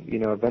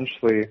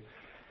 eventually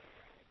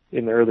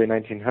in the early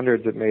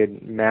 1900s, it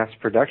made mass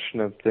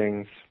production of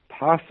things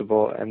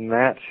possible, and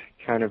that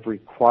kind of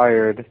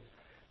required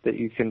that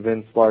you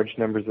convince large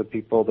numbers of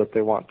people that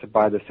they want to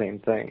buy the same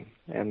thing.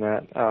 And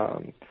that,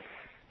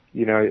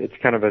 it's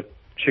kind of a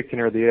chicken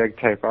or the egg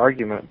type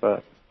argument,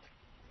 but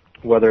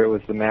whether it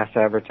was the mass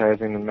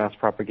advertising and mass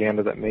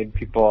propaganda that made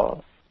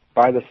people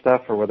buy the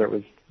stuff, or whether it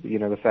was,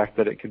 the fact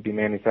that it could be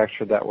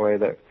manufactured that way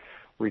that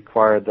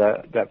required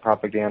that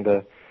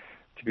propaganda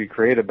to be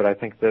created. But I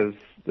think those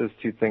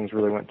two things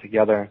really went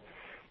together.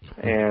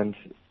 And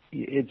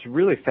it's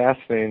really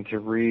fascinating to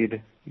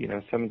read,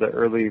 some of the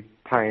early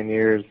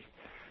pioneers,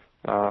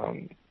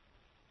 and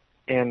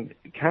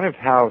kind of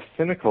how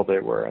cynical they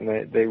were.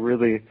 And they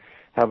really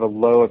have a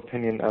low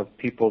opinion of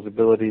people's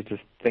ability to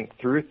think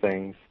through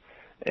things,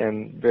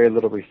 and very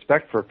little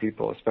respect for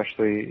people,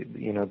 especially,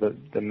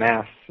 the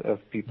mass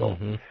of people.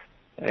 Mm-hmm.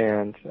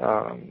 And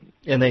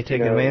they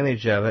take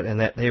advantage of it, and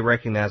that they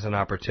recognize an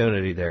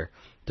opportunity there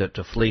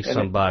to fleece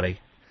somebody.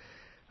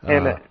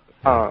 It's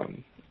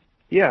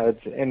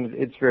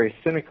very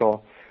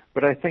cynical.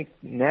 But I think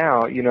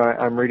now,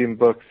 I'm reading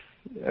books,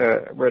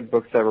 read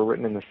books that were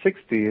written in the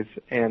 60s,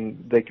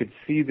 and they could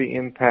see the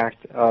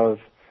impact of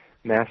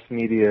mass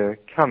media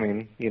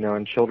coming,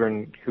 and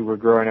children who were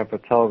growing up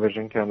with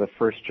television, kind of the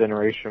first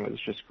generation was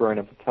just growing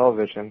up with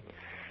television.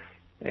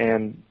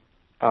 And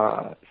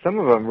some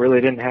of them really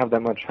didn't have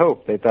that much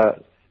hope. They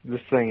thought,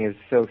 this thing is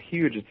so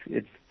huge,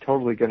 it's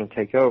totally going to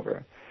take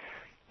over.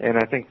 And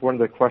I think one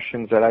of the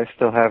questions that I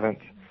still haven't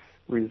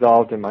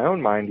resolved in my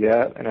own mind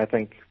yet, and I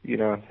think,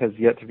 has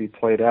yet to be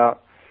played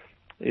out,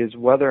 is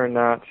whether or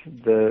not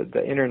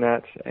the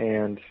internet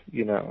and,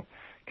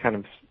 kind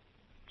of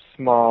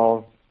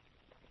small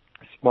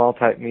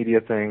type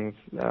media things,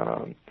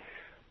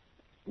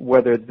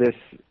 whether this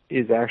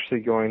is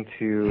actually going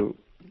to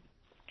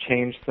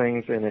change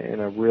things in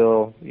a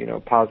real,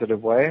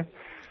 positive way,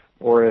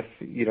 or if,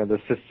 the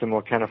system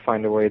will kind of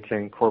find a way to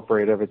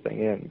incorporate everything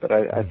in. But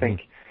I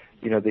think,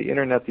 the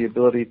internet, the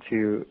ability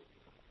to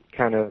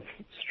kind of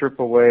strip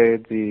away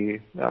the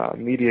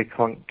media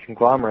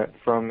conglomerate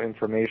from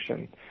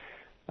information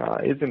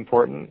is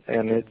important.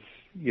 And it's,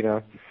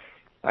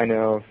 I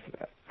know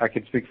I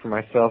could speak for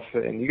myself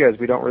and you guys,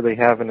 we don't really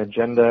have an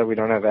agenda. We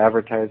don't have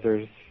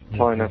advertisers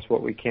telling us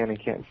what we can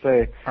and can't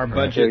say. Our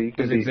budget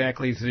is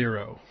exactly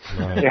zero.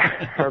 Right.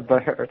 Yeah, our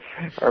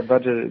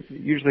budget is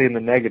usually in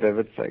the negative.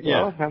 It's like,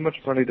 well, how much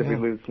money did we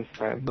lose this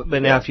time?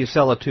 But now if you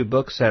sell a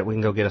 2-book set, we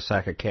can go get a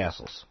sack of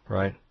castles,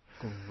 right?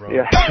 Gross.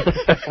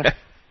 Yeah.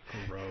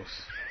 Gross.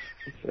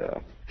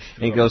 So.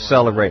 And go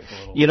celebrate.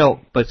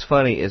 But it's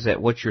funny is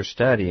that what you're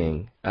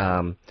studying,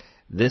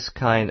 this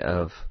kind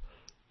of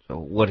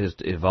what has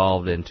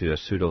evolved into a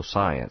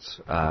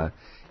pseudoscience,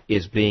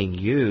 is being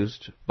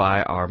used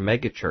by our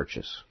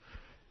megachurches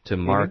to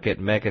market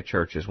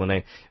megachurches.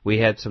 When we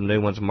had some new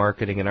ones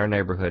marketing in our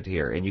neighborhood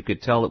here, and you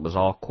could tell it was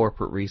all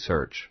corporate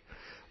research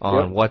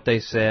on what they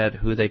said,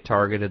 who they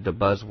targeted, the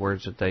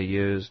buzzwords that they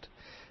used,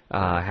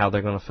 how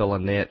they're going to fill a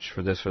niche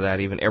for this or that,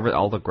 even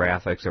all the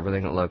graphics,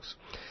 everything that looks.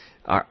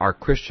 Our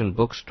Christian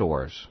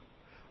bookstores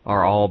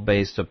are all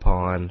based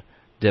upon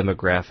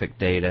demographic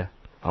data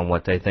on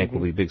what they think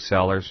will be big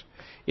sellers.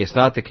 It's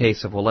not the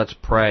case of, well, let's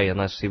pray and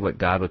let's see what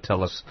God would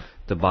tell us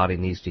the body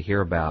needs to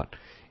hear about.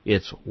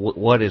 It's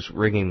what is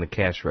ringing the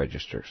cash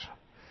registers.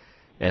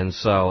 And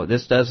so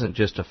this doesn't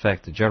just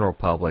affect the general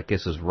public.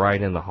 This is right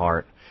in the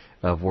heart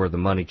of where the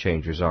money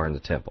changers are in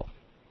the temple.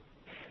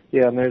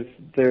 Yeah, and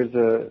there's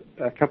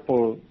a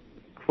couple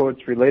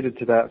quotes related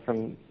to that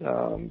from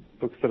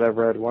books that I've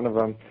read. One of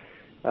them,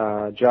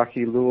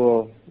 Jockey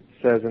Lewell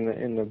says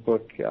in the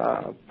book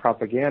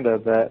Propaganda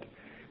that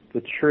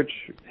the church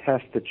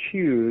has to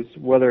choose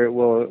whether it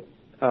will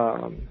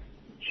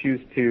choose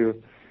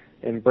to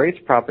embrace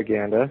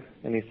propaganda,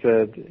 and he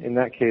said in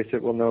that case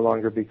it will no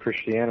longer be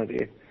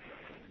Christianity,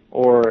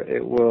 or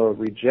it will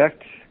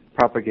reject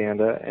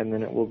propaganda and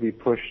then it will be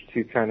pushed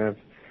to kind of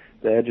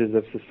the edges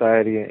of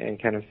society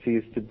and kind of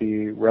cease to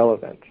be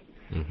relevant.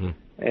 Mm-hmm.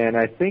 And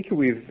I think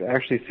we've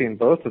actually seen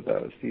both of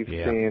those. You've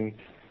seen,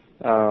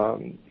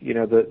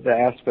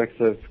 the aspects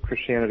of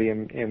Christianity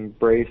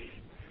embrace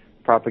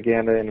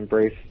propaganda and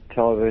embrace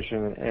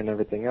television and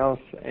everything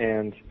else.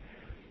 And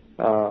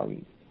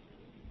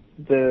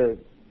the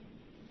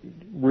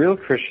real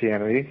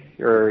Christianity,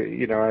 or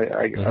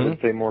I would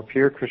say more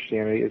pure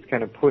Christianity, is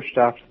kind of pushed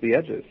off to the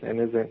edges and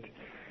isn't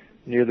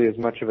nearly as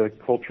much of a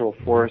cultural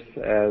force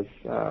as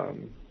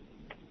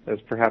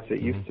perhaps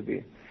it used to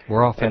be.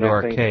 We're off into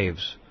our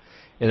caves.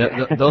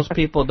 And those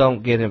people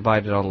don't get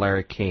invited on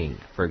Larry King,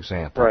 for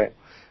example. Right.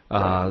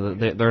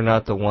 They're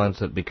not the ones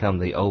that become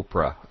the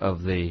Oprah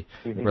of the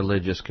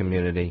religious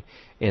community.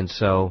 And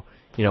so,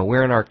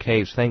 we're in our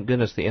caves. Thank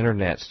goodness the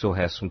Internet still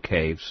has some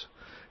caves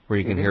where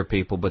you can hear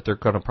people, but they're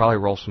going to probably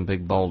roll some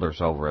big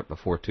boulders over it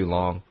before too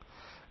long.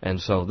 And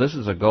so this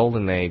is a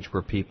golden age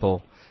where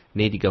people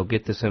need to go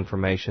get this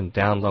information,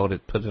 download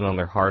it, put it on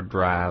their hard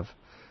drive,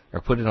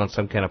 or put it on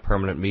some kind of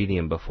permanent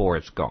medium before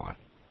it's gone.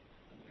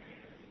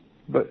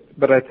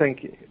 But I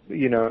think,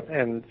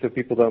 and so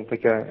people don't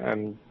think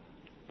I'm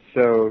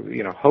so,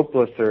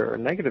 hopeless or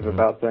negative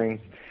about things.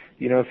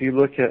 If you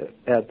look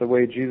at the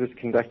way Jesus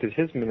conducted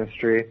his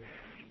ministry,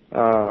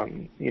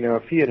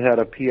 if he had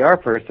a PR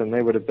person,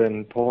 they would have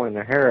been pulling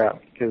their hair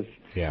out because,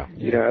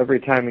 every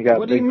time he got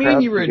What do you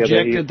mean you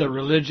rejected the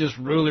religious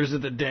rulers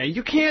of the day?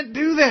 You can't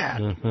do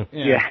that.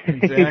 Yeah,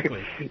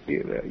 exactly.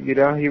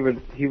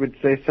 He would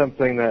say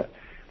something that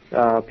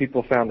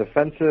people found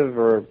offensive,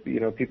 or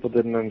people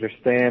didn't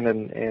understand,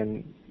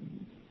 and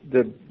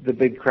the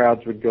big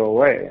crowds would go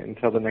away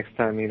until the next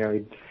time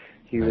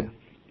he would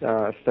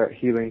start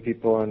healing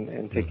people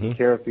and taking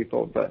care of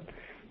people. But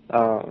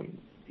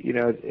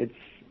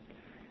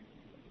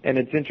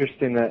it's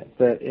interesting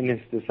that in his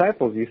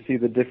disciples you see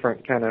the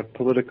different kind of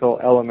political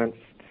elements.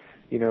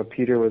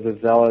 Peter was a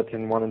zealot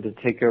and wanted to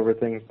take over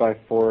things by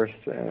force,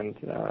 and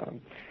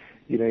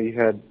you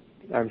had,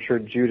 I'm sure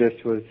Judas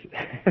was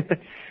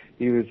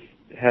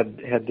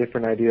had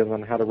different ideas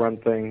on how to run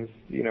things,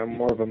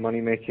 more of a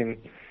money-making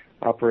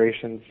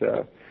operation.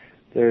 So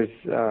there's,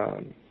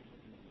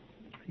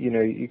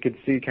 you could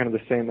see kind of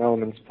the same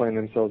elements playing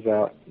themselves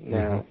out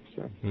now.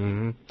 So.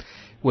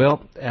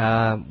 Well,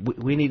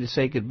 we need to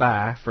say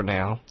goodbye for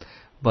now,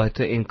 but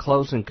in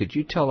closing, could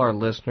you tell our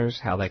listeners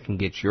how they can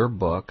get your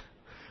book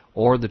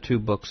or the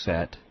 2-book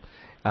set,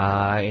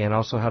 and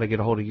also how to get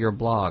a hold of your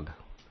blog?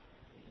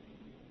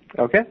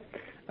 Okay.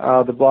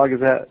 The blog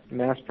is at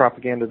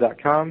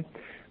masspropaganda.com,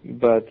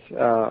 but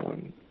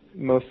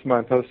most of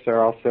my posts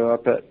are also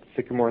up at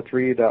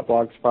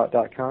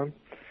sycamore3.blogspot.com,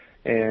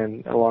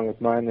 and along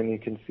with mine, then you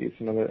can see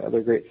some of the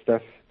other great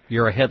stuff.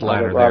 You're a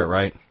headliner there,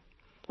 right?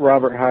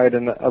 Robert Hyde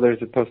and the others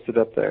have posted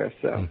up there.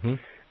 So,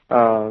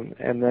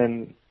 and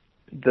then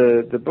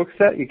the book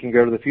set, you can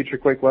go to the Future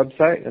Quake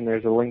website, and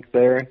there's a link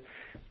there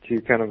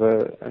to kind of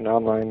an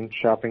online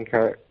shopping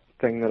cart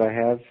thing that I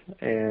have,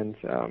 and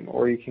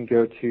or you can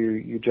go to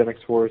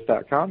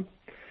eugenicswars.com.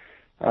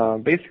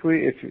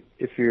 Basically,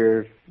 if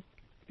you're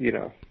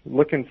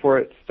looking for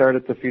it, start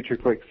at the Future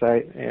Quake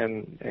site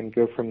and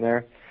go from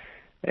there.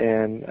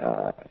 And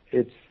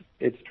it's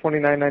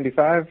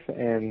 $29.95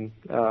 and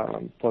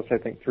plus I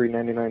think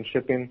 $3.99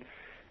 shipping.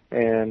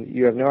 And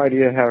you have no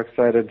idea how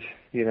excited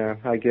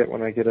I get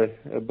when I get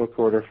a book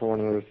order for one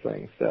of those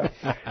things. So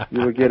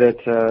you'll get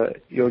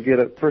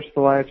it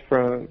personalized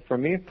from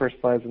me,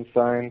 personalized and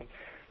signed.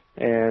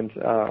 And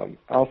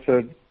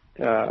also,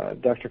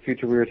 Dr.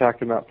 Future, we were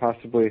talking about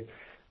possibly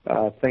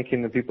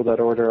thanking the people that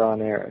order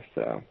on air.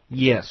 So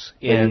yes,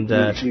 and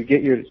you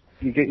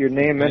get your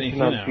name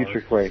mentioned on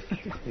Future Quake.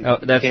 Oh,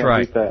 that's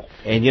right. That.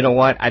 And you know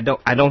what? I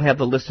don't have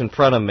the list in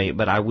front of me,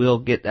 but I will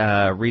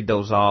read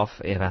those off,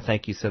 and I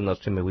think you send those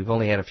to me. We've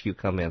only had a few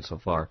come in so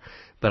far,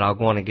 but I'll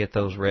go on and get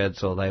those read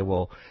so they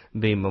will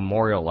be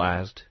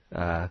memorialized.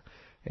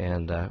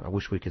 And I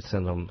wish we could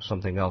send them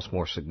something else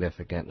more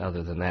significant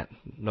other than that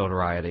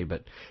notoriety,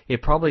 but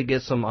it probably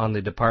gets them on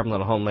the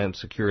Department of Homeland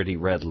Security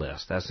red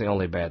list. That's the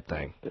only bad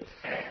thing.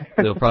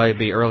 They'll probably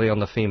be early on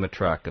the FEMA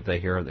truck if they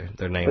hear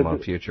their name on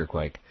Future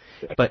Quake.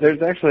 But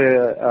there's actually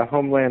a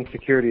Homeland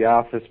Security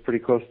office pretty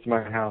close to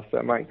my house.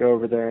 I might go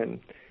over there and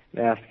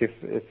ask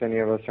if any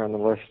of us are on the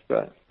list.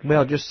 But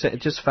well,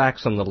 just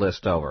fax them the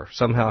list over.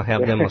 Somehow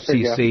have them a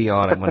CC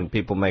on it when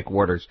people make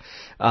orders.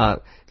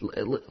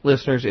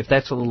 Listeners, if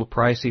that's a little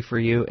pricey for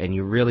you and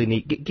you really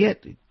need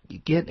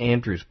get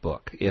Andrew's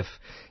book. If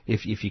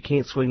you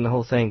can't swing the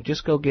whole thing,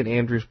 just go get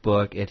Andrew's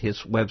book at his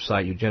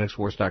website,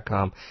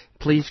 eugenicswars.com.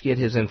 Please get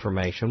his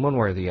information one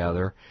way or the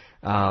other.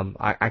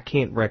 I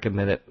can't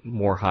recommend it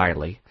more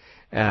highly.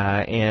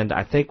 And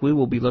I think we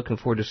will be looking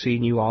forward to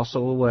seeing you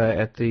also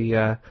at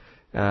the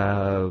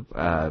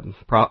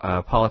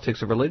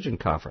Politics of Religion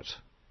conference.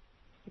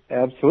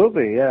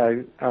 Absolutely,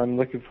 yeah. I'm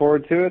looking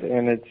forward to it,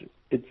 and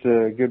it's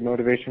a good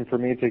motivation for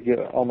me to get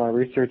all my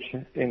research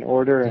in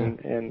order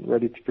and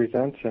ready to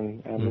present,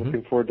 and I'm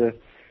looking forward to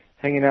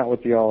hanging out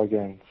with you all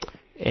again.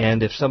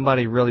 And if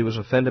somebody really was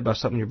offended by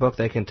something in your book,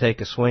 they can take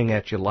a swing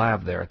at you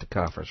live there at the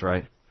conference,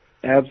 right?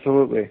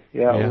 Absolutely,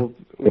 yeah.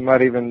 We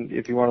might even,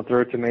 if you want to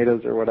throw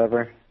tomatoes or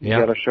whatever, you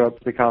got to show up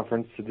to the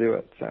conference to do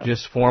it. So.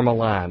 Just form a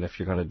line if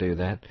you're going to do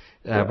that.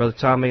 Brother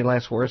Tom, any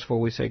last words before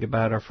we say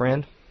goodbye to our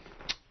friend?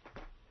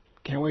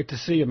 Can't wait to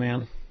see you,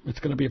 man. It's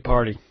going to be a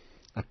party.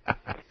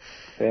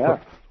 Yeah.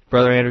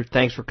 Brother Andrew,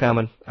 thanks for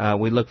coming.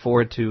 We look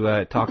forward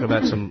to talking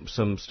about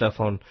some stuff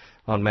on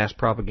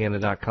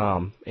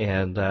masspropaganda.com,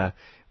 and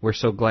we're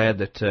so glad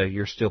that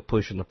you're still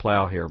pushing the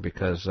plow here,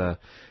 because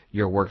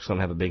your work's going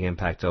to have a big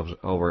impact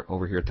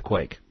over here at the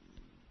Quake.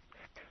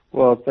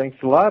 Well, thanks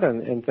a lot,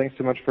 and thanks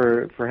so much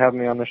for having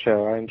me on the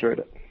show. I enjoyed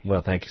it.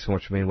 Well, thank you so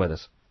much for being with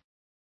us.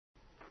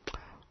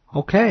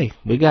 Okay,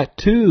 we got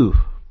 2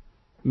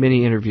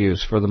 mini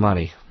interviews for the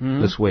money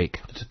this week.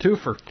 It's a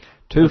twofer.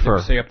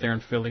 Twofer. Say up there in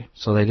Philly.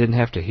 So they didn't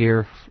have to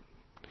hear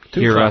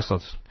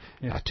us.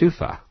 Yeah. Twofer.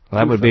 Well,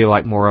 that would be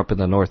like more up in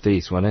the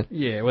Northeast, wouldn't it?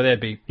 Yeah, well,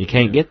 that'd be... You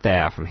can't get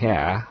that from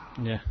here.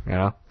 Yeah. You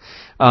know?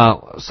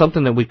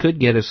 Something that we could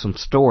get is some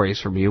stories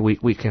from you.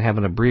 We can have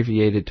an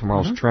abbreviated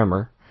tomorrow's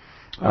Tremor.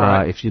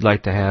 Right. If you'd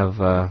like to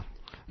have...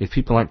 if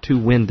people aren't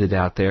too winded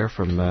out there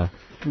from...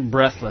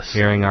 breathless.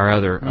 Hearing our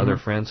other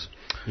friends.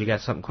 You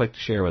got something quick to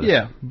share with us?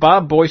 Yeah.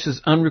 Bob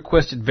Boyce's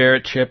unrequested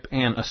Vera chip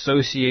and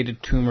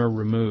associated tumor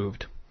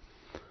removed.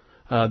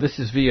 This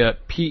is via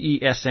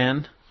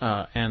PESN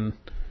and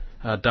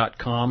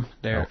 .com.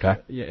 There. Okay.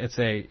 Yeah, it's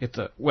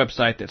a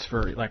website that's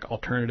for like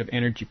alternative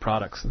energy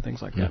products and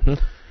things like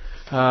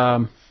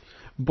that.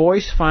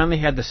 Boyce finally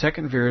had the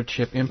second Vera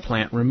chip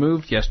implant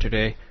removed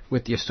yesterday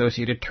with the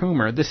associated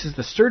tumor. This time,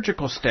 the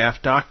surgical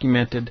staff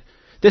documented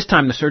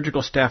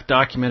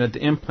the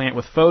implant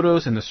with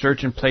photos, and the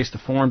surgeon placed the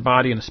foreign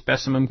body in a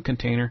specimen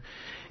container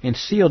and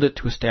sealed it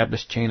to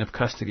establish chain of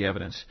custody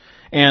evidence.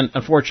 And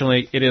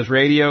unfortunately, it is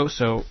radio,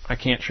 so I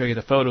can't show you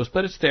the photos,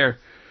 but it's there.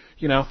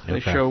 You know, they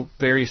show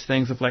various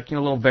things of like, you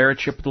know, a little Vera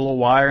chip with a little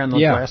wire and the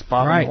glass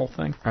bottom and the whole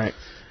thing. Right.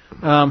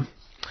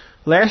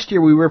 Last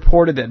year, we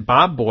reported that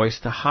Bob Boyce,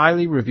 the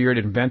highly revered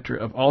inventor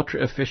of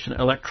ultra-efficient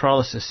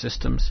electrolysis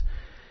systems,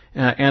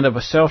 and of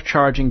a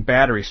self-charging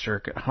battery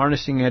circuit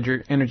harnessing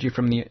energy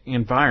from the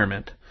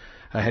environment,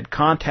 had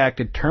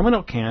contacted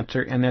terminal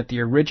cancer, and that the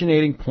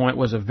originating point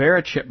was a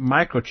VeraChip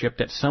microchip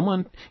that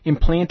someone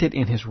implanted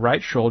in his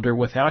right shoulder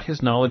without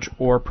his knowledge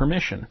or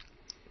permission.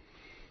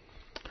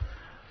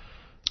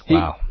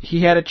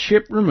 He had a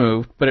chip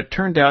removed, but it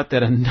turned out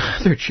that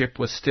another chip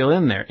was still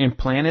in there,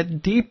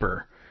 implanted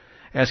deeper,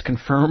 as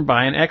confirmed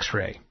by an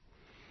X-ray.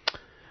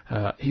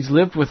 He's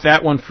lived with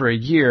that one for a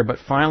year, but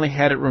finally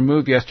had it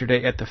removed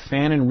yesterday at the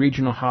Fannin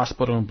Regional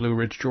Hospital in Blue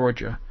Ridge,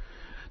 Georgia.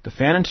 The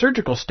Fannin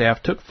surgical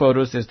staff took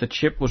photos as the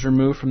chip was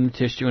removed from the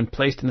tissue and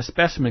placed in a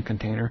specimen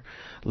container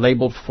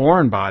labeled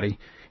foreign body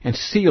and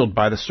sealed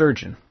by the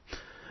surgeon.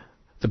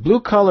 The blue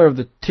color of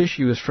the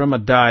tissue is from a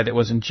dye that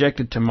was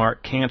injected to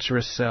mark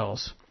cancerous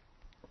cells.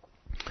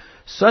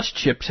 Such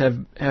chips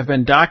have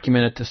been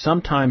documented to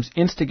sometimes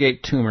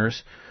instigate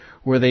tumors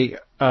where they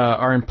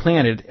are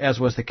implanted, as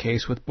was the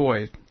case with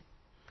Boyce.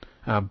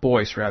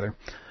 Boyce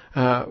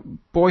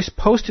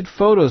posted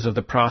photos of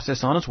the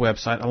process on his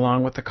website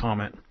along with the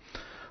comment,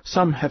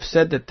 "Some have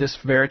said that this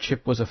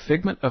VeraChip was a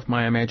figment of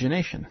my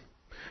imagination."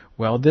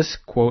 Well, this,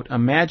 quote,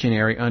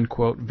 imaginary,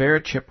 unquote,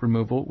 VeraChip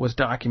removal was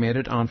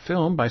documented on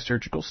film by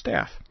surgical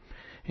staff.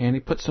 And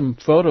he put some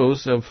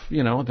photos of,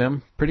 you know,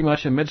 them pretty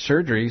much in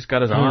mid-surgery. He's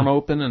got his arm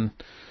open and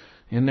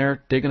in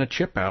there digging a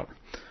chip out.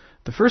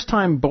 The first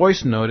time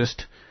Boyce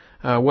noticed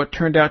what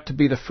turned out to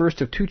be the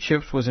first of 2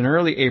 chips was in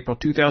early April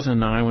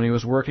 2009 when he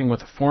was working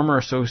with a former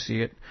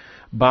associate,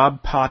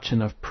 Bob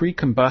Potchin of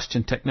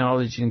Pre-Combustion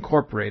Technology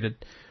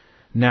Incorporated,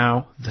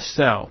 now The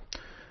Cell,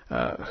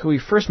 who he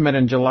first met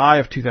in July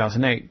of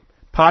 2008.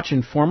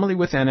 Potchin, formerly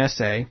with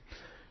NSA,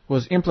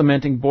 was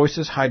implementing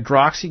Boyce's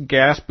hydroxy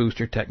gas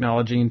booster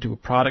technology into a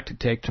product to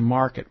take to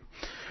market.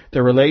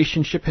 Their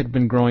relationship had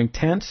been growing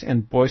tense,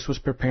 and Boyce was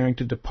preparing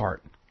to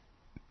depart.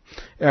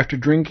 After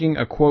drinking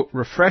a, quote,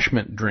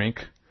 refreshment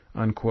drink,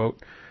 unquote,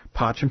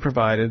 Potchin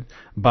provided,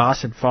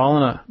 Boyce had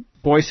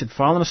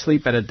fallen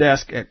asleep at a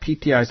desk at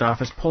PTI's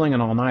office pulling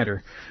an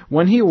all-nighter.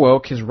 When he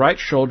awoke, his right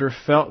shoulder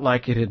felt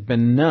like it had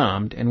been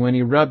numbed, and when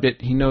he rubbed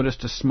it, he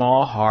noticed a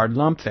small, hard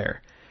lump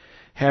there.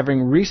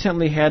 Having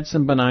recently had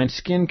some benign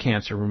skin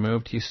cancer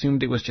removed, he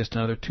assumed it was just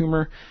another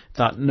tumor,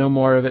 thought no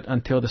more of it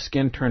until the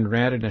skin turned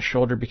red and his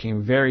shoulder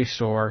became very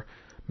sore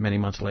many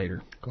months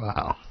later.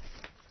 Wow.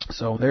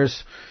 So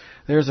there's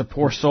a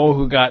poor soul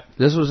who got...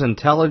 This was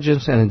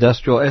intelligence and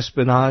industrial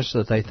espionage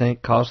that they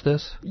think caused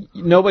this?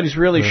 Nobody's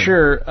really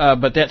sure,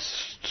 but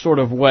that's sort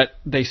of what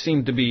they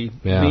seem to be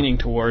leaning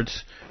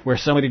towards, where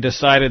somebody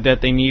decided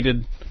that they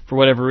needed, for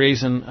whatever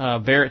reason,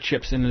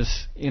 VeraChips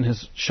in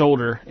his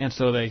shoulder, and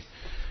so they...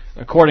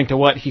 According to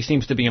what he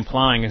seems to be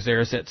implying is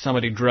that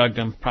somebody drugged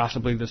him,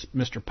 possibly this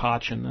Mr.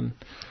 Potchin.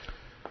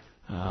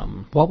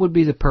 And what would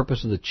be the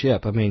purpose of the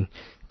chip? I mean,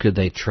 could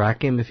they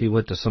track him if he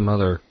went to some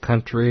other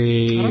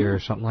country or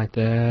something like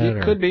that?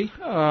 It could be.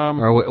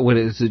 Or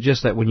is it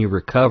just that when you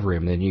recover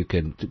him, then you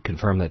can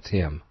confirm that's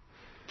him?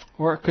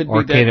 Or it could be.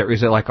 Or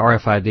is it like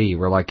RFID,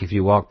 where like if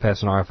you walk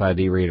past an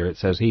RFID reader, it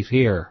says he's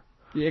here?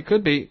 Yeah, it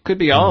could be. Could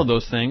be all of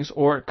those things,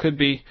 or it could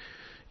be.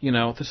 You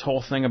know, this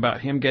whole thing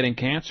about him getting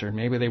cancer.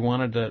 Maybe they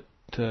wanted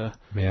to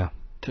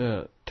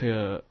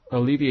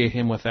alleviate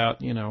him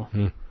without,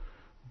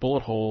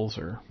 bullet holes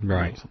or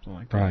something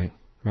like that.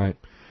 Right.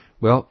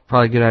 Well,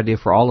 probably a good idea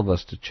for all of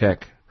us to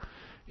check.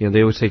 You know,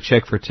 they would say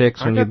check for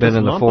ticks when you've been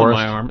in the forest.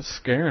 I got this lump on my arm. It's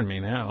scaring me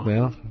now.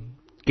 Well,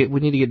 we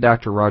need to get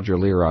Dr. Roger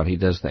Lear on. He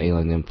does the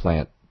alien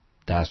implant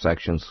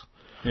dissections.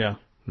 Yeah.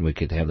 And we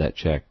could have that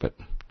checked.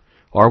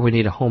 Or we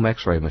need a home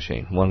x-ray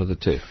machine, one of the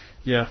two.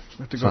 Yeah, I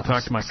have to go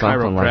talk to my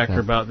chiropractor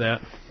about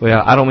that.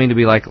 Well, I don't mean to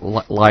be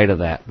light of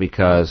that,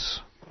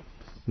 because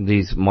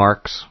these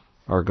marks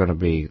are going to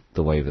be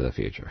the wave of the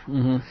future.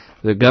 Mm-hmm.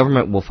 The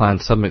government will find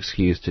some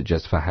excuse to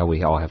justify how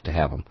we all have to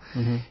have them.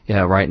 Mm-hmm.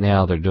 Yeah, right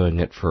now they're doing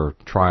it for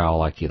trial,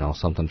 like,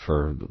 something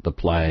for the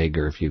plague,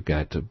 or if you've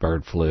got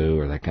bird flu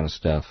or that kind of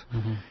stuff.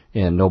 Mm-hmm.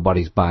 And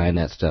nobody's buying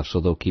that stuff, so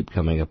they'll keep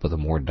coming up with a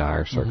more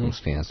dire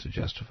circumstance to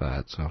justify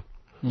it. So,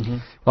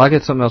 well, I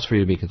got something else for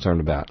you to be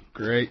concerned about.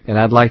 Great. And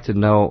I'd like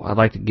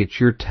to get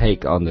your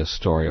take on this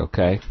story,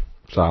 okay?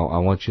 So I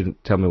want you to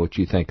tell me what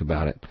you think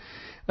about it.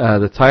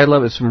 The title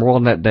of it is from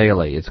WorldNet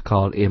Daily. It's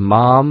called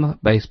Imam,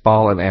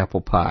 Baseball, and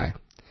Apple Pie.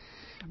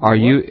 Are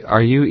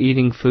you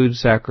eating food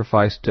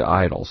sacrificed to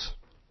idols?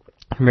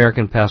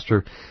 American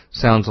pastor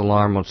sounds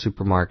alarm on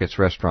supermarkets,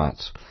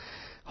 restaurants.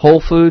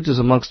 Whole Foods is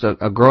amongst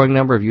a growing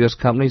number of U.S.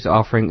 companies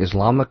offering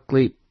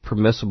Islamically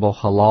permissible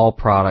halal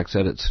products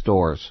at its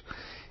stores.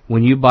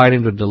 When you bite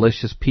into a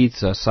delicious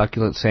pizza,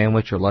 succulent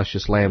sandwich, or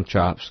luscious lamb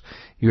chops,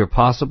 you are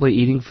possibly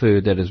eating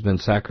food that has been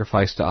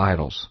sacrificed to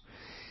idols.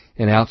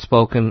 An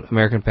outspoken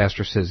American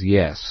pastor says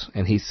yes,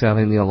 and he's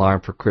sounding the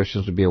alarm for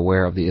Christians to be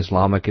aware of the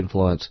Islamic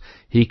influence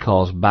he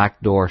calls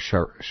backdoor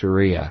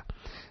Sharia,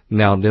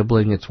 now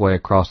nibbling its way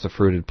across the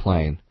fruited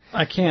plain.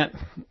 I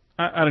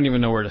don't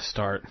even know where to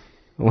start.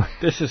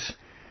 This is...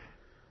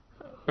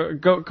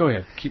 Go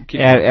ahead. Keep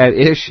at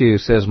issue,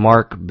 says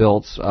Mark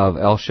Biltz of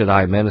El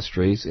Shaddai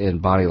Ministries in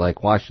Bonnie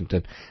Lake,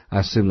 Washington. I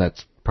assume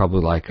that's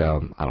probably like, I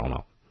don't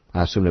know.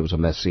 I assume it was a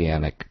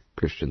Messianic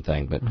Christian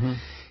thing, but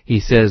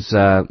he says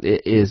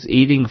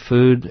eating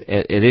food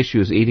at issue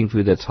is eating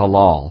food that's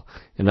halal,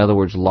 in other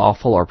words,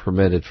 lawful or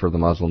permitted for the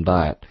Muslim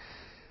diet.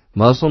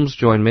 Muslims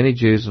join many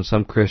Jews and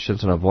some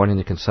Christians in avoiding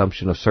the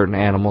consumption of certain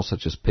animals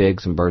such as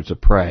pigs and birds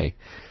of prey.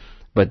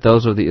 But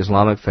those of the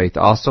Islamic faith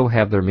also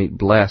have their meat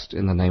blessed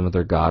in the name of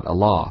their God,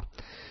 Allah.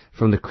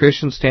 From the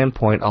Christian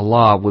standpoint,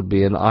 Allah would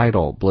be an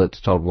idol,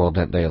 Blitz told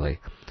WorldNet Daily.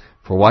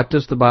 For what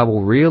does the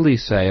Bible really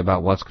say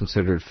about what's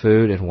considered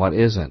food and what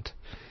isn't?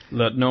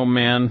 Let no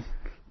man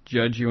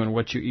judge you on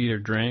what you eat or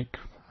drink,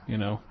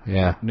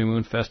 Yeah. New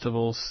Moon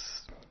festivals,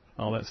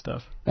 all that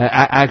stuff.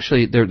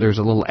 Actually, there's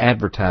a little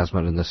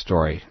advertisement in this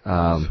story.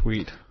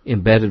 Sweet.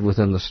 Embedded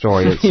within the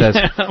story. It says,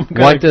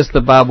 what does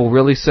the Bible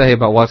really say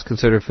about what's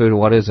considered food and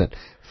what isn't?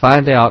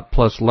 Find out,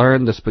 plus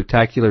learn the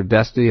spectacular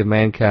destiny of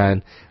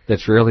mankind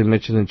that's rarely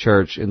mentioned in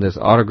church in this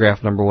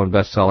autographed #1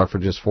 bestseller for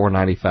just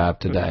 $4.95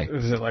 today.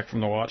 Is it like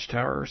from the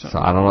Watchtower or something?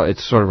 So I don't know.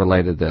 It's sort of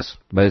related to this,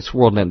 but it's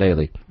WorldNet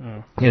Daily.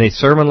 Oh. In a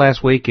sermon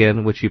last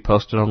weekend, which he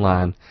posted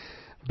online,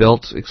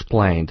 Biltz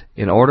explained,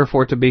 in order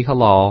for it to be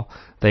halal,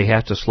 they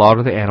have to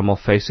slaughter the animal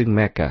facing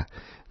Mecca.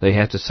 They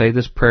have to say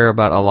this prayer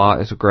about Allah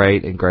is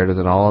great and greater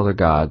than all other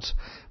gods.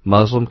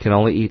 Muslim can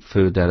only eat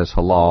food that is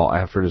halal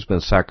after it has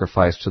been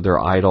sacrificed to their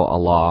idol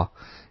Allah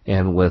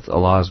and with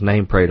Allah's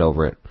name prayed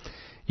over it.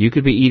 You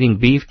could be eating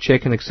beef,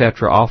 chicken,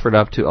 etc. offered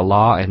up to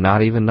Allah and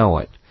not even know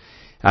it.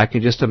 I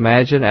can just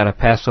imagine at a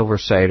Passover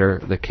Seder,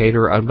 the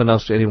caterer,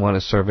 unbeknownst to anyone,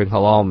 is serving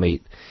halal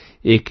meat.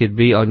 It could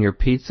be on your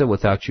pizza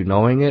without you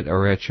knowing it,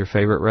 or at your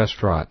favorite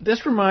restaurant.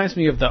 This reminds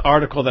me of the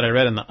article that I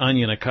read in The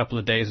Onion a couple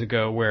of days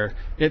ago, where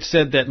it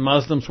said that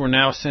Muslims were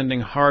now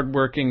sending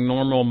hardworking,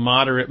 normal,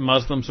 moderate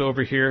Muslims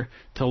over here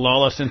to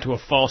lull us into a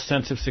false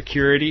sense of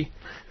security.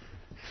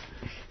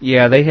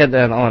 Yeah, they had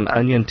that on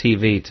Onion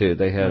TV, too.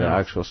 They had an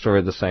actual story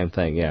of the same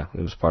thing. Yeah, it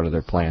was part of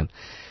their plan.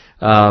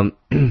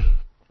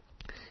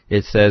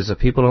 It says that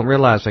people don't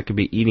realize they could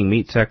be eating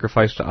meat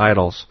sacrificed to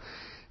idols.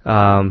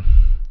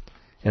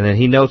 And then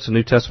he notes the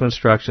New Testament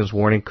instructions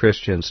warning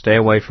Christians, stay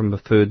away from the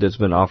food that's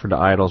been offered to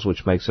idols,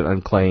 which makes it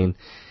unclean.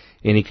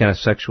 Any kind of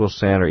sexual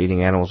sin or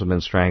eating animals have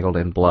been strangled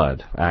in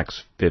blood.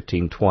 Acts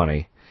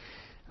 15:20.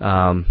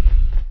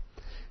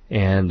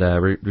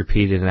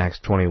 Repeated in Acts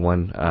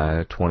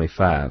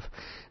 21:25.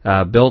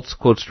 Biltz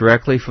quotes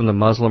directly from the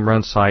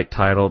Muslim-run site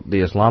titled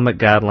The Islamic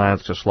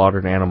Guidelines to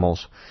Slaughtered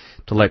Animals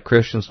to let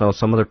Christians know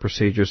some of the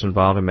procedures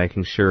involved in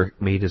making sure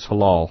meat is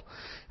halal.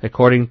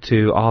 According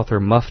to author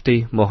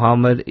Mufti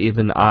Muhammad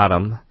Ibn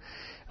Adam,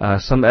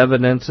 some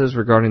evidences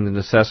regarding the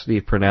necessity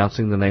of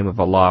pronouncing the name of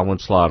Allah when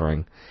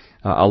slaughtering.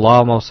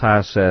 Allah Most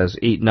High says,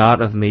 eat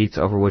not of meats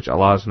over which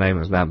Allah's name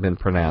has not been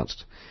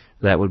pronounced.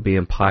 That would be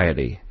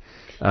impiety.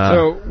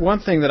 So one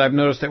thing that I've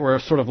noticed that we're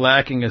sort of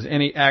lacking is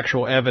any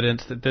actual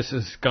evidence that this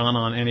has gone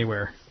on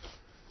anywhere.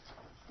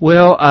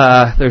 Well,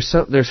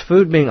 there's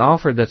food being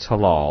offered that's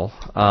halal.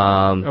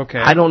 Okay.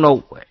 I don't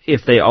know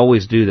if they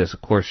always do this.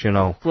 Of course,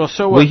 Well,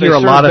 so what? We hear a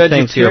lot of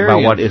things here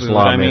about what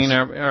Islam is.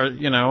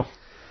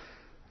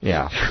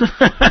 Yeah.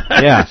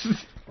 Yeah.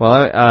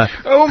 Well,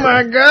 oh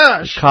my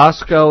gosh!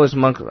 Costco is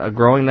among a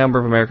growing number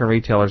of American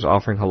retailers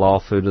offering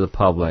halal food to the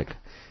public.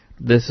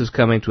 This is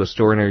coming to a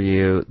store near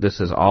you. This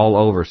is all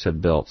over,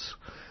 said Biltz,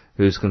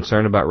 who's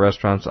concerned about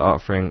restaurants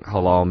offering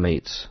halal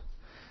meats.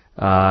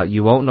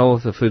 You won't know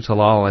if the food's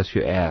halal unless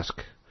you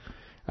ask.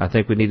 I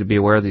think we need to be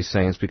aware of these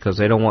things because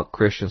they don't want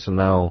Christians to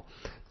know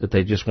that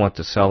they just want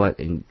to sell it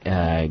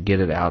and get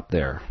it out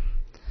there.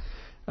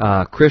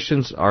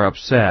 Christians are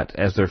upset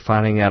as they're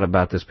finding out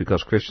about this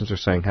because Christians are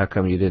saying, how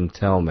come you didn't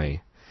tell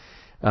me?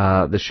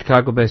 The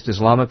Chicago-based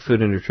Islamic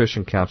Food and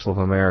Nutrition Council of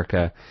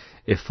America,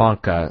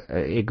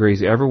 IFANCA,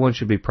 agrees everyone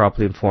should be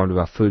properly informed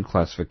about food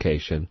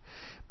classification,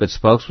 but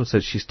spokesman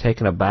said she's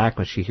taken aback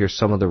when she hears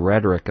some of the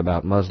rhetoric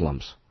about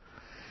Muslims.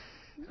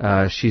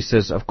 She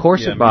says, of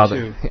course it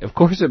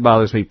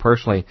bothers me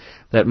personally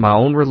that my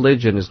own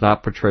religion is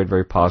not portrayed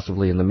very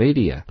positively in the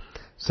media,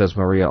 says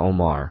Maria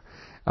Omar.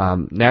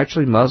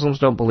 Naturally, Muslims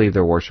don't believe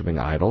they're worshiping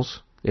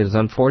idols. It is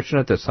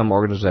unfortunate that some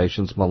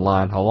organizations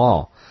malign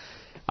halal.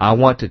 I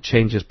want to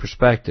change this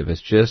perspective.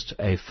 It's just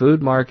a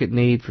food market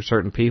need for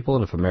certain people,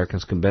 and if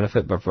Americans can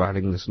benefit by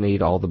providing this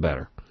need, all the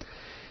better.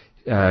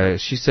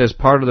 She says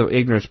part of the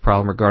ignorance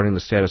problem regarding the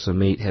status of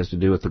meat has to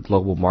do with the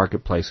global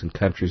marketplace and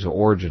countries of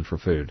origin for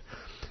food.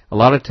 A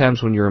lot of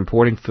times when you're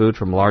importing food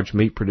from large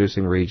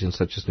meat-producing regions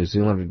such as New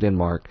Zealand or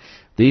Denmark,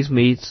 these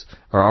meats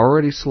are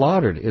already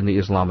slaughtered in the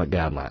Islamic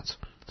guidelines.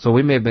 So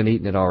we may have been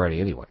eating it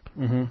already anyway.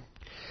 Mm-hmm.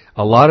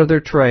 A lot of their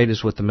trade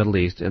is with the Middle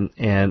East, and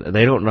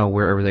they don't know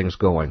where everything's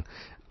going.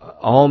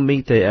 All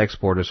meat they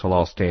export is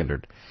halal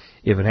standard.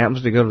 If it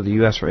happens to go to the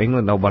U.S. or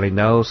England, nobody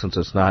knows since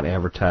it's not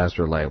advertised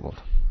or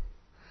labeled.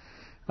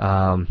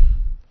 But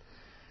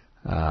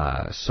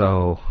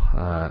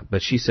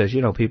she says,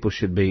 people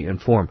should be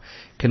informed.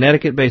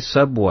 Connecticut-based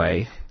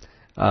Subway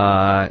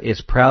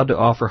is proud to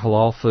offer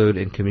halal food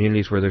in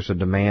communities where there's a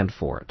demand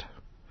for it.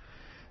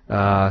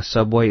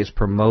 Subway is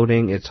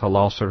promoting its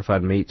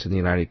halal-certified meats in the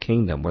United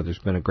Kingdom, where there's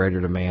been a greater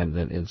demand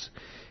than is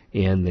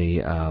in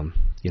the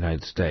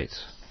United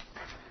States.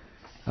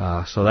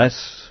 So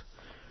that's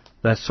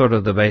sort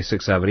of the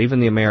basics of it. Even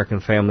the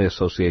American Family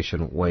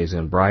Association weighs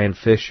in. Brian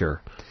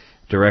Fisher,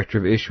 Director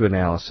of Issue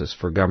Analysis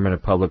for Government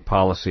and Public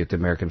Policy at the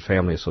American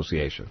Family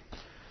Association.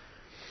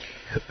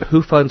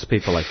 Who funds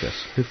people like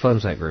this? Who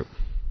funds that group?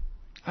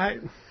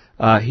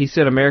 He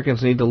said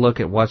Americans need to look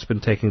at what's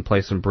been taking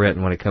place in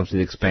Britain when it comes to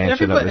the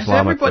expansion of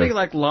Islamic faith. Has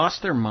everybody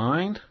lost their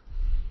mind?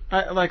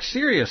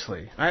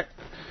 Seriously.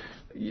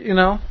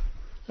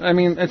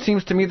 It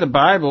seems to me the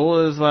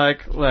Bible is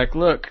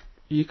look,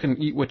 you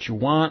can eat what you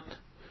want.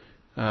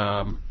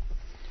 Yeah,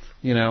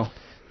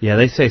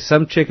 they say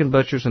some chicken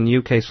butchers in the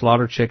UK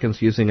slaughter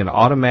chickens using an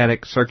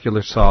automatic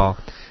circular saw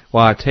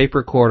while a tape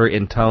recorder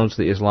intones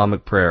the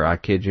Islamic prayer. I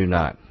kid you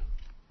not.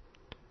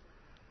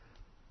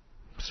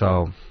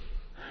 So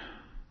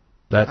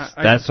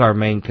that's our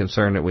main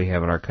concern that we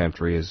have in our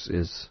country is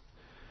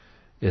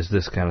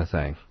this kind of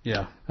thing.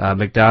 Yeah.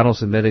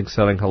 McDonald's admitting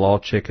selling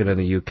halal chicken in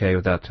the UK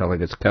without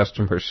telling its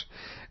customers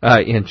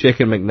in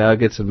chicken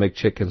McNuggets and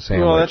McChicken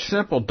sandwich. Well, that's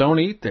simple. Don't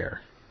eat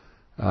there.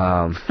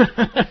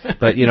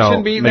 But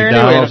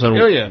McDonald's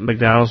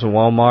and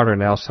Walmart are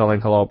now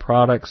selling halal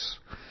products.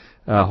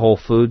 Whole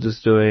Foods is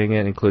doing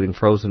it, including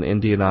frozen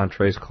Indian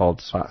entrees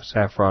called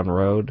Saffron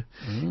Road.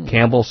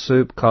 Campbell's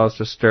Soup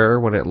caused a stir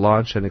when it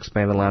launched an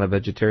expanded line of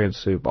vegetarian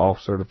soup, all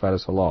certified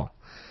as halal.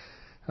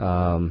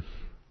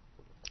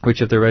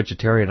 Which, if they're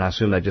vegetarian, I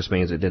assume that just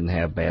means it didn't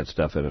have bad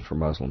stuff in it for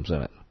Muslims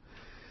in it.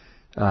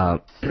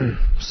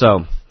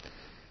 So,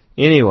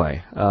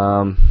 anyway,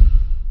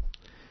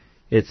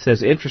 it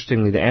says,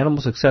 interestingly, the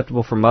animals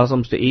acceptable for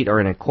Muslims to eat are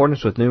in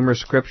accordance with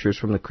numerous scriptures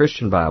from the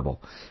Christian Bible,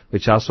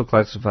 which also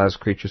classifies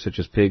creatures such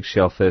as pigs,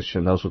 shellfish,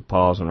 and those with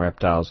paws and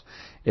reptiles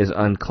as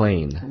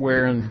unclean.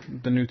 Where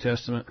in the New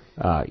Testament?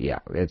 I'm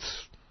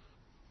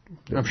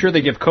sure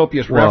they give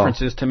copious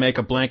references to make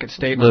a blanket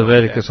statement.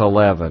 Leviticus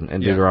 11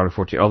 and Deuteronomy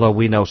 14. Although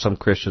we know some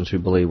Christians who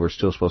believe we're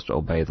still supposed to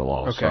obey the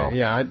law. Okay, so.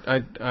 yeah,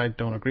 I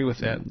don't agree with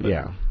that. But,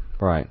 yeah,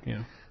 right.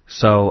 Yeah.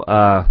 So,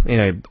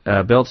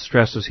 Bill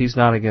stresses he's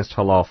not against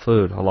halal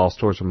food. Halal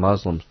stores are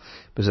Muslims.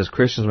 But says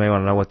Christians may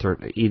want to know what they're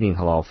eating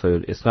halal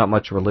food. It's not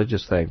much a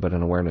religious thing, but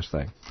an awareness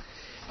thing.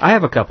 I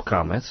have a couple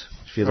comments,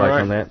 if you'd like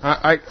on that.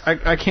 I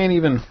can't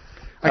even...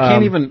 I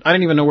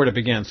didn't even know where to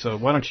begin, so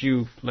why don't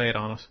you lay it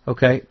on us?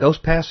 Okay, those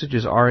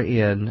passages are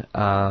in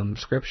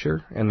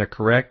Scripture, and they're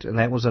correct, and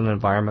that was an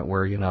environment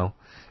where, you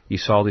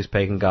saw these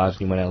pagan gods,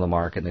 and you went out of the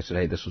market, and they said,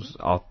 hey, this was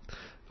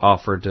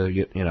offered to,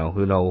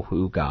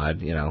 who God,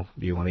 do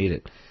you want to eat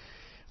it?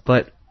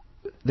 But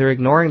they're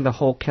ignoring the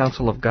whole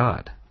counsel of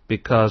God,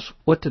 because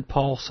what did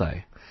Paul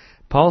say?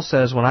 Paul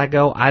says, when I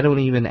go, I don't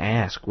even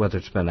ask whether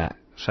it's been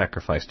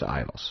sacrificed to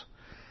idols.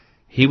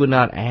 He would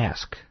not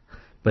ask.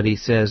 But he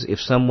says, if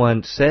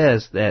someone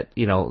says that,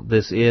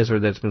 this is or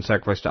that's been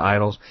sacrificed to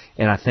idols,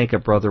 and I think a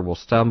brother will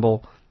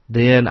stumble,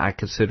 then I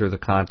consider the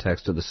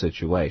context of the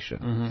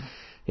situation.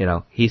 Mm-hmm.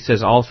 He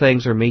says all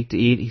things are meat to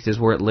eat. He says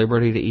we're at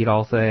liberty to eat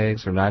all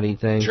things or not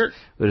eat things. Sure.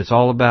 But it's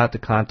all about the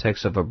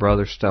context of a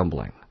brother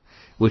stumbling,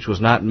 which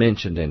was not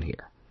mentioned in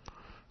here.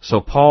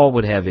 So Paul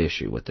would have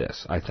issue with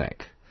this, I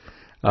think.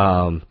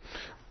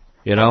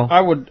 You know,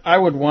 I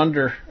would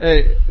wonder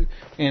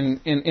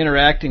in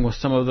interacting with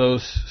some of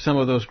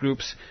those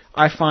groups.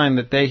 I find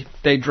that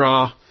they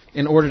draw,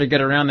 in order to get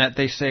around that,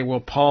 they say,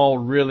 well, Paul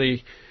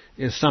really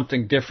is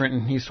something different,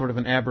 and he's sort of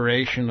an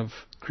aberration of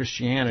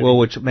Christianity. Well,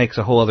 which makes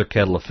a whole other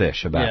kettle of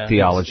fish about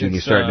theology when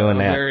you start doing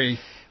that.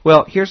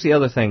 Well, here's the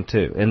other thing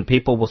too, and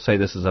people will say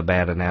this is a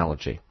bad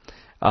analogy.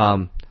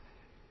 Not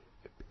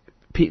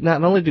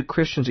only do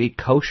Christians eat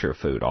kosher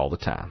food all the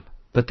time,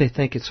 but they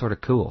think it's sort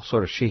of cool,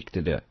 sort of chic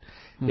to do it.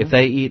 If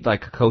they eat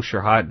like a kosher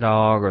hot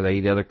dog or they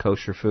eat other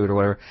kosher food or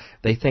whatever,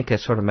 they think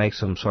that sort of makes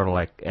them sort of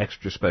like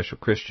extra special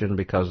Christian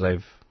because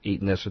they've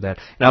eaten this or that.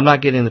 And I'm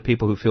not getting the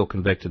people who feel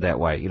convicted that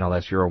way. You know,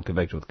 that's your own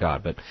conviction with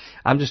God. But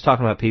I'm just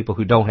talking about people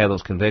who don't have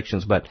those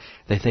convictions, but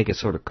they think it's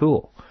sort of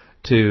cool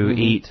to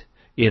eat,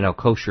 you know,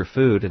 kosher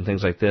food and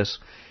things like this,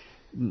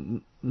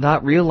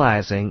 not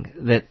realizing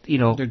that, you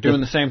know... They're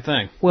doing the same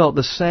thing. Well,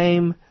 the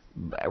same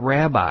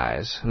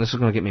rabbis, and this is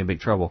going to get me in big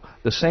trouble,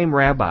 the same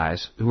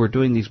rabbis who are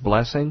doing these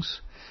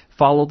blessings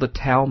follow the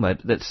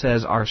Talmud that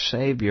says our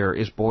Savior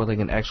is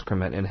boiling an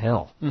excrement in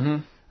hell.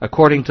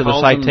 According to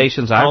the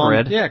citations I've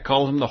read. Yeah,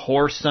 calls him the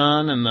whore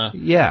son and the,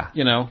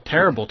 you know,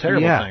 terrible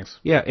things.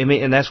 Yeah, I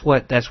mean, and that's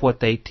what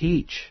they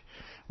teach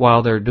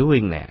while they're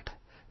doing that.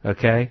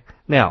 Okay?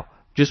 Now,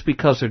 just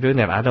because they're doing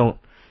that, I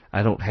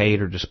don't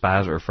hate or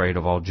despise or afraid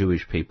of all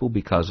Jewish people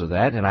because of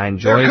that, and I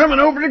enjoy... They're coming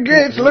over the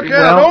gates, look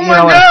out, oh my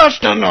gosh,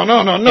 no.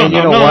 And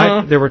you know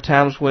what? There were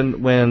times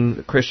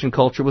when Christian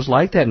culture was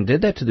like that and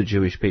did that to the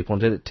Jewish people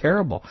and did it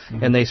terrible,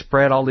 and they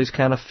spread all these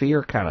kind of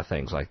fear kind of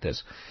things like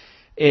this.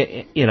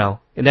 You know,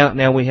 and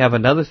now we have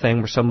another thing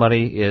where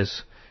somebody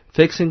is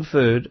fixing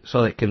food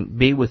so it can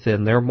be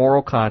within their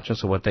moral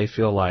conscience of what they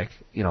feel like,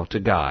 you know, to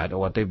God or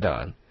what they've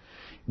done.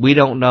 We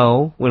don't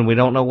know when we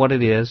don't know what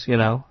it is, you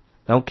know,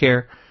 don't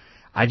care.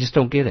 I just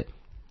don't get it.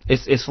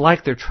 It's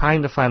like they're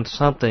trying to find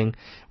something.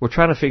 We're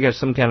trying to figure out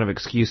some kind of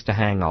excuse to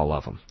hang all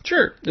of them.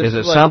 Sure. Is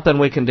it like, something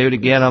we can do to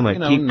get them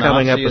and keep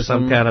coming up with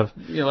some kind of...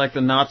 You know, like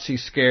the Nazi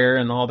scare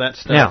and all that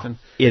stuff. Now, and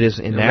it is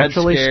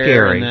naturally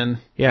scary.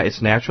 Yeah,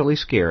 it's naturally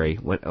scary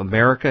when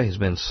America has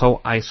been so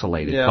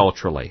isolated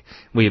culturally.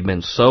 We have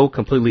been so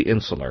completely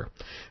insular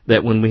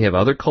that when we have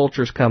other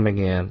cultures coming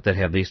in that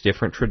have these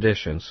different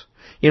traditions...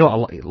 You know,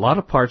 a lot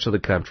of parts of the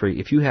country,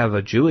 if you have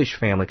a Jewish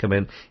family come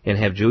in and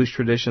have Jewish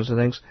traditions and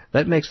things,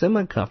 that makes them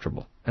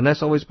uncomfortable. And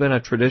that's always been a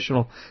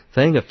traditional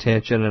thing of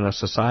tension in a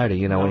society,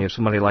 you know, when you have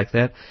somebody like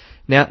that.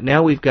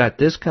 Now we've got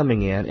this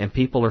coming in, and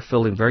people are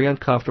feeling very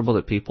uncomfortable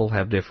that people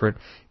have different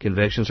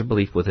convictions or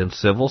belief within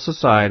civil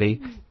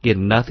society, get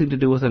nothing to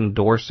do with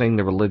endorsing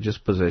the religious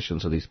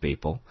positions of these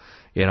people.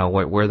 You know,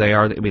 where they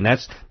are. I mean,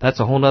 that's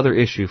a whole other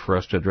issue for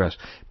us to address.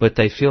 But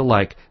they feel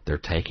like they're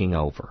taking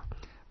over.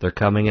 They're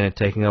coming in and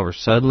taking over.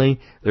 Suddenly,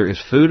 there is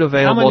food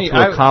available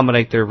to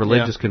accommodate their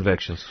religious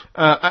convictions.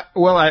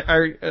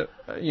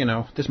 You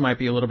know, this might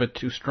be a little bit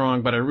too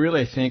strong, but I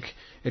really think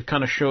it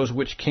kind of shows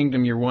which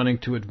kingdom you're wanting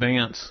to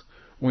advance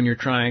when you're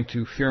trying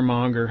to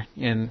fearmonger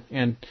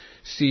and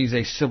seize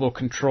a civil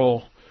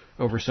control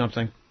over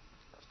something.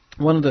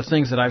 One of the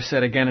things that I've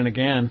said again and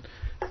again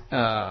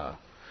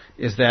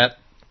is that,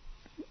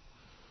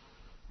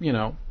 you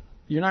know,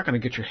 you're not going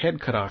to get your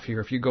head cut off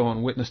here if you go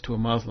and witness to a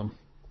Muslim.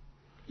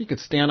 You could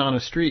stand on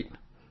a street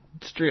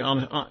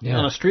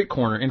on a street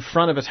corner in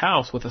front of his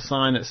house with a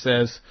sign that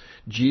says,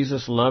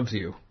 Jesus loves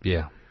you.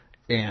 Yeah.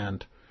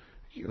 And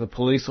the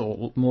police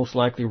will most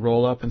likely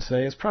roll up and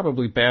say, it's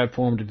probably bad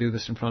for him to do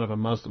this in front of a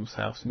Muslim's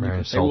house. And you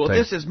can say, well,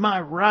 this is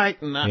my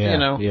right. And you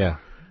know. Yeah.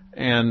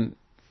 And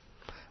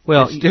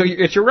well,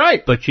 it's your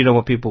right. But you know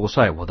what people will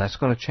say? Well, that's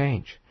going to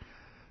change.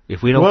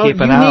 If we don't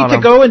keep an eye on them... you need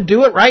to go and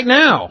do it right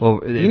now.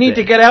 Well, you need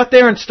to get out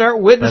there and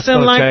start witnessing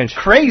like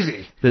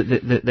crazy.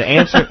 The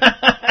answer...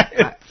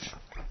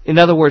 in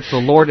other words, the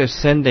Lord is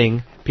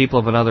sending people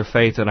of another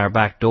faith in our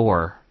back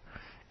door,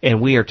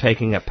 and we are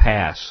taking a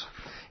pass.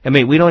 I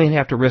mean, we don't even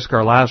have to risk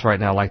our lives right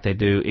now like they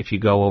do if you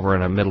go over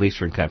in a Middle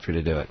Eastern country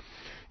to do it.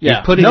 Yeah.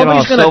 He's putting it on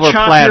a silver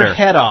platter, your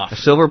head off. A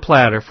silver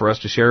platter for us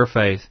to share our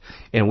faith,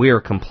 and we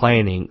are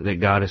complaining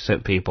that God has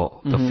sent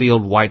people, the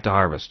field white to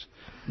harvest.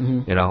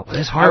 You know,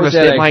 this harvest,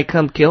 it might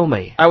come kill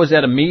me. I was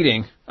at a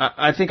meeting.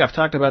 I think I've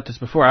talked about this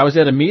before. I was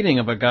at a meeting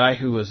of a guy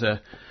who was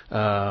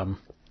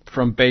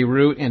from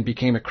Beirut and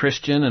became a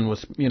Christian and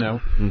was, you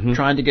know,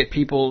 trying to get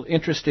people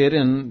interested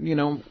in, you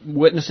know,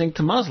 witnessing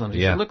to Muslims.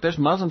 He said, look, there's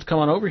Muslims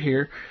coming over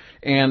here,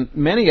 and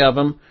many of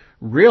them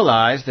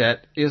realize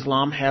that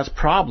Islam has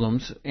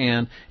problems,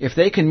 and if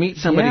they can meet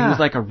somebody who's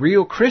like a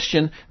real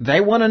Christian, they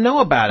want to know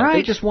about it. Right.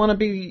 They just want to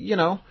be, you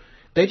know...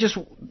 They just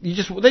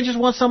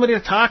want somebody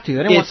to talk to.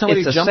 They don't want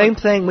somebody to jump. It's the same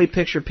thing we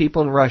picture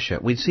people in Russia.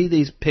 We see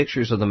these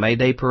pictures of the May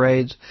Day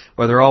parades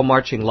where they're all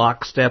marching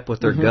lockstep with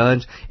their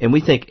guns, and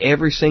we think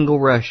every single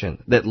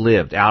Russian that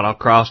lived out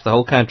across the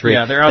whole country,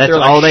 they're out there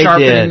like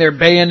sharpening their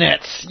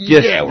bayonets.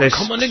 We're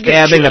coming to get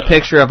you. Stabbing a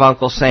picture of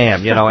Uncle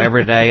Sam, you know,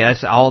 every day.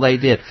 That's all they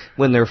did.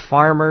 When they're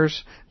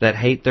farmers, that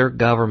hate their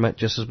government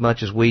just as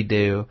much as we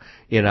do,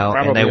 you know,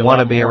 Probably and they a want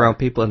to lot be more. around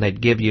people and they'd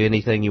give you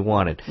anything you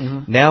wanted.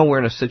 Mm-hmm. Now we're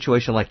in a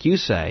situation, like you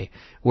say,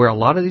 where a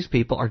lot of these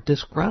people are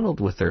disgruntled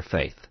with their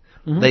faith.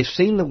 Mm-hmm. They've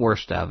seen the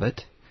worst of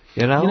it,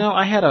 you know? You know,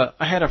 I had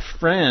a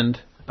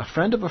friend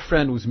of a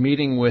friend was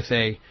meeting with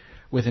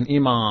an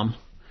imam,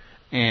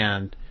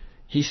 and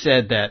he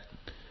said that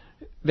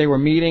they were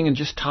meeting and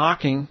just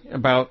talking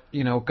about,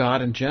 you know,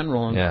 God in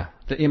general, and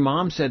the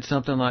imam said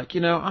something like,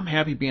 you know, I'm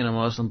happy being a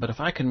Muslim, but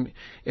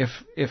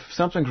if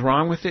something's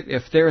wrong with it,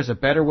 if there is a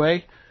better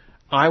way,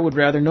 I would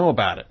rather know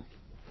about it.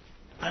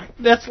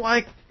 That's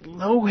like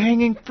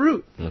low-hanging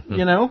fruit,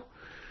 you know?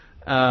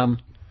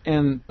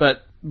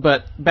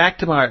 But back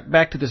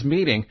to this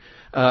meeting,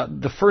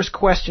 the first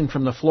question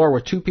from the floor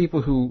were two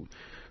people who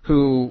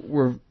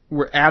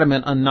were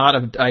adamant on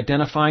not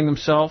identifying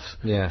themselves.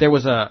 Yeah. There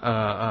was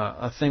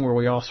a thing where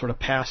we all sort of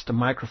passed a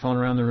microphone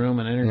around the room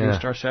and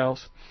introduced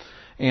ourselves.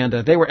 And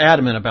they were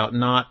adamant about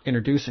not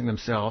introducing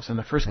themselves. And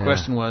the first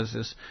question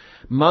was,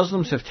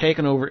 Muslims have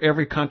taken over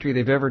every country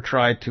they've ever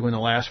tried to in the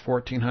last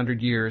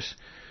 1,400 years.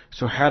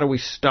 So how do we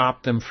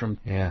stop them from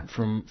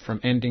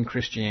ending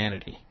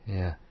Christianity?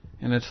 Yeah.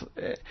 And it's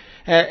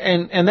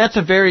and that's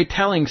a very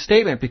telling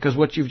statement, because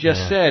what you've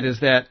just said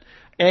is that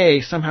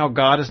somehow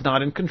God is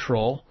not in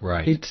control.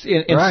 Right.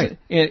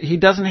 He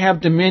doesn't have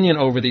dominion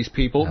over these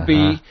people.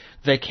 B,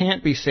 they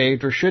can't be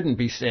saved or shouldn't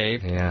be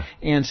saved. Yeah.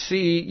 And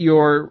C,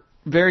 you're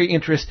very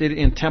interested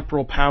in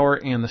temporal power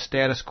and the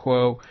status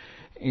quo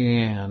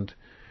and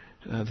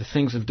the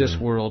things of this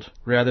world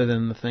rather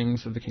than the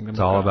things of the kingdom of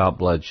God. It's all about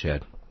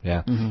bloodshed.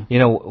 Yeah. Mm-hmm. You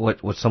know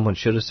what someone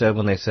should have said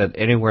when they said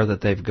anywhere that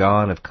they've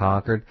gone have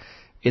conquered?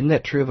 Isn't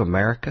that true of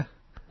America?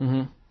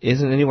 Mm-hmm.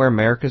 Isn't anywhere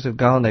Americans have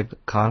gone they've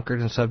conquered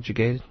and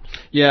subjugated?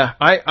 Yeah,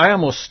 I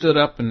almost stood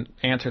up and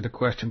answered the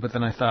question, but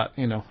then I thought,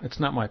 you know, it's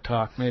not my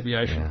talk. Maybe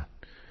I should. Yeah.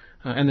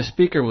 And the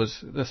speaker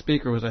was,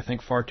 I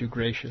think, far too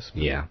gracious.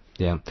 Yeah.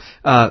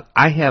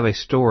 I have a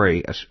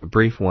story, a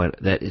brief one,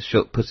 that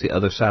puts the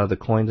other side of the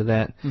coin to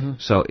that. Mm-hmm.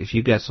 So if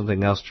you got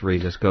something else to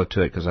read, let's go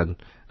to it, because I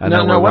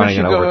know we're running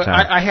it over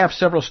time. I have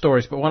several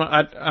stories, but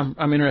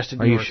I'm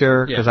interested in yours. Are you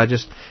sure?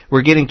 Because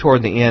we're getting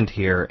toward the end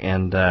here,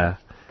 and I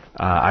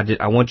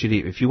want you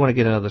to, if you want to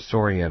get another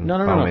story in,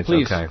 no,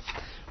 please. Okay.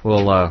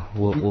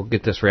 We'll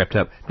get this wrapped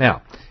up.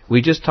 Now,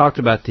 we just talked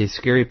about these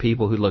scary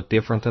people who look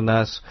different than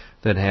us,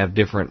 that have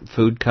different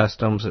food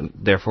customs, and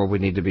therefore we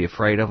need to be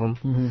afraid of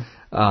them.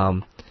 Mm-hmm.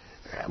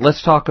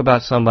 Let's talk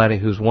about somebody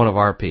who's one of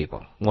our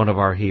people, one of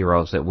our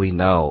heroes that we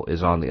know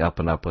is on the up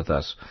and up with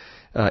us.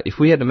 If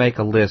we had to make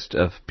a list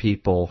of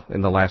people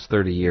in the last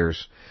 30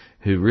 years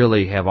who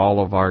really have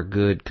all of our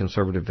good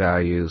conservative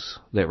values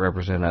that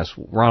represent us,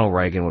 Ronald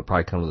Reagan would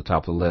probably come to the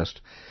top of the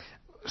list.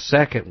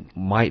 Second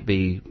might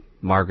be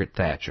Margaret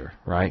Thatcher,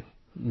 right?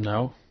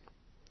 No.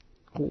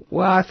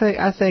 Well, I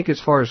think as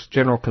far as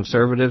general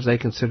conservatives, they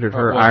considered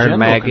her Iron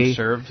Maggie.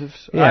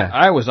 Conservatives. Yeah.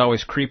 I was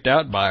always creeped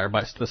out by her,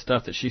 by the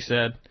stuff that she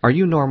said. Are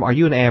you normal? Are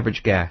you an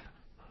average guy?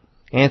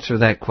 Answer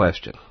that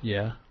question.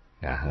 Yeah.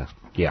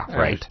 Yeah,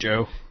 right.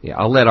 Joe. Yeah,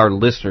 I'll let our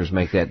listeners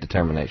make that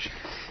determination.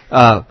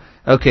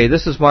 Okay,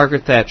 this is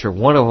Margaret Thatcher,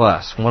 one of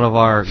us, one of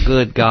our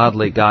good,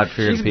 godly,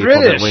 God-fearing she's people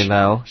British. that we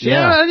know.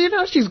 Yeah, you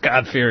know she's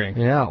God-fearing.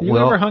 Yeah, you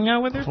ever hung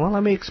out with her? Well,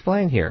 let me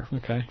explain here.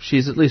 Okay.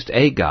 She's at least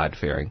a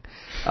God-fearing.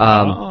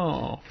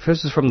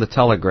 This is from the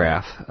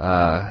Telegraph.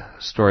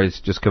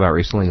 Stories just come out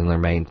recently in their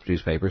main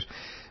newspapers.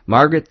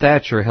 Margaret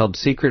Thatcher held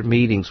secret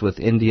meetings with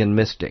Indian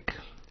mystic.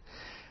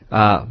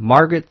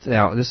 Margaret,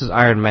 now this is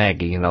Iron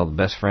Maggie, you know, the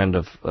best friend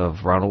of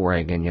Ronald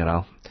Reagan, you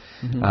know,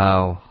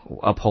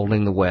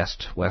 upholding the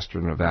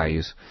Western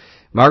values.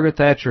 Margaret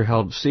Thatcher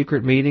held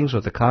secret meetings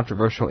with a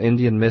controversial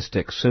Indian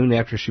mystic soon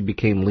after she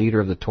became leader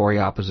of the Tory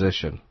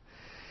opposition.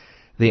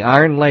 The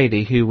Iron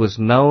Lady, who was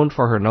known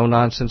for her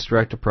no-nonsense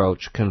direct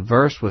approach,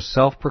 conversed with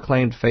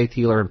self-proclaimed faith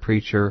healer and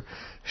preacher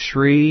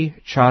Sri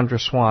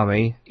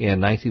Chandraswami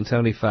in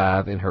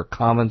 1975 in her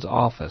Commons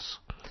office.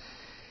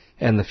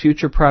 And the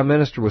future Prime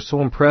Minister was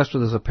so impressed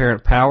with his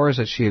apparent powers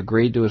that she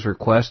agreed to his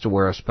request to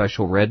wear a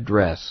special red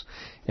dress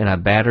and a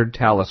battered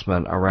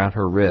talisman around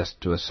her wrist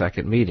to a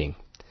second meeting.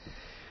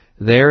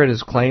 There, it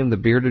is claimed, the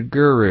bearded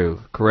guru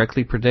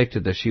correctly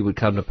predicted that she would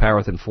come to power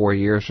within 4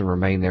 years and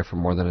remain there for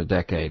more than a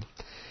decade.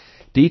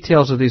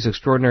 Details of these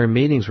extraordinary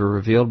meetings were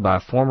revealed by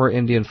former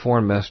Indian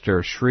Foreign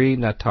Minister Sri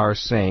Natar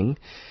Singh,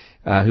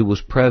 who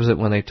was present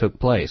when they took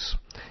place.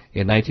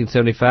 In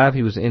 1975,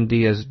 he was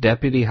India's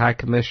Deputy High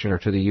Commissioner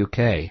to the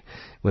UK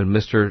when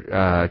Mr.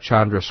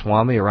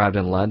 Chandraswami arrived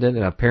in London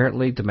and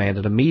apparently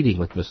demanded a meeting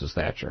with Mrs.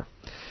 Thatcher.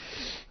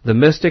 The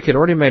mystic had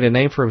already made a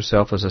name for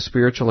himself as a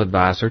spiritual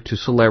advisor to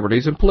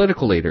celebrities and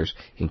political leaders,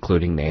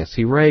 including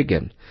Nancy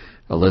Reagan,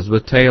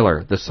 Elizabeth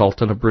Taylor, the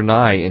Sultan of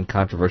Brunei, and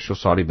controversial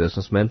Saudi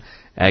businessman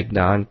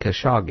Adnan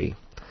Khashoggi.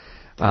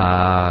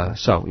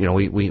 So, you know,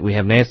 we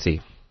have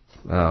Nancy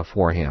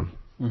for him.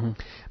 Mm-hmm.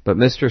 But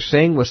Mr.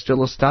 Singh was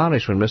still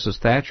astonished when Mrs.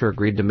 Thatcher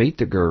agreed to meet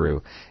the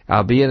guru,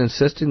 albeit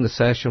insisting the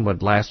session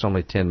would last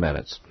only 10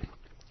 minutes.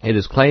 It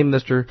is claimed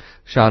Mr.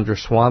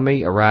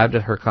 Chandraswami arrived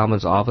at her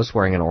Commons office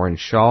wearing an orange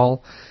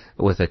shawl,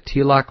 with a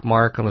tilak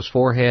mark on his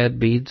forehead,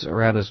 beads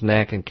around his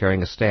neck, and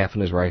carrying a staff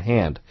in his right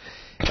hand.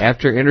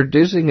 After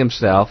introducing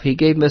himself, he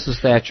gave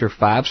Mrs. Thatcher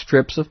 5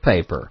 strips of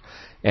paper,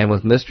 and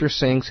with Mr.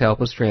 Singh's help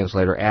as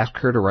translator, asked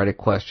her to write a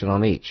question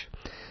on each.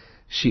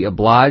 She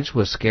obliged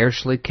with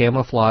scarcely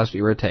camouflaged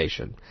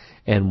irritation,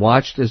 and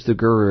watched as the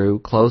guru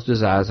closed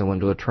his eyes and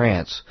went into a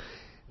trance.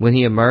 When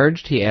he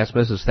emerged, he asked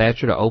Mrs.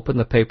 Thatcher to open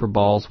the paper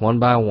balls one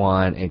by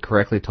one and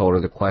correctly told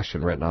her the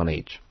question written on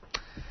each.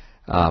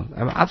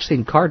 I've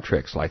seen card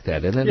tricks like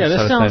that, isn't it? Yeah,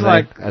 this sounds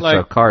like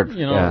a card.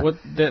 You know, yeah. what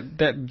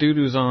that dude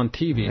who's on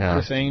TV,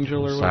 Chris Angel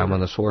or whatever.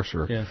 Simon the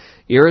Sorcerer. Yeah.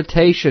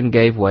 Irritation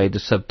gave way to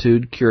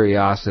subdued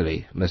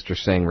curiosity, Mr.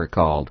 Singh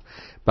recalled.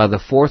 By the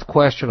 4th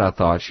question, I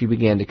thought, she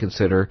began to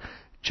consider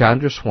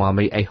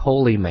Chandraswami a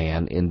holy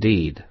man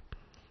indeed,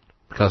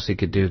 because he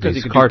could do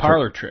these card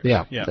parlor tricks.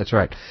 Yeah, that's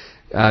right.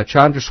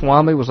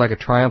 Chandraswami was like a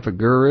triumphant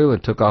guru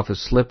and took off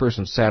his slippers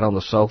and sat on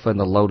the sofa in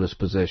the lotus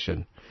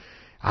position.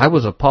 I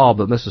was appalled,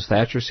 but Mrs.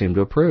 Thatcher seemed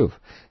to approve.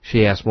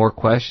 She asked more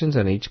questions,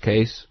 and in each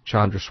case,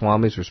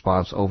 Chandraswami's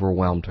response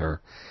overwhelmed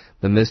her.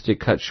 The mystic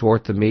cut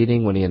short the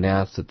meeting when he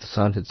announced that the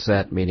sun had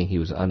set, meaning he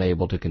was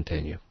unable to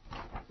continue.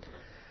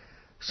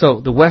 So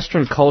the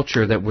Western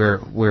culture that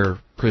we're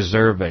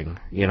preserving,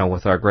 you know,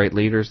 with our great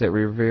leaders that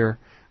we revere,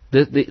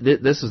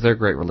 this is their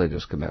great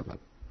religious commitment.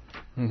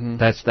 Mm-hmm.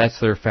 That's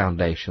their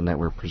foundation that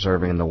we're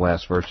preserving in the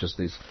West versus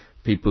these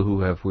people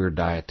who have weird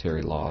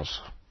dietary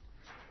laws.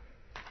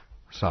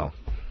 So,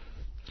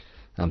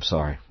 I'm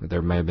sorry.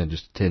 There may have been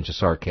just a tinge of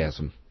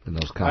sarcasm in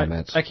those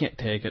comments. I can't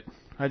take it.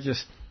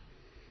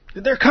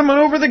 They're coming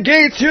over the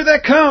gates. Here they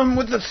come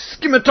with the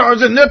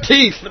scimitars in their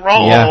teeth.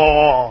 Oh.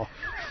 Yeah.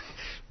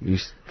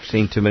 You've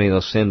seen too many of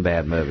those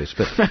Sinbad movies.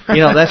 But,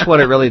 you know, that's what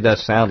it really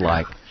does sound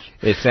like.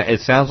 It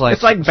sounds like...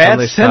 It's like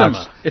bad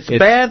cinema. It's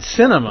bad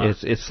cinema.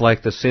 It's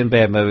like the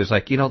Sinbad movies.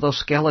 Like, you know, those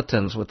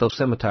skeletons with those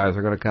scimitars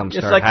are going to come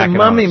start hacking. It's like the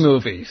Mummy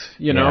movies.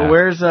 You know,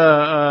 where's...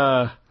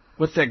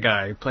 What's that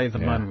guy who played the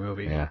Mummy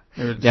movie? Yeah,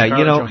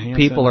 you know,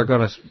 people are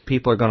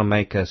gonna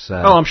make us.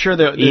 I'm sure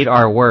they'll eat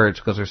our words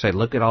because they're saying,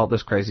 "Look at all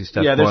this crazy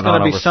stuff going on overseas." Yeah, there's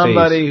going to be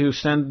somebody who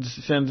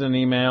sends an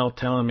email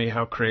telling me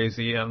how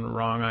crazy and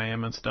wrong I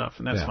am and stuff,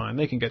 and that's fine.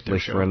 They can get their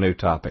show. For a new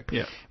topic.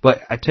 Yeah.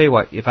 But I tell you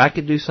what, if I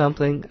could do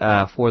something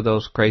for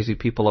those crazy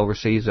people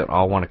overseas that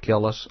all want to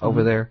kill us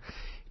over there,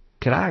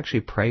 could I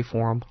actually pray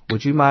for them?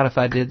 Would you mind if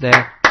I did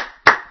that?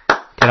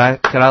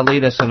 Can I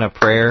lead us in a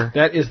prayer?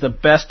 That is the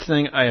best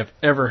thing I have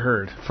ever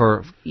heard.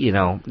 For, you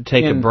know,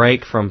 take a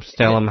break from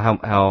telling them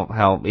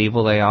how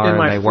evil they are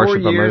and they worship a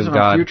moon god. In my 4 years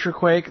on Future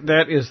Quake,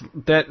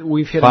 that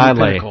we've hit a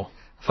pinnacle.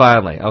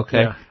 Finally,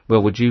 okay. Yeah.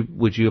 Well, would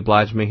you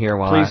oblige me here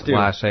while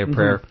I say a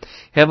prayer? Mm-hmm.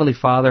 Heavenly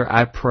Father,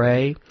 I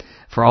pray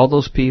for all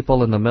those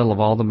people in the middle of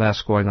all the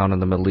mess going on in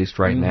the Middle East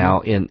right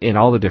now, in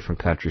all the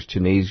different countries,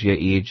 Tunisia,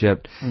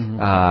 Egypt,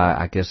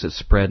 I guess it's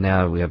spread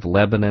now. We have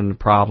Lebanon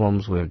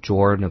problems, we have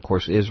Jordan, of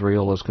course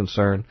Israel is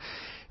concerned.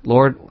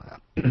 Lord,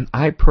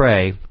 I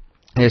pray,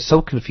 it's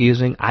so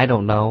confusing, I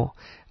don't know.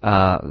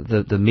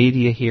 The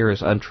media here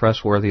is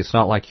untrustworthy. It's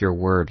not like your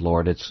word,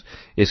 Lord.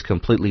 It's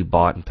completely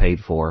bought and paid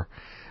for.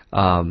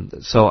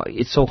 So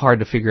it's so hard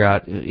to figure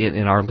out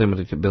in our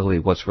limited ability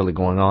what's really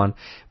going on.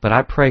 But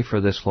I pray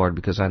for this, Lord,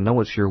 because I know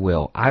it's your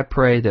will. I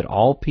pray that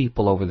all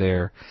people over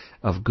there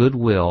of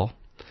goodwill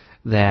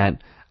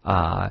that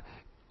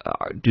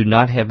do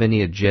not have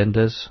any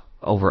agendas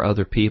over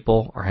other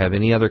people or have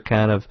any other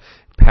kind of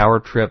power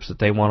trips that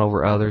they want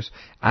over others,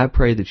 I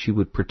pray that you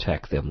would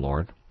protect them,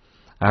 Lord.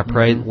 I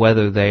pray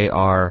whether they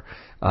are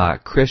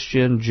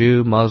Christian,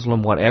 Jew,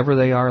 Muslim, whatever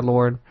they are,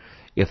 Lord,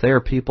 if they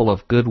are people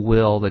of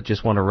goodwill that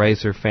just want to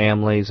raise their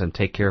families and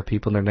take care of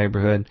people in their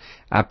neighborhood,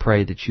 I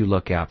pray that you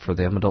look out for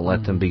them and don't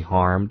let them be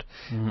harmed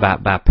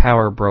by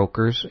power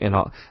brokers and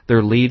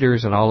their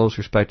leaders in all those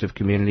respective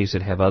communities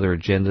that have other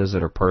agendas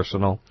that are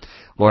personal.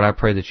 Lord, I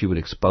pray that you would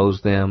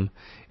expose them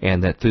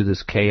and that through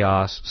this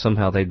chaos,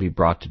 somehow they'd be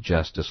brought to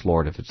justice,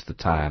 Lord, if it's the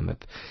time.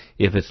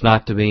 If it's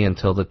not to be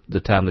until the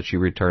time that you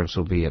return,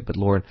 so be it. But,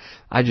 Lord,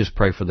 I just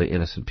pray for the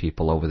innocent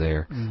people over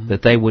there,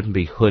 that they wouldn't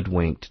be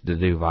hoodwinked to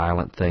do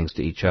violent things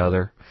to each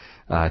other,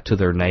 to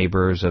their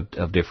neighbors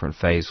of different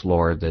faiths,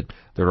 Lord, that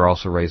are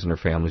also raising their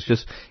families.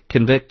 Just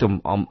convict them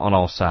on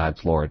all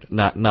sides, Lord,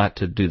 not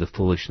to do the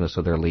foolishness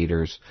of their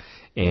leaders.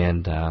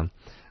 And,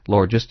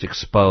 Lord, just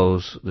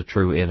expose the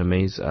true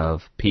enemies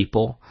of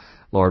people,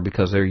 Lord,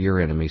 because they're your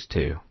enemies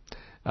too.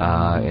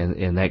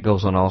 And that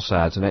goes on all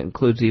sides, and that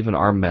includes even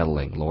our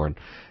meddling, Lord.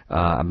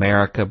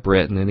 America,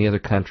 Britain, any other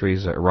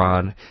countries,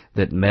 Iran,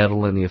 that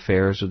meddle in the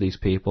affairs of these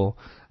people,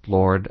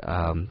 Lord,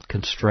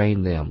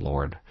 constrain them,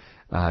 Lord.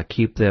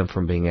 Keep them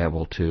from being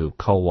able to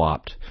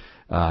co-opt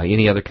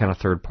any other kind of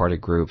third-party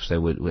groups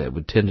that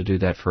would tend to do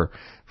that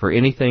for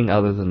anything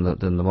other than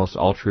the most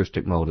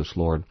altruistic motives,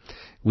 Lord.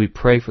 We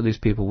pray for these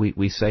people.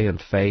 We say in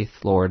faith,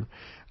 Lord,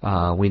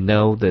 we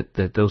know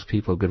that those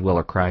people of goodwill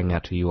are crying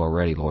out to you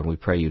already, Lord. We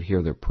pray you'd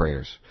hear their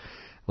prayers.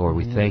 Lord,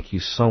 we thank you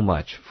so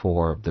much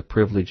for the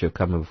privilege of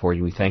coming before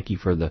you. We thank you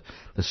for the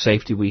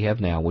safety we have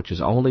now, which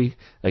is only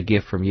a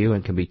gift from you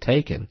and can be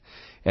taken.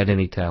 at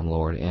any time,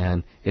 Lord.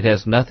 And it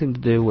has nothing to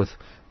do with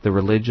the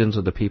religions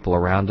of the people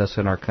around us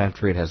in our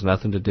country. It has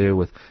nothing to do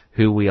with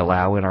who we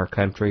allow in our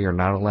country or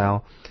not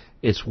allow.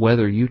 It's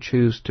whether you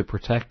choose to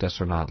protect us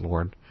or not,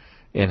 Lord,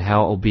 and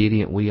how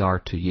obedient we are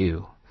to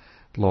you,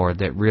 Lord.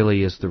 That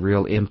really is the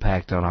real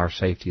impact on our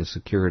safety and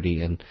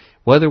security. And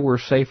whether we're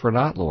safe or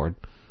not, Lord,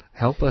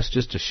 help us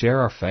just to share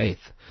our faith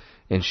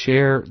and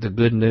share the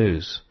good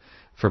news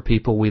for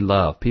people we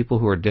love, people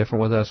who are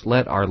different with us.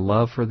 Let our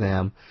love for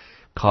them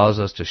cause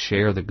us to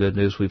share the good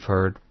news we've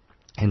heard,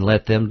 and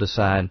let them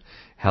decide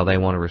how they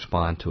want to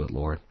respond to it,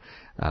 Lord.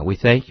 We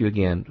thank you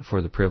again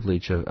for the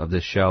privilege of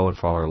this show, and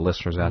for all our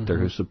listeners out there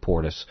who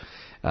support us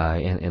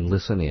and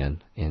listen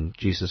in. In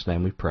Jesus'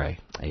 name we pray.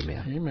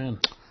 Amen. Amen.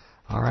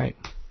 All right.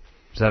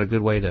 Is that a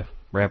good way to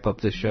wrap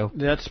up this show?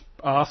 That's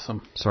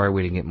awesome. Sorry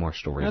we didn't get more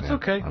stories. That's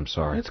okay. I'm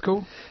sorry. That's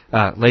cool.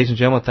 Ladies and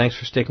gentlemen, thanks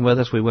for sticking with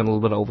us. We went a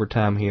little bit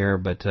overtime here,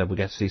 but we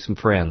got to see some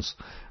friends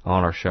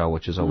on our show,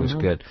 which is always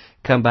good.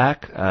 Come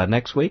back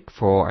next week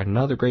for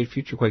another great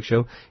Future Quake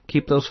show.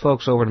 Keep those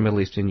folks over in the Middle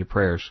East in your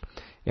prayers.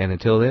 And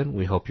until then,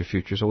 we hope your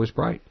future's always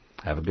bright.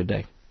 Have a good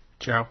day.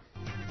 Ciao.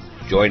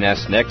 Join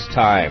us next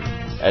time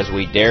as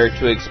we dare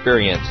to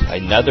experience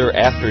another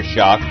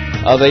aftershock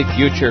of a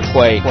future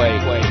quake.